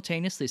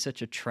simultaneously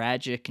such a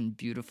tragic and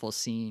beautiful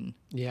scene.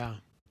 Yeah.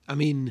 I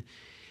mean,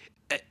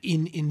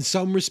 in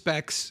some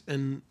respects,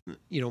 and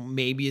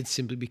maybe it's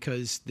simply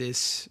because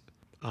this,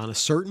 on a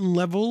certain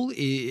level,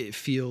 it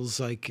feels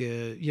like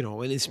and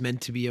it's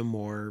meant to be a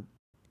more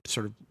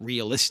sort of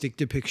realistic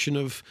depiction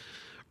of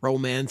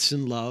romance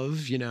and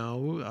love.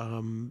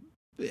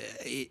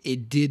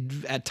 It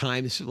did at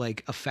times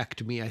like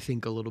affect me, I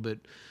think, a little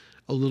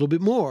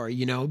bit more,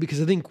 because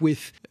I think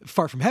with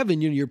Far From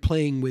Heaven, you're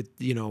playing with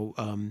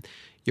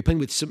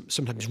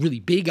sometimes really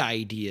big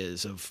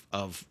ideas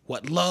of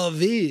what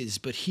love is,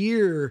 but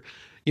here,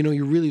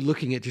 you're really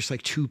looking at just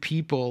like two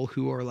people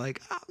who are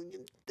like, oh,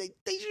 they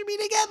should be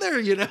together,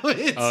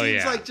 It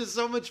seems like just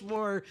so much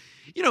more,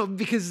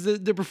 because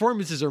the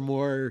performances are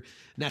more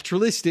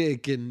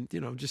naturalistic and,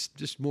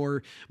 just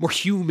more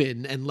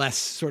human and less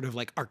sort of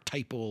like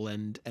archetypal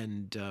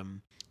and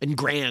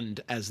grand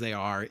as they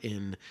are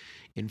in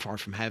Far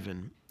From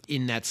Heaven.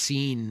 In that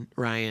scene,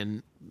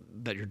 Ryan,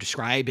 that you're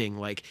describing,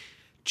 like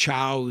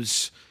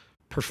Chow's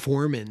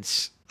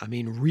performance, I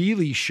mean,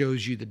 really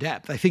shows you the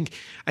depth. I think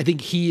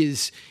he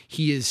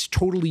is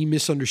totally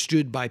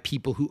misunderstood by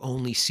people who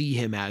only see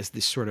him as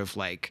this sort of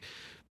like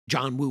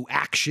John Woo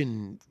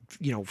action,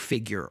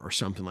 figure or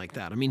something like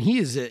that. I mean,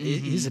 he's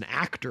an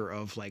actor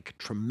of like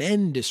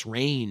tremendous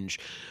range,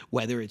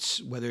 whether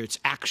it's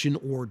action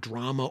or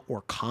drama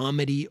or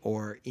comedy,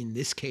 or in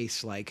this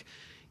case, like,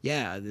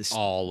 yeah,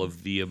 all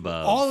of the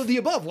above. All of the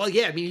above. Well,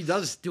 yeah, I mean, he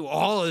does do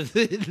all of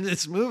it in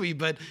this movie,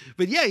 but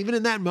yeah, even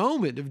in that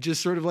moment of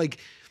just sort of like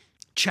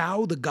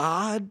Chow, the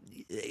god,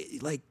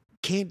 like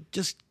can't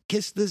just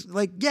kiss this.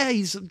 Like, yeah,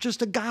 he's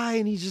just a guy,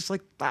 and he's just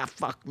like,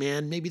 fuck,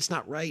 man, maybe it's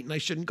not right, and I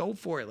shouldn't go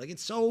for it. Like,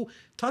 it's so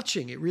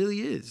touching. It really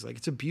is. Like,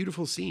 it's a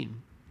beautiful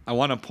scene. I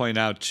want to point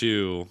out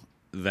too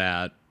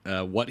that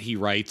what he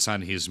writes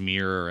on his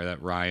mirror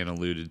that Ryan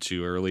alluded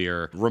to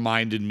earlier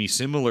reminded me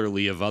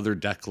similarly of other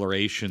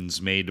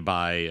declarations made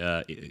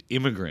by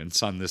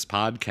immigrants on this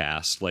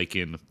podcast, like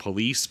in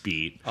Police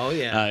Beat. Oh,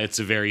 yeah. It's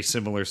a very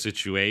similar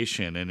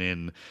situation. And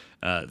in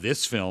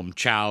this film,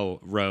 Chow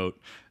wrote,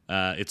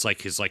 it's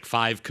like his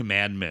 5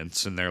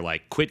 commandments, and they're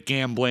like, quit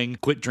gambling,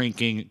 quit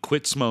drinking,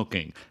 quit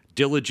smoking.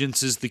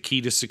 Diligence is the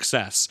key to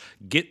success.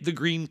 Get the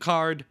green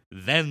card,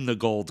 then the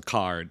gold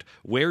card.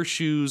 Wear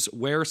shoes,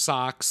 wear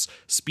socks,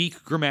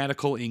 speak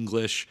grammatical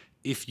English.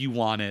 If you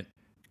want it,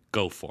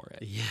 go for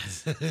it.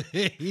 Yes.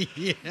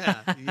 Yeah,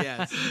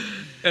 yes.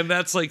 And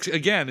that's like,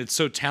 again, it's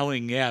so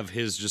telling of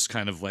his just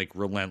kind of like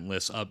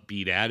relentless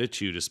upbeat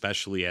attitude,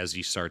 especially as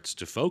he starts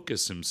to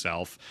focus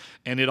himself.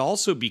 And it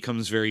also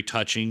becomes very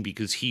touching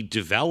because he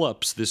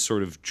develops this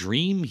sort of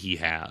dream he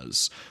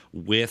has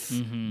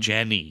with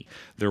Jenny.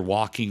 They're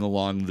walking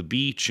along the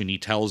beach, and he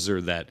tells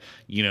her that,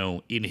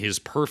 in his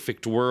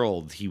perfect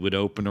world, he would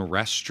open a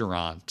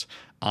restaurant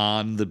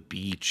on the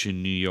beach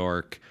in New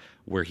York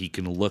where he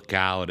can look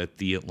out at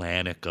the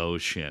Atlantic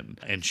Ocean.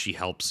 And she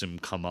helps him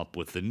come up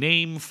with the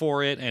name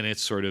for it, and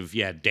it's sort of,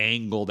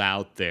 dangled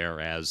out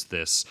there as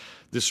this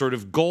sort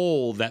of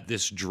goal that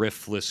this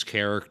driftless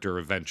character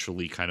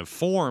eventually kind of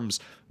forms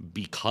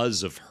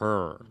because of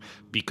her,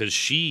 because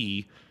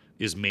she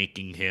is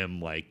making him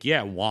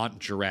want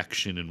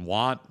direction and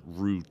want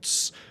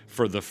roots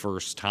for the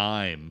first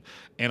time.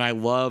 And I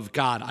love,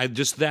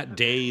 just that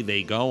day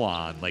they go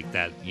on, like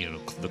that,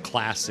 the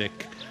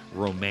classic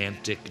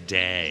romantic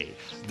day.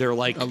 They're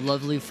like a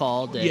lovely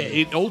fall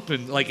day. Yeah,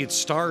 it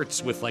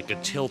starts with like a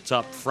tilt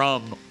up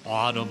from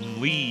autumn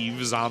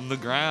leaves on the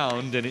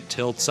ground, and it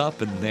tilts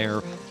up, and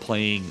they're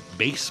playing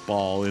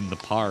baseball in the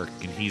park,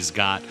 and he's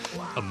got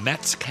a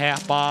Mets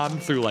cap on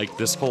through like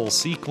this whole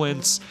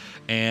sequence,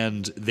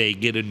 and they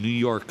get a New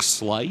York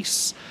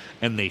slice,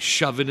 and they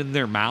shove it in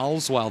their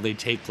mouths while they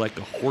take like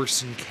a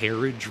horse and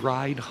carriage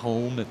ride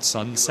home at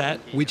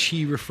sunset. Which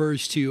he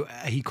refers to,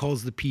 he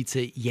calls the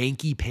pizza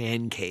Yankee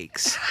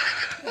pancakes.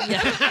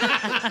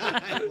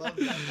 I love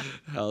that.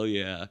 Hell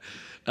yeah.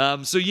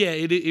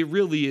 It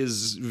really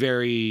is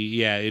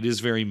it is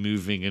very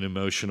moving and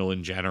emotional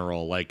in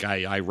general. Like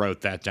I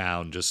wrote that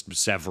down just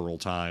several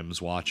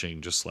times watching,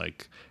 just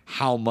like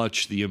how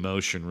much the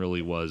emotion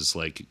really was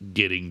like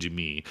getting to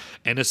me.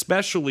 And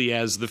especially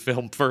as the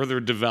film further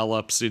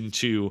develops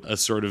into a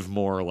sort of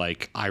more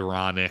like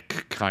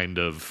ironic kind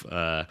of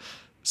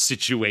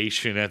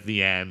situation at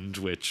the end,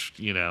 which,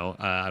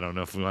 I don't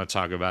know if we want to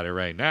talk about it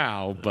right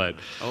now, but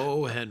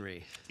oh,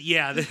 Henry.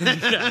 Yeah.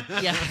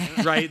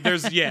 Right.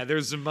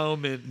 There's a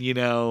moment,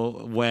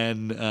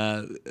 when,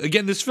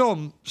 again, this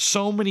film,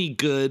 so many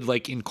good,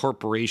 like,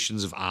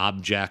 incorporations of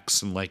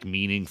objects and, like,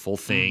 meaningful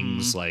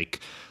things,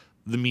 like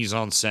the mise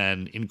en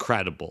scène,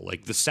 incredible.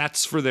 Like, the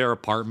sets for their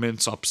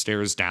apartments,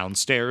 upstairs,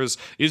 downstairs,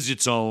 is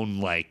its own,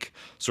 like,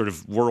 sort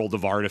of world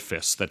of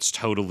artifice that's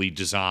totally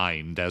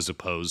designed, as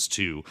opposed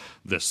to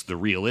the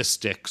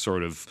realistic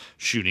sort of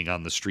shooting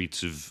on the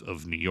streets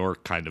of New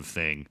York kind of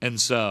thing.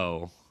 And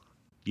so,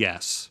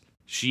 yes,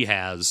 she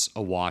has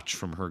a watch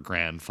from her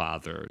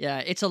grandfather. Yeah,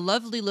 it's a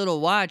lovely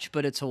little watch,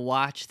 but it's a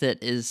watch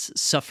that is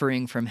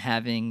suffering from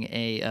having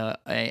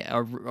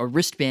a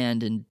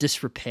wristband in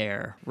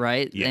disrepair,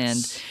 right? Yes.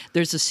 And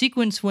there's a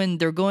sequence when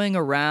they're going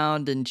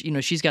around, and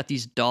she's got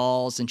these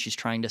dolls, and she's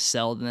trying to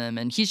sell them,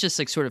 and he's just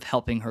like sort of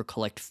helping her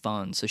collect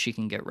funds so she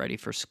can get ready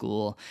for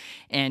school.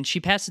 And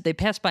they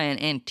pass by an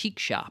antique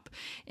shop,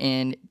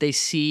 and they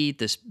see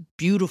this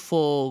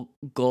beautiful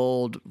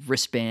gold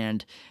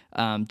wristband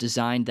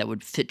designed that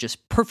would fit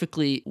just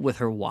perfectly with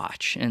her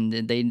watch, and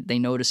they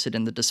notice it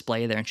in the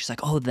display there, and she's like,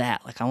 oh,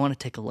 that, like, I want to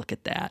take a look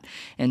at that.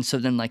 And so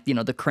then, like,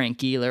 the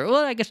cranky, or,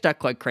 well, I guess not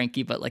quite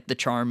cranky, but like the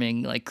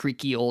charming, like,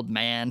 creaky old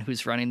man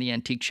who's running the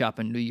antique shop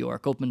in New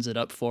York opens it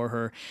up for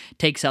her,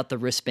 takes out the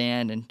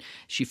wristband, and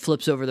she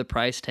flips over the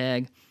price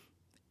tag.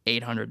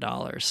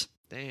 $800.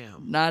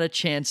 Damn. Not a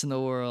chance in the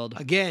world.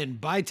 Again,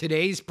 by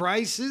today's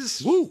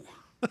prices, woo.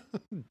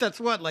 That's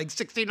what, like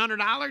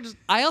 $1,600?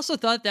 I also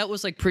thought that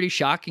was like pretty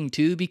shocking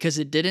too, because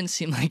it didn't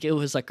seem like it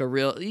was like a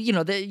real,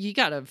 you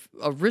got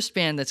a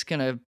wristband that's going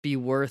to be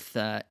worth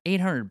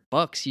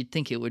 $800. You'd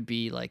think it would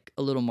be like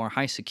a little more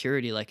high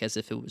security, like as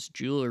if it was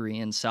jewelry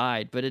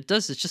inside, but it's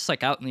just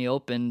like out in the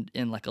open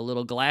in like a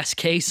little glass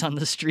case on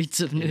the streets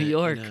of New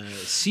York. In a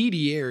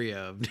seedy area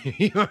of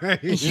New York.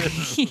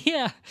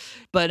 Yeah.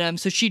 But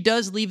so she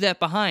does leave that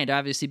behind,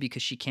 obviously,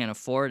 because she can't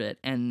afford it.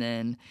 And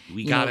then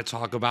we got to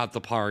talk about the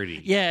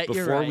party. Yeah, before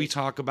you're right. we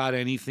talk about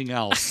anything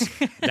else,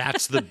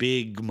 that's the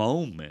big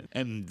moment.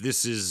 And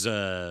this is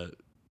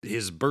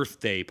his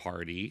birthday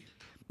party.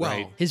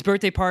 Right? His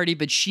birthday party,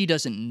 but she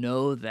doesn't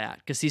know that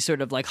because he's sort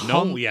of like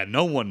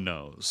no one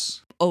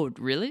knows. Oh,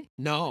 really?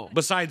 No.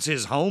 Besides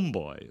his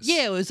homeboys.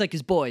 Yeah, it was like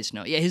his boys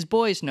know. Yeah, his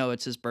boys know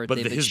it's his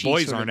birthday. But his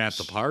boys aren't at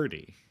the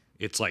party.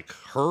 It's like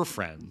her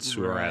friends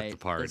who are at the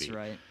party. That's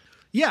right.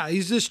 Yeah,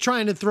 he's just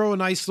trying to throw a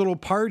nice little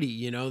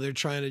party, They're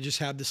trying to just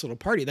have this little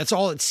party. That's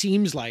all it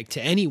seems like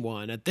to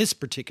anyone at this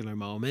particular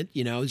moment,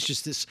 It's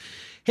just this,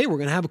 hey, we're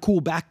going to have a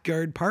cool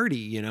backyard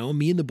party,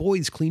 Me and the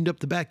boys cleaned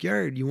up the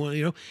backyard,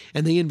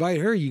 and they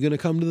invite her, you going to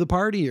come to the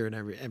party and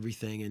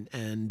everything.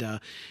 And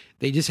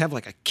they just have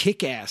like a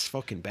kick-ass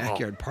fucking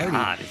backyard party.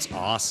 God, it's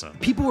awesome.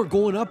 People were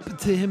going up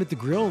to him at the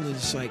grill and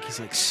he's like,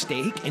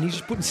 steak? And he's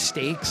just putting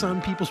steaks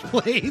on people's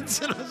plates.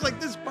 And I was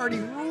like, this party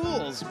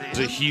rules, man. It's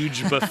a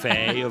huge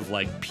buffet of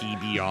like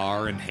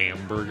PBR and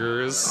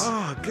hamburgers.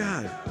 Oh,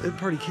 God. That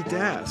party kicked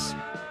ass.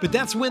 But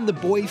that's when the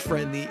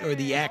boyfriend, or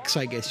the ex,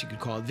 I guess you could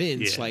call it,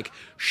 Vince,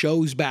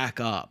 shows back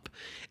up.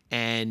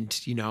 And,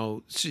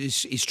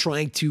 is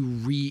trying to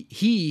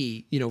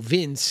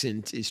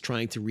Vincent is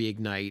trying to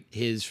reignite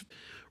his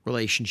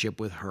relationship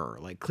with her.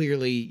 Like,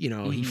 clearly,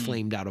 he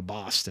flamed out of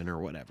Boston or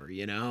whatever,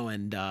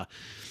 and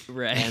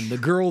right. And the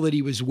girl that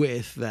he was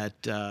with that,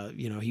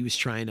 he was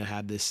trying to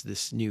have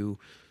this new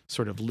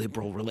sort of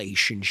liberal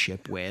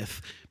relationship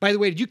with. By the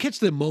way, did you catch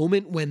the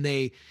moment when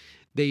they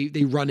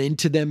run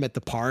into them at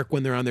the park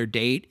when they're on their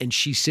date and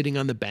she's sitting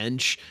on the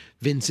bench?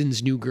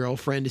 Vincent's new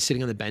girlfriend is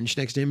sitting on the bench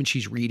next to him and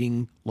she's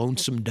reading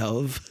Lonesome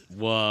Dove.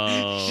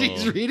 Whoa.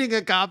 She's reading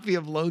a copy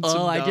of Lonesome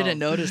Dove. Oh, I didn't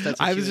notice that.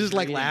 I was just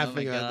like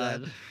laughing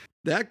at that.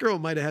 That girl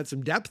might have had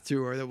some depth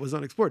to her that was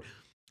unexplored.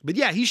 But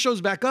yeah, he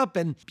shows back up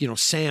and,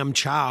 Sam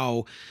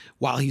Chow,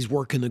 while he's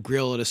working the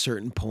grill at a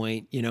certain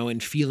point,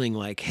 and feeling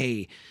like,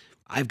 hey,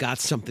 I've got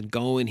something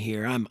going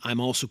here. I'm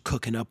also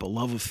cooking up a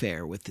love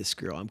affair with this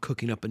girl. I'm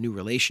cooking up a new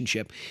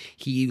relationship.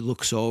 He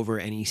looks over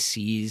and he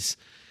sees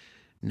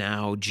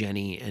now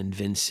Jenny and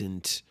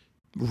Vincent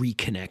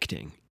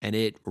reconnecting, and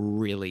it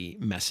really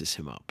messes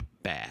him up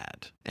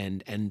bad.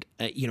 And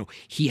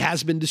he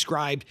has been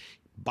described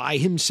by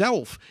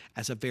himself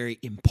as a very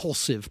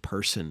impulsive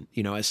person,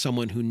 as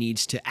someone who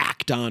needs to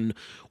act on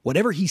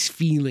whatever he's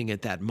feeling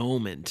at that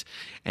moment.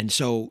 And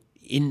so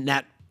in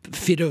that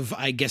fit of,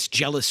 I guess,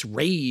 jealous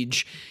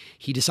rage,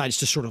 he decides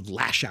to sort of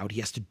lash out. He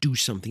has to do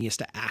something. He has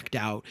to act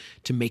out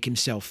to make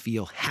himself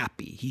feel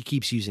happy. He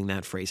keeps using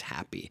that phrase,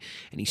 happy.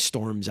 And he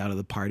storms out of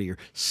the party or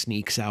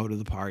sneaks out of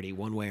the party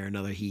one way or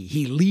another.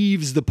 He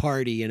leaves the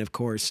party and, of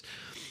course,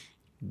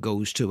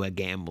 goes to a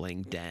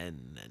gambling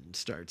den and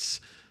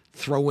starts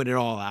throwing it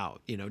all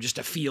out, just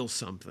to feel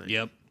something.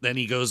 Yep. Then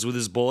he goes with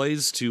his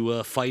boys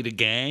to fight a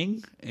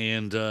gang,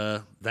 and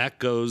that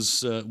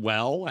goes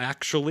well,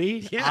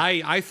 actually. Yeah,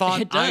 I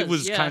thought I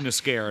was yeah. kind of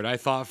scared. I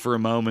thought for a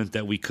moment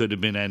that we could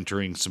have been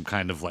entering some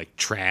kind of like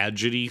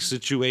tragedy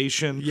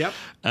situation. Yep.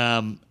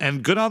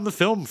 And good on the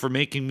film for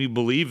making me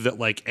believe that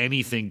like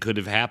anything could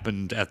have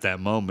happened at that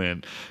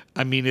moment.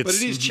 I mean, it's...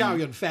 But it is Chow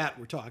Yun-Fat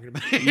we're talking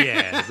about.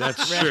 Yeah,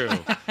 that's true.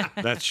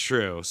 That's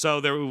true.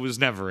 So there was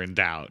never in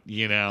doubt,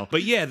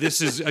 But yeah,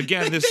 this is,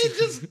 again, this...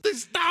 they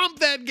stomp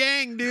that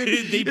gang,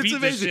 dude. They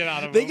beat the shit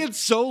out of They him. get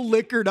so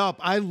liquored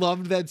up. I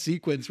loved that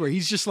sequence where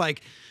he's just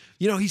like,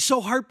 he's so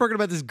heartbroken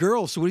about this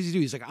girl. So what does he do?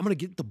 He's like, I'm going to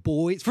get the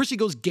boys. First he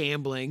goes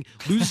gambling,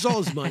 loses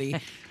all his money,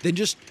 then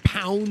just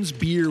pounds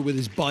beer with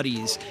his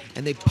buddies,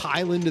 and they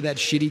pile into that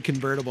shitty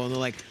convertible, and they're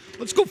like,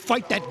 let's go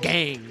fight that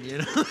gang, you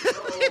know?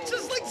 They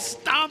just like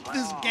stomp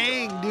this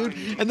gang,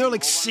 dude. And they're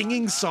like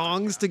singing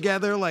songs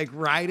together, like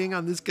riding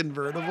on this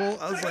convertible.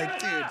 I was like,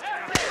 dude.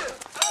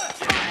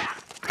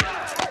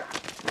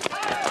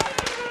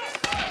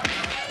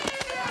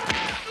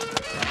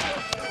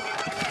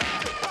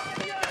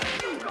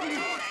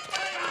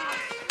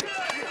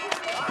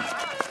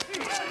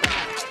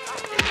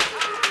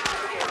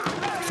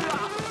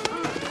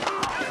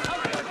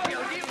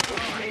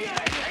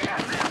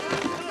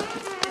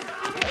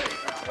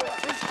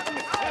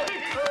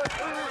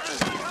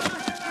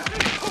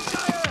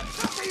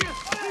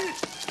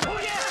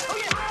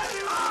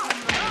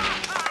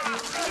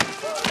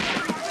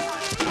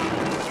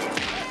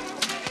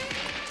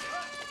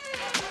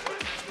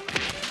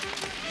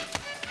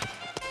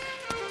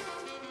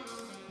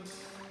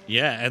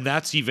 Yeah, and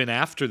that's even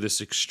after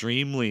this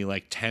extremely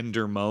like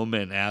tender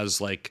moment as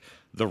like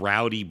the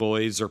rowdy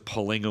boys are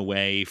pulling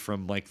away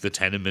from like the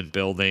tenement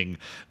building,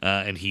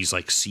 and he's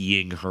like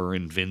seeing her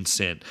and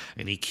Vincent,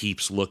 and he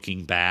keeps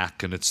looking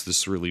back, and it's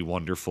this really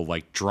wonderful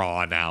like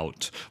drawn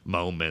out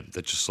moment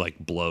that just like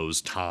blows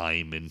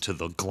time into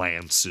the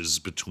glances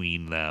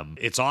between them.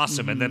 It's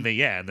awesome. And then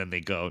they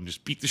go and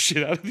just beat the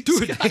shit out of these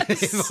guys. They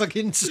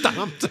fucking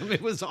stomped him.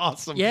 It was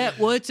awesome. Yeah,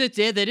 well,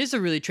 that is a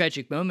really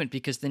tragic moment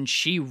because then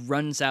she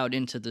runs out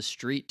into the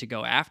street to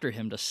go after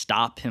him to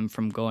stop him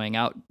from going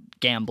out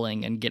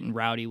gambling and getting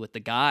rowdy with the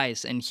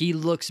guys. And he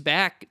looks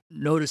back,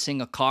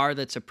 noticing a car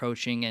that's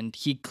approaching, and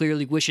he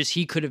clearly wishes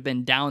he could have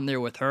been down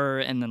there with her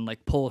and then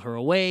like pull her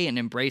away and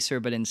embrace her.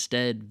 But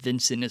instead,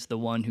 Vincent is the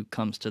one who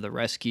comes to the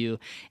rescue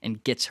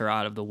and gets her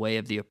out of the way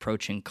of the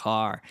approaching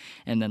car.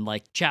 And then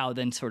like Chow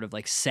then sort of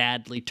like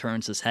sadly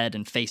turns his head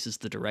and faces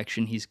the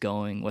direction he's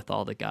going with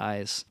all the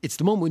guys. It's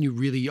the moment when you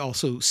really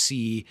also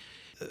see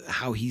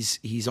how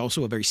he's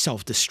also a very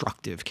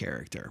self-destructive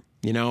character,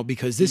 you know,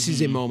 because this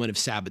is a moment of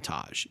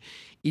sabotage.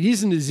 It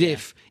isn't as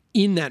if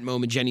in that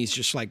moment Jenny's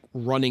just like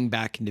running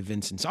back into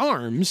Vincent's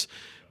arms,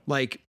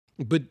 like,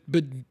 but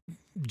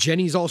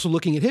Jenny's also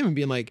looking at him and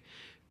being like,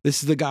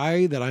 this is the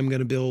guy that I'm going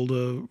to build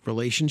a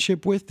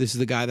relationship with. This is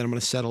the guy that I'm going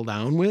to settle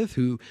down with,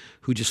 who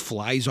just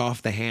flies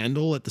off the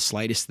handle at the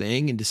slightest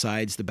thing and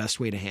decides the best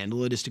way to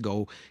handle it is to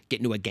go get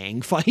into a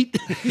gang fight.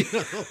 You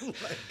know?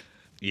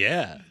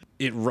 Yeah.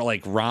 It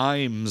like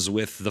rhymes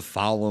with the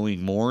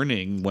following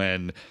morning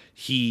when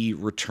he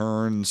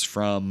returns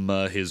from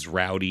his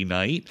rowdy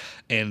night.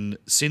 And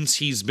since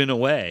he's been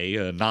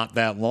away not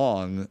that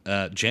long,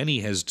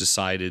 Jenny has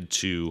decided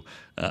to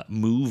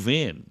move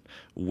in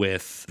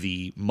with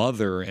the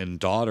mother and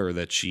daughter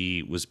that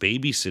she was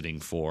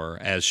babysitting for,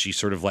 as she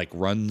sort of like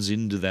runs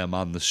into them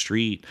on the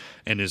street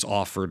and is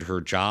offered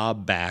her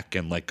job back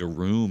and like a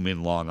room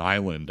in Long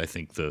Island. I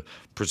think the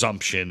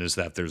presumption is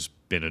that there's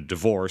been a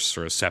divorce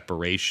or a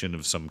separation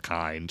of some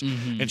kind.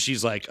 And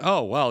she's like,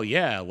 oh, well,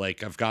 yeah,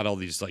 like I've got all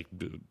these like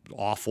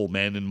awful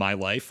men in my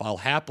life. I'll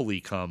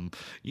happily come,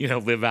 you know,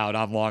 live out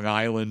on Long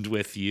Island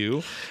with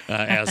you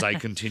as I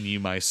continue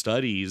my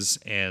studies.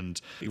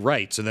 And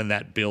right. So then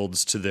that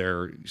builds to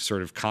their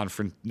sort of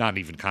not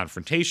even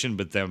confrontation,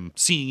 but them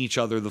seeing each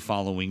other the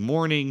following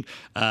morning,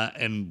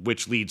 and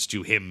which leads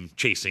to him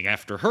chasing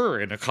after her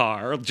in a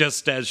car,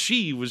 just as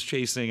she was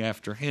chasing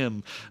after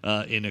him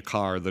in a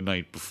car the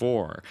night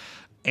before.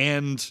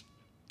 And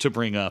to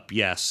bring up,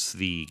 yes,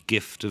 the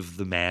gift of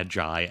the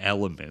Magi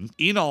element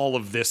in all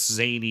of this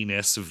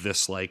zaniness of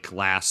this like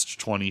last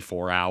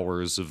 24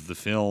 hours of the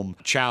film,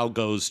 Chow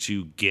goes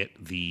to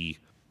get the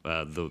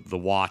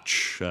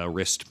watch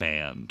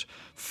wristband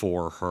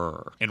for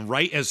her. And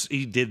right as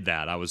he did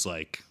that, I was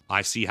like,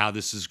 I see how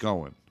this is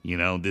going. You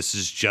know, this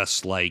is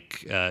just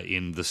like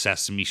in the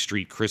Sesame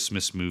Street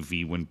Christmas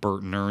movie when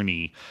Bert and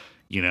Ernie,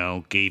 you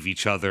know, gave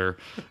each other,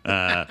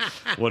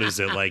 what is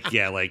it, like,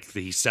 yeah, like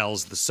he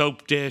sells the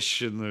soap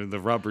dish and the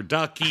rubber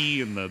ducky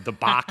and the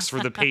box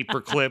for the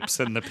paper clips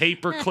and the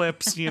paper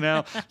clips, you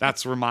know?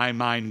 That's where my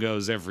mind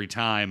goes every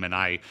time. And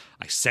I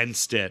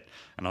sensed it,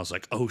 and I was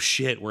like, oh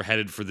shit, we're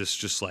headed for this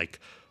just like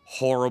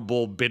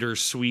horrible,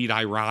 bittersweet,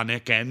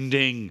 ironic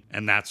ending.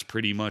 And that's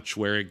pretty much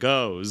where it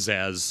goes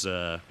as...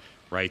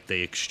 right, they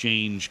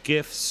exchange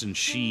gifts, and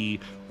she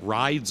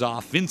rides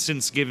off.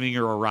 Vincent's giving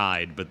her a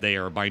ride, but they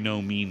are by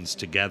no means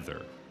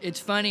together. It's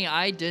funny,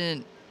 I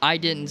didn't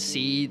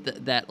see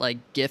that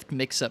like gift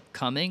mix-up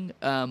coming,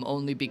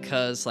 only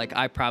because like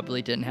I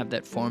probably didn't have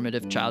that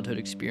formative childhood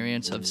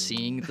experience of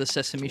seeing the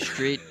Sesame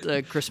Street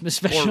Christmas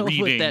special or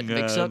reading, with that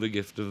mix-up. The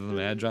Gift of the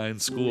Magi in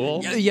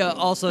school. Yeah.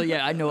 Also,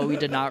 yeah, I know we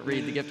did not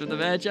read the Gift of the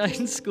Magi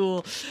in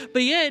school,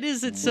 but yeah,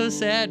 it's so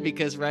sad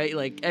because right,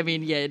 like I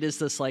mean, yeah, it is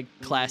this like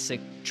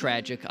classic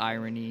tragic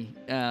irony.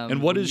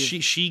 And what is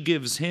she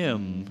gives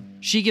him?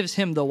 She gives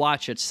him the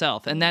watch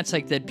itself, and that's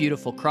like that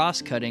beautiful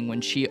cross-cutting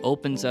when she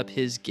opens up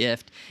his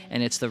gift,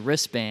 and it's the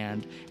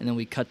wristband, and then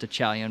we cut to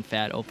Chow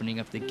Yun-fat opening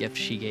up the gift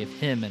she gave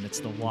him, and it's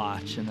the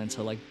watch, and then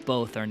so like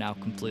both are now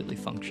completely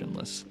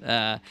functionless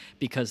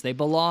because they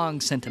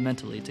belong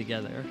sentimentally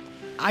together.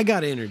 I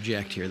gotta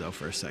interject here though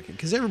for a second,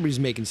 because everybody's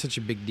making such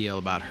a big deal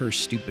about her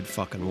stupid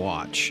fucking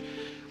watch,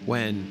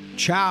 when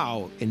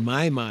Chow, in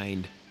my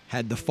mind,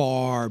 had the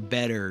far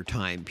better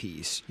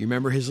timepiece. You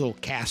remember his little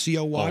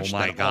Casio watch? Oh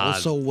my that God.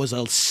 also was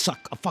a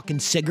fucking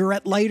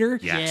cigarette lighter?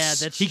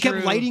 Yes. Yeah, that's He true.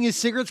 kept lighting his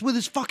cigarettes with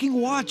his fucking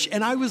watch,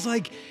 and I was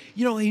like,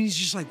 and he's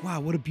just like, wow,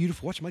 what a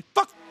beautiful watch. I'm like,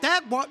 fuck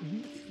that watch.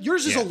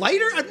 Yours is a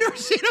lighter? I've never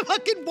seen a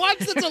fucking watch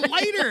that's a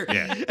lighter.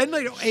 Yeah. And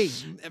hey,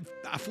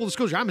 full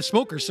disclosure, I'm a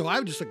smoker, so I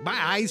was just like, my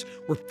eyes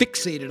were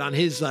fixated on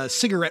his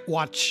cigarette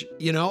watch.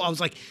 I was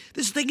like,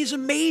 this thing is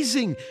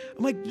amazing.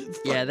 I'm like,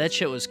 Yeah, that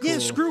shit was cool. yeah,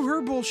 screw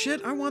her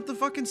bullshit. I want the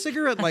fucking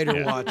cigarette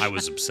lighter watch. I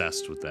was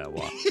obsessed with that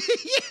watch.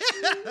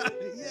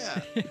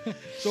 yeah.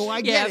 So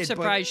I get Yeah, I'm it,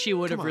 surprised but she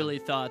would have come on. really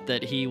thought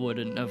that he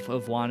wouldn't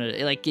have wanted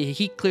it. Like,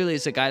 he clearly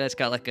is a guy that's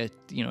got like a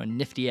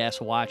nifty ass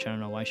watch. I don't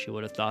know why she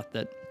would have thought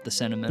that the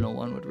sentimental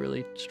one would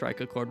really strike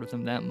a chord with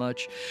him that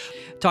much.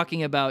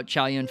 Talking about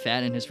Chow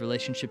Yun-fat and his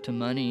relationship to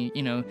money,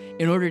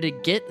 in order to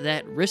get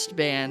that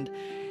wristband,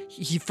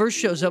 he first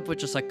shows up with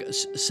just like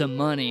some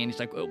money, and he's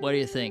like, what do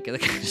you think? And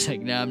the guy's like,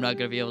 no, I'm not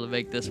going to be able to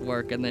make this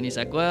work. And then he's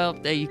like, well,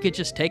 you could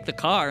just take the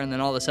car and then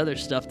all this other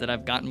stuff that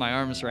I've got in my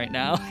arms right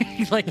now.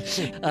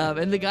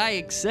 And the guy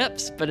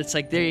accepts, but it's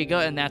like, there you go.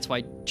 And that's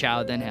why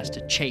Chow then has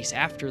to chase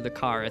after the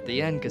car at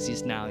the end, because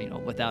he's now,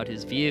 without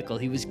his vehicle.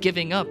 He was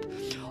giving up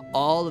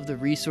all of the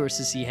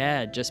resources he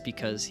had just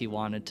because he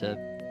wanted to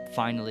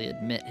finally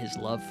admit his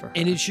love for her.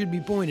 And it should be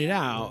pointed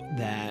out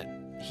that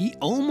he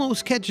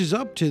almost catches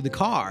up to the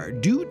car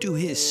due to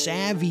his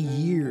savvy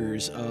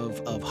years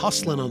of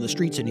hustling on the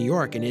streets of New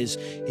York and his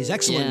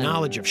excellent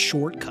knowledge of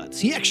shortcuts.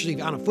 He actually,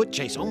 on a foot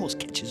chase, almost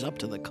catches up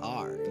to the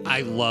car.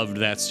 I loved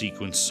that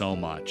sequence so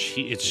much.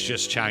 It's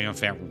just Chow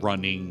Yun-fat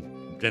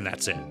running, and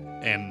that's it.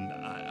 And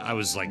I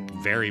was like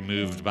very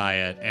moved by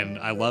it, and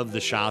I love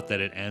the shot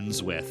that it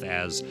ends with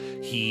as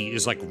he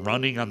is like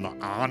running on the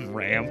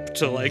on-ramp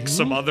to like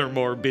some other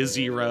more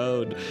busy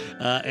road,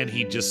 and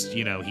he just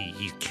he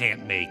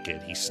can't make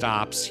it. He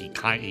stops. He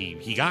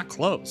got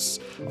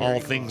close, all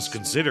things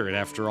considered,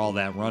 after all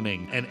that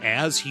running. And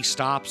as he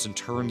stops and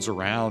turns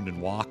around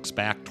and walks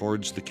back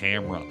towards the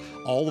camera,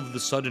 all of a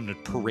sudden a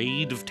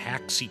parade of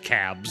taxi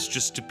cabs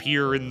just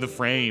appear in the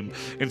frame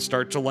and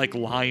start to like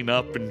line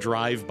up and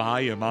drive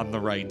by him on the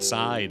right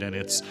side. And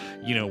it's,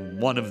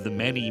 one of the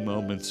many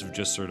moments of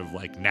just sort of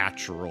like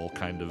natural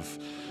kind of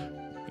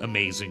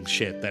amazing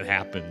shit that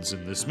happens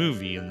in this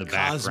movie in the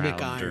Cosmic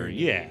background. irony.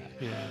 Yeah,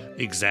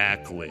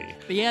 exactly.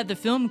 But yeah, the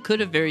film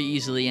could have very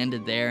easily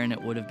ended there and it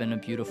would have been a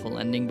beautiful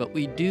ending, but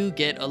we do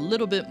get a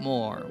little bit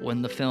more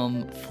when the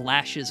film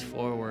flashes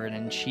forward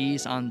and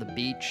she's on the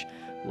beach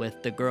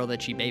with the girl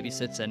that she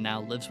babysits and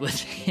now lives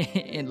with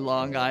in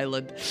Long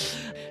Island.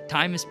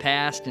 Time has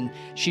passed and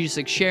she's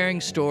like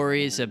sharing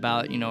stories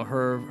about,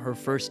 her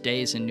first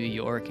days in New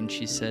York, and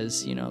she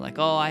says,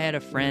 oh, I had a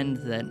friend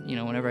that,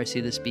 whenever I see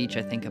this beach,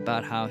 I think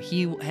about how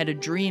he had a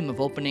dream of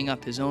opening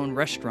up his own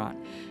restaurant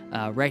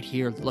right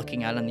here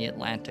looking out on the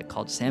Atlantic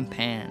called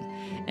Sampan.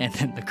 And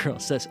then the girl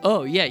says,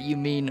 oh, yeah, you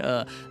mean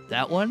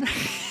that one?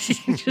 She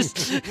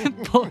just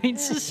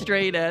points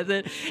straight at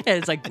it, and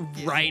it's like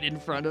right in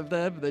front of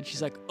them. And then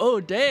she's like, oh,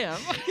 damn.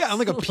 Yeah, on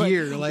like a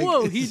pier. Like,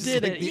 whoa, he it's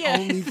did like it. the Yeah.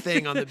 only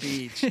thing on the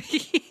beach.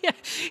 Yeah.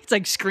 It's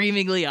like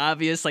screamingly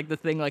obvious, like the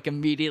thing like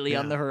immediately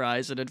on the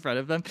horizon in front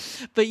of them.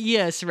 But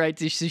yes, right,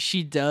 so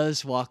she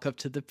does walk up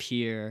to the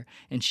pier,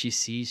 and she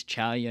sees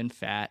Chow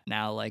Yun-fat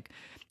now like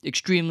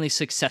extremely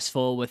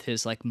successful with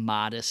his like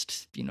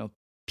modest,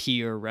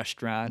 pier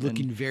restaurant.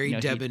 Looking and, very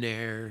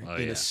debonair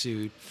in a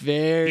suit.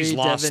 Very He's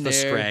lost the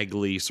debonair.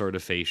 scraggly sort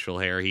of facial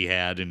hair he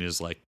had in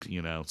his like,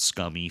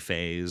 scummy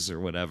phase or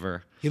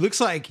whatever. He looks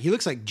like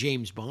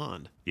James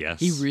Bond. Yes.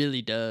 He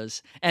really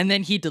does. And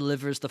then he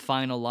delivers the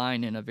final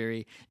line in a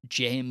very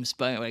James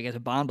Bond, I guess a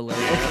Bond alert.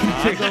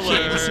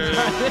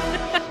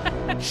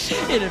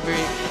 In a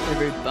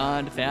very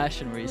Bond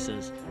fashion where he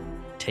says,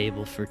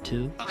 table for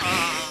two.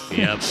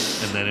 Yep.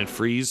 And then it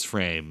freeze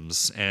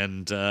frames.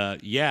 And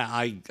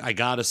I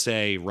gotta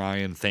say,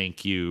 Ryan,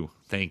 thank you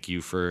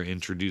for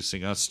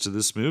introducing us to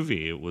this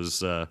movie. It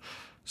was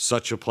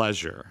such a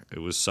pleasure. It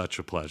was such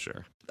a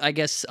pleasure. I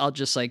guess I'll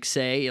just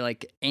say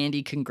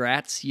Andy,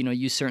 congrats.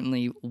 You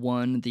certainly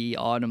won the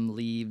Autumn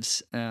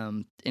Leaves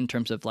in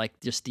terms of like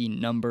just the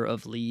number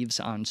of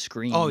leaves on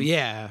screen. Oh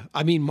yeah.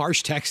 I mean,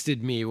 Marsh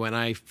texted me when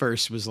I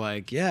first was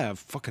like, yeah,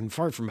 fucking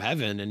Far From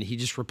Heaven. And he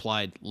just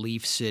replied,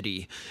 Leaf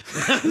City.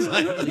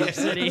 Leaf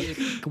City.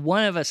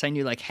 One of us I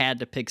knew had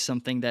to pick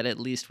something that at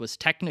least was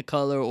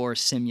Technicolor or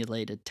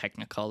simulated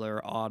Technicolor,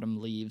 Autumn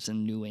Leaves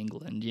in New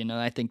England.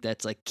 I think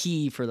that's like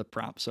key for the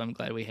prompt. So I'm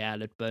glad we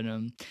had it. But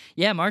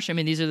yeah, Marsh, I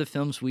mean, these are the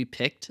films we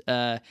picked.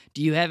 Do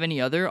you have any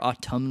other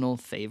autumnal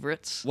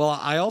favorites? Well,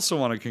 I also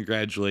want to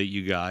congratulate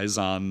you guys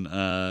on,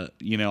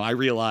 I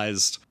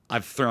realized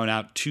I've thrown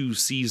out 2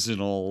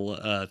 seasonal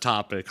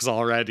topics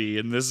already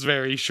in this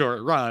very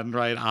short run,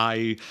 right?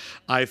 I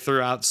threw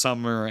out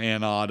summer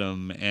and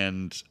autumn,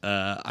 and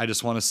I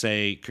just want to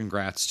say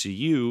congrats to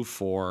you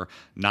for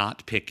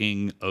not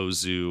picking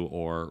Ozu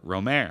or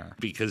Romer,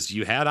 because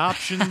you had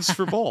options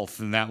for both,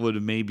 and that would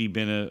have maybe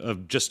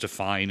been just a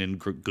fine and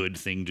good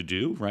thing to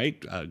do,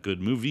 right?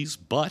 Good movies,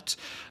 but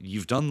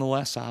you've done the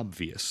less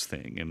obvious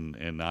thing,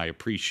 and I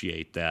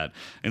appreciate that.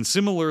 And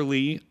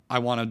similarly, I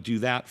want to do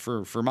that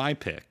for my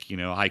pick. You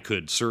know, I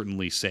could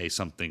certainly say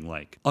something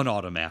like An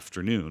Autumn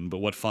Afternoon, but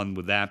what fun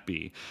would that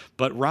be?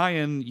 But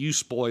Ryan, you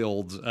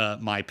spoiled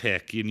my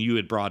pick, and you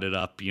had brought it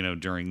up, you know,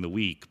 during the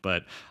week.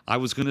 But I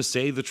was going to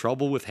say The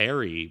Trouble with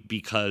Harry,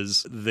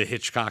 because the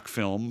Hitchcock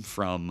film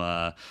from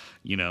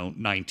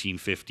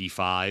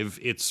 1955,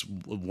 it's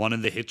one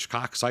of the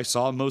Hitchcocks I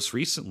saw most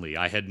recently.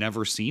 I had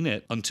never seen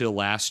it until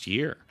last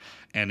year,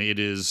 and it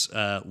is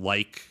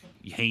like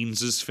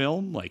Haynes's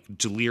film, like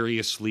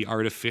deliriously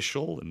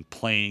artificial and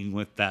playing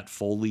with that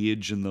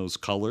foliage and those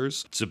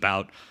colors. It's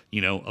about,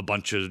 a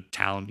bunch of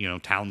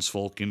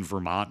townsfolk in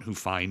Vermont who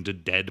find a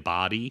dead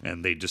body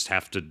and they just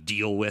have to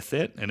deal with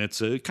it. And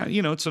it's a kind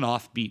of, it's an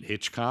offbeat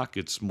Hitchcock.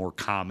 It's more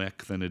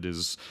comic than it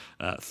is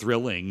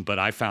thrilling, but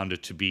I found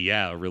it to be,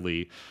 a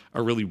really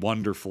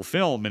wonderful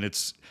film. And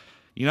it's,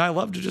 I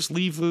love to just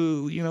leave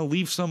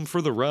some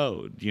for the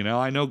road.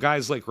 I know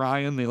guys like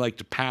Ryan, they like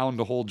to pound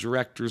a whole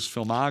director's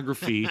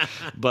filmography,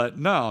 but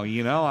no,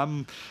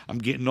 I'm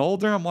getting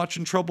older. I'm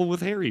watching Trouble with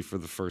Harry for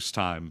the first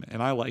time,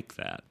 and I like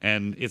that.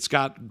 And it's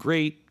got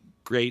great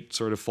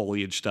sort of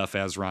foliage stuff,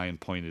 as Ryan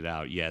pointed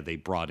out. Yeah, they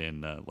brought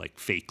in like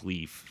fake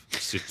leaf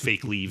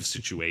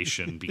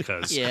situation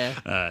because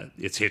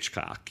it's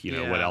Hitchcock.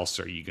 What else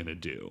are you gonna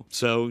do?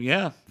 So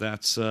yeah,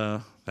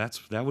 that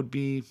would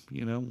be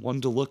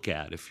one to look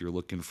at if you're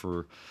looking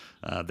for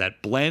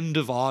that blend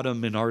of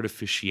autumn and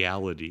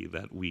artificiality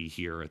that we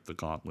here at the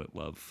Gauntlet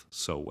love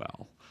so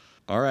well.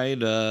 All right,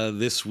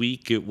 this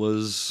week it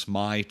was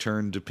my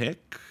turn to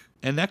pick,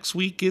 and next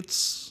week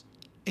it's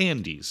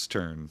Andy's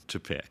turn to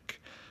pick.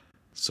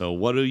 So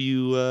what are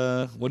you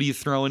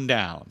throwing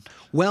down?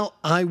 Well,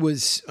 I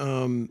was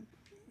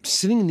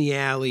sitting in the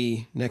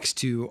alley next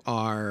to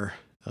our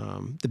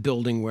the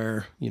building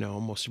where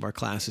most of our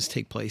classes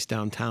take place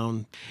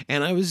downtown,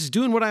 and I was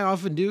doing what I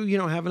often do,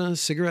 having a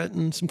cigarette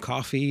and some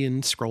coffee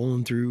and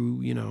scrolling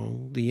through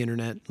the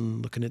internet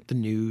and looking at the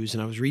news,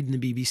 and I was reading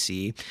the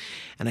BBC,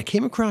 and I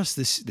came across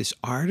this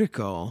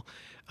article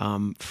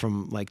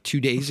from like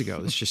 2 days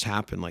ago. This just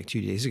happened like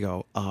 2 days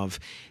ago, of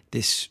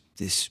this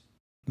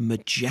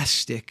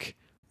majestic,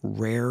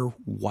 rare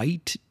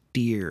white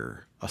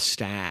deer, a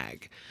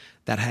stag,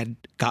 that had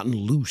gotten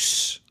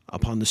loose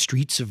upon the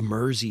streets of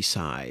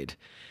Merseyside.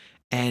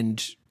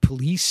 And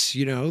police,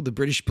 the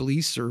British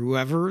police or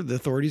whoever, the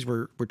authorities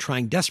were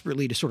trying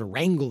desperately to sort of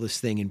wrangle this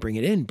thing and bring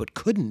it in, but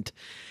couldn't.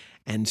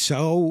 And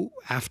so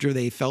after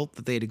they felt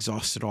that they had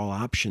exhausted all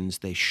options,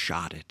 they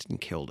shot it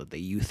and killed it.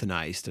 They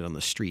euthanized it on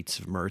the streets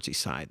of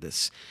Merseyside.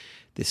 This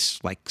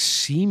like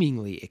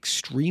seemingly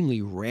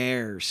extremely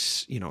rare,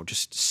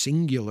 just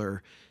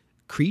singular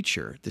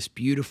creature, this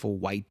beautiful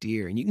white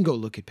deer. And you can go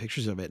look at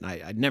pictures of it. And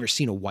I'd never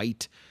seen a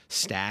white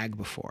stag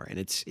before. And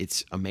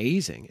it's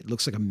amazing. It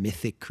looks like a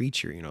mythic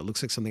creature. It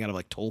looks like something out of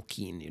like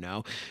Tolkien, And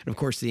of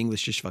course the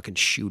English just fucking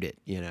shoot it,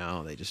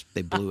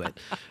 they blew it.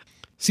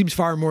 Seems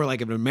far more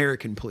like an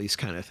American police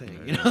kind of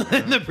thing,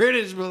 than the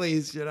British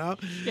police, Yeah.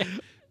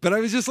 But I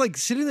was just like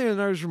sitting there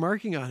and I was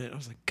remarking on it. I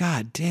was like,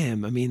 God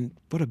damn,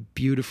 what a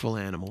beautiful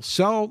animal.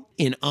 So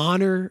in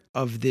honor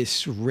of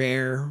this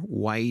rare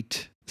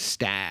white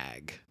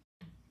stag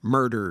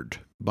murdered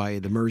by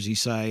the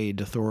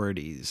Merseyside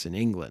authorities in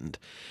England,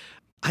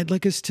 I'd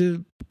like us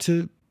to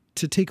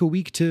take a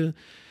week to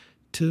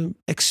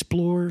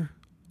explore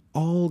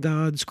all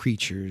God's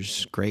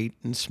creatures, great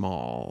and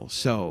small.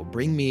 So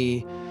bring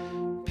me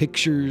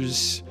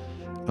pictures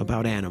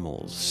about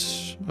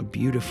animals, a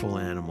beautiful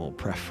animal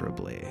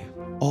preferably.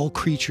 All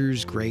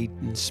creatures great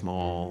and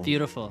small.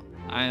 Beautiful.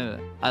 I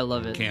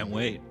love it. Can't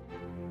wait.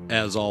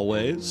 As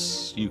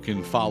always, you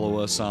can follow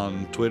us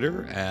on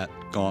Twitter at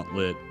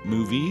Gauntlet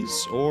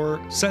Movies,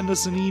 or send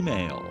us an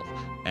email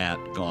at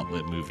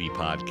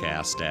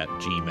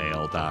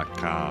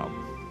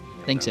gauntletmoviepodcast@gmail.com.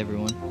 Thanks,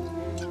 everyone.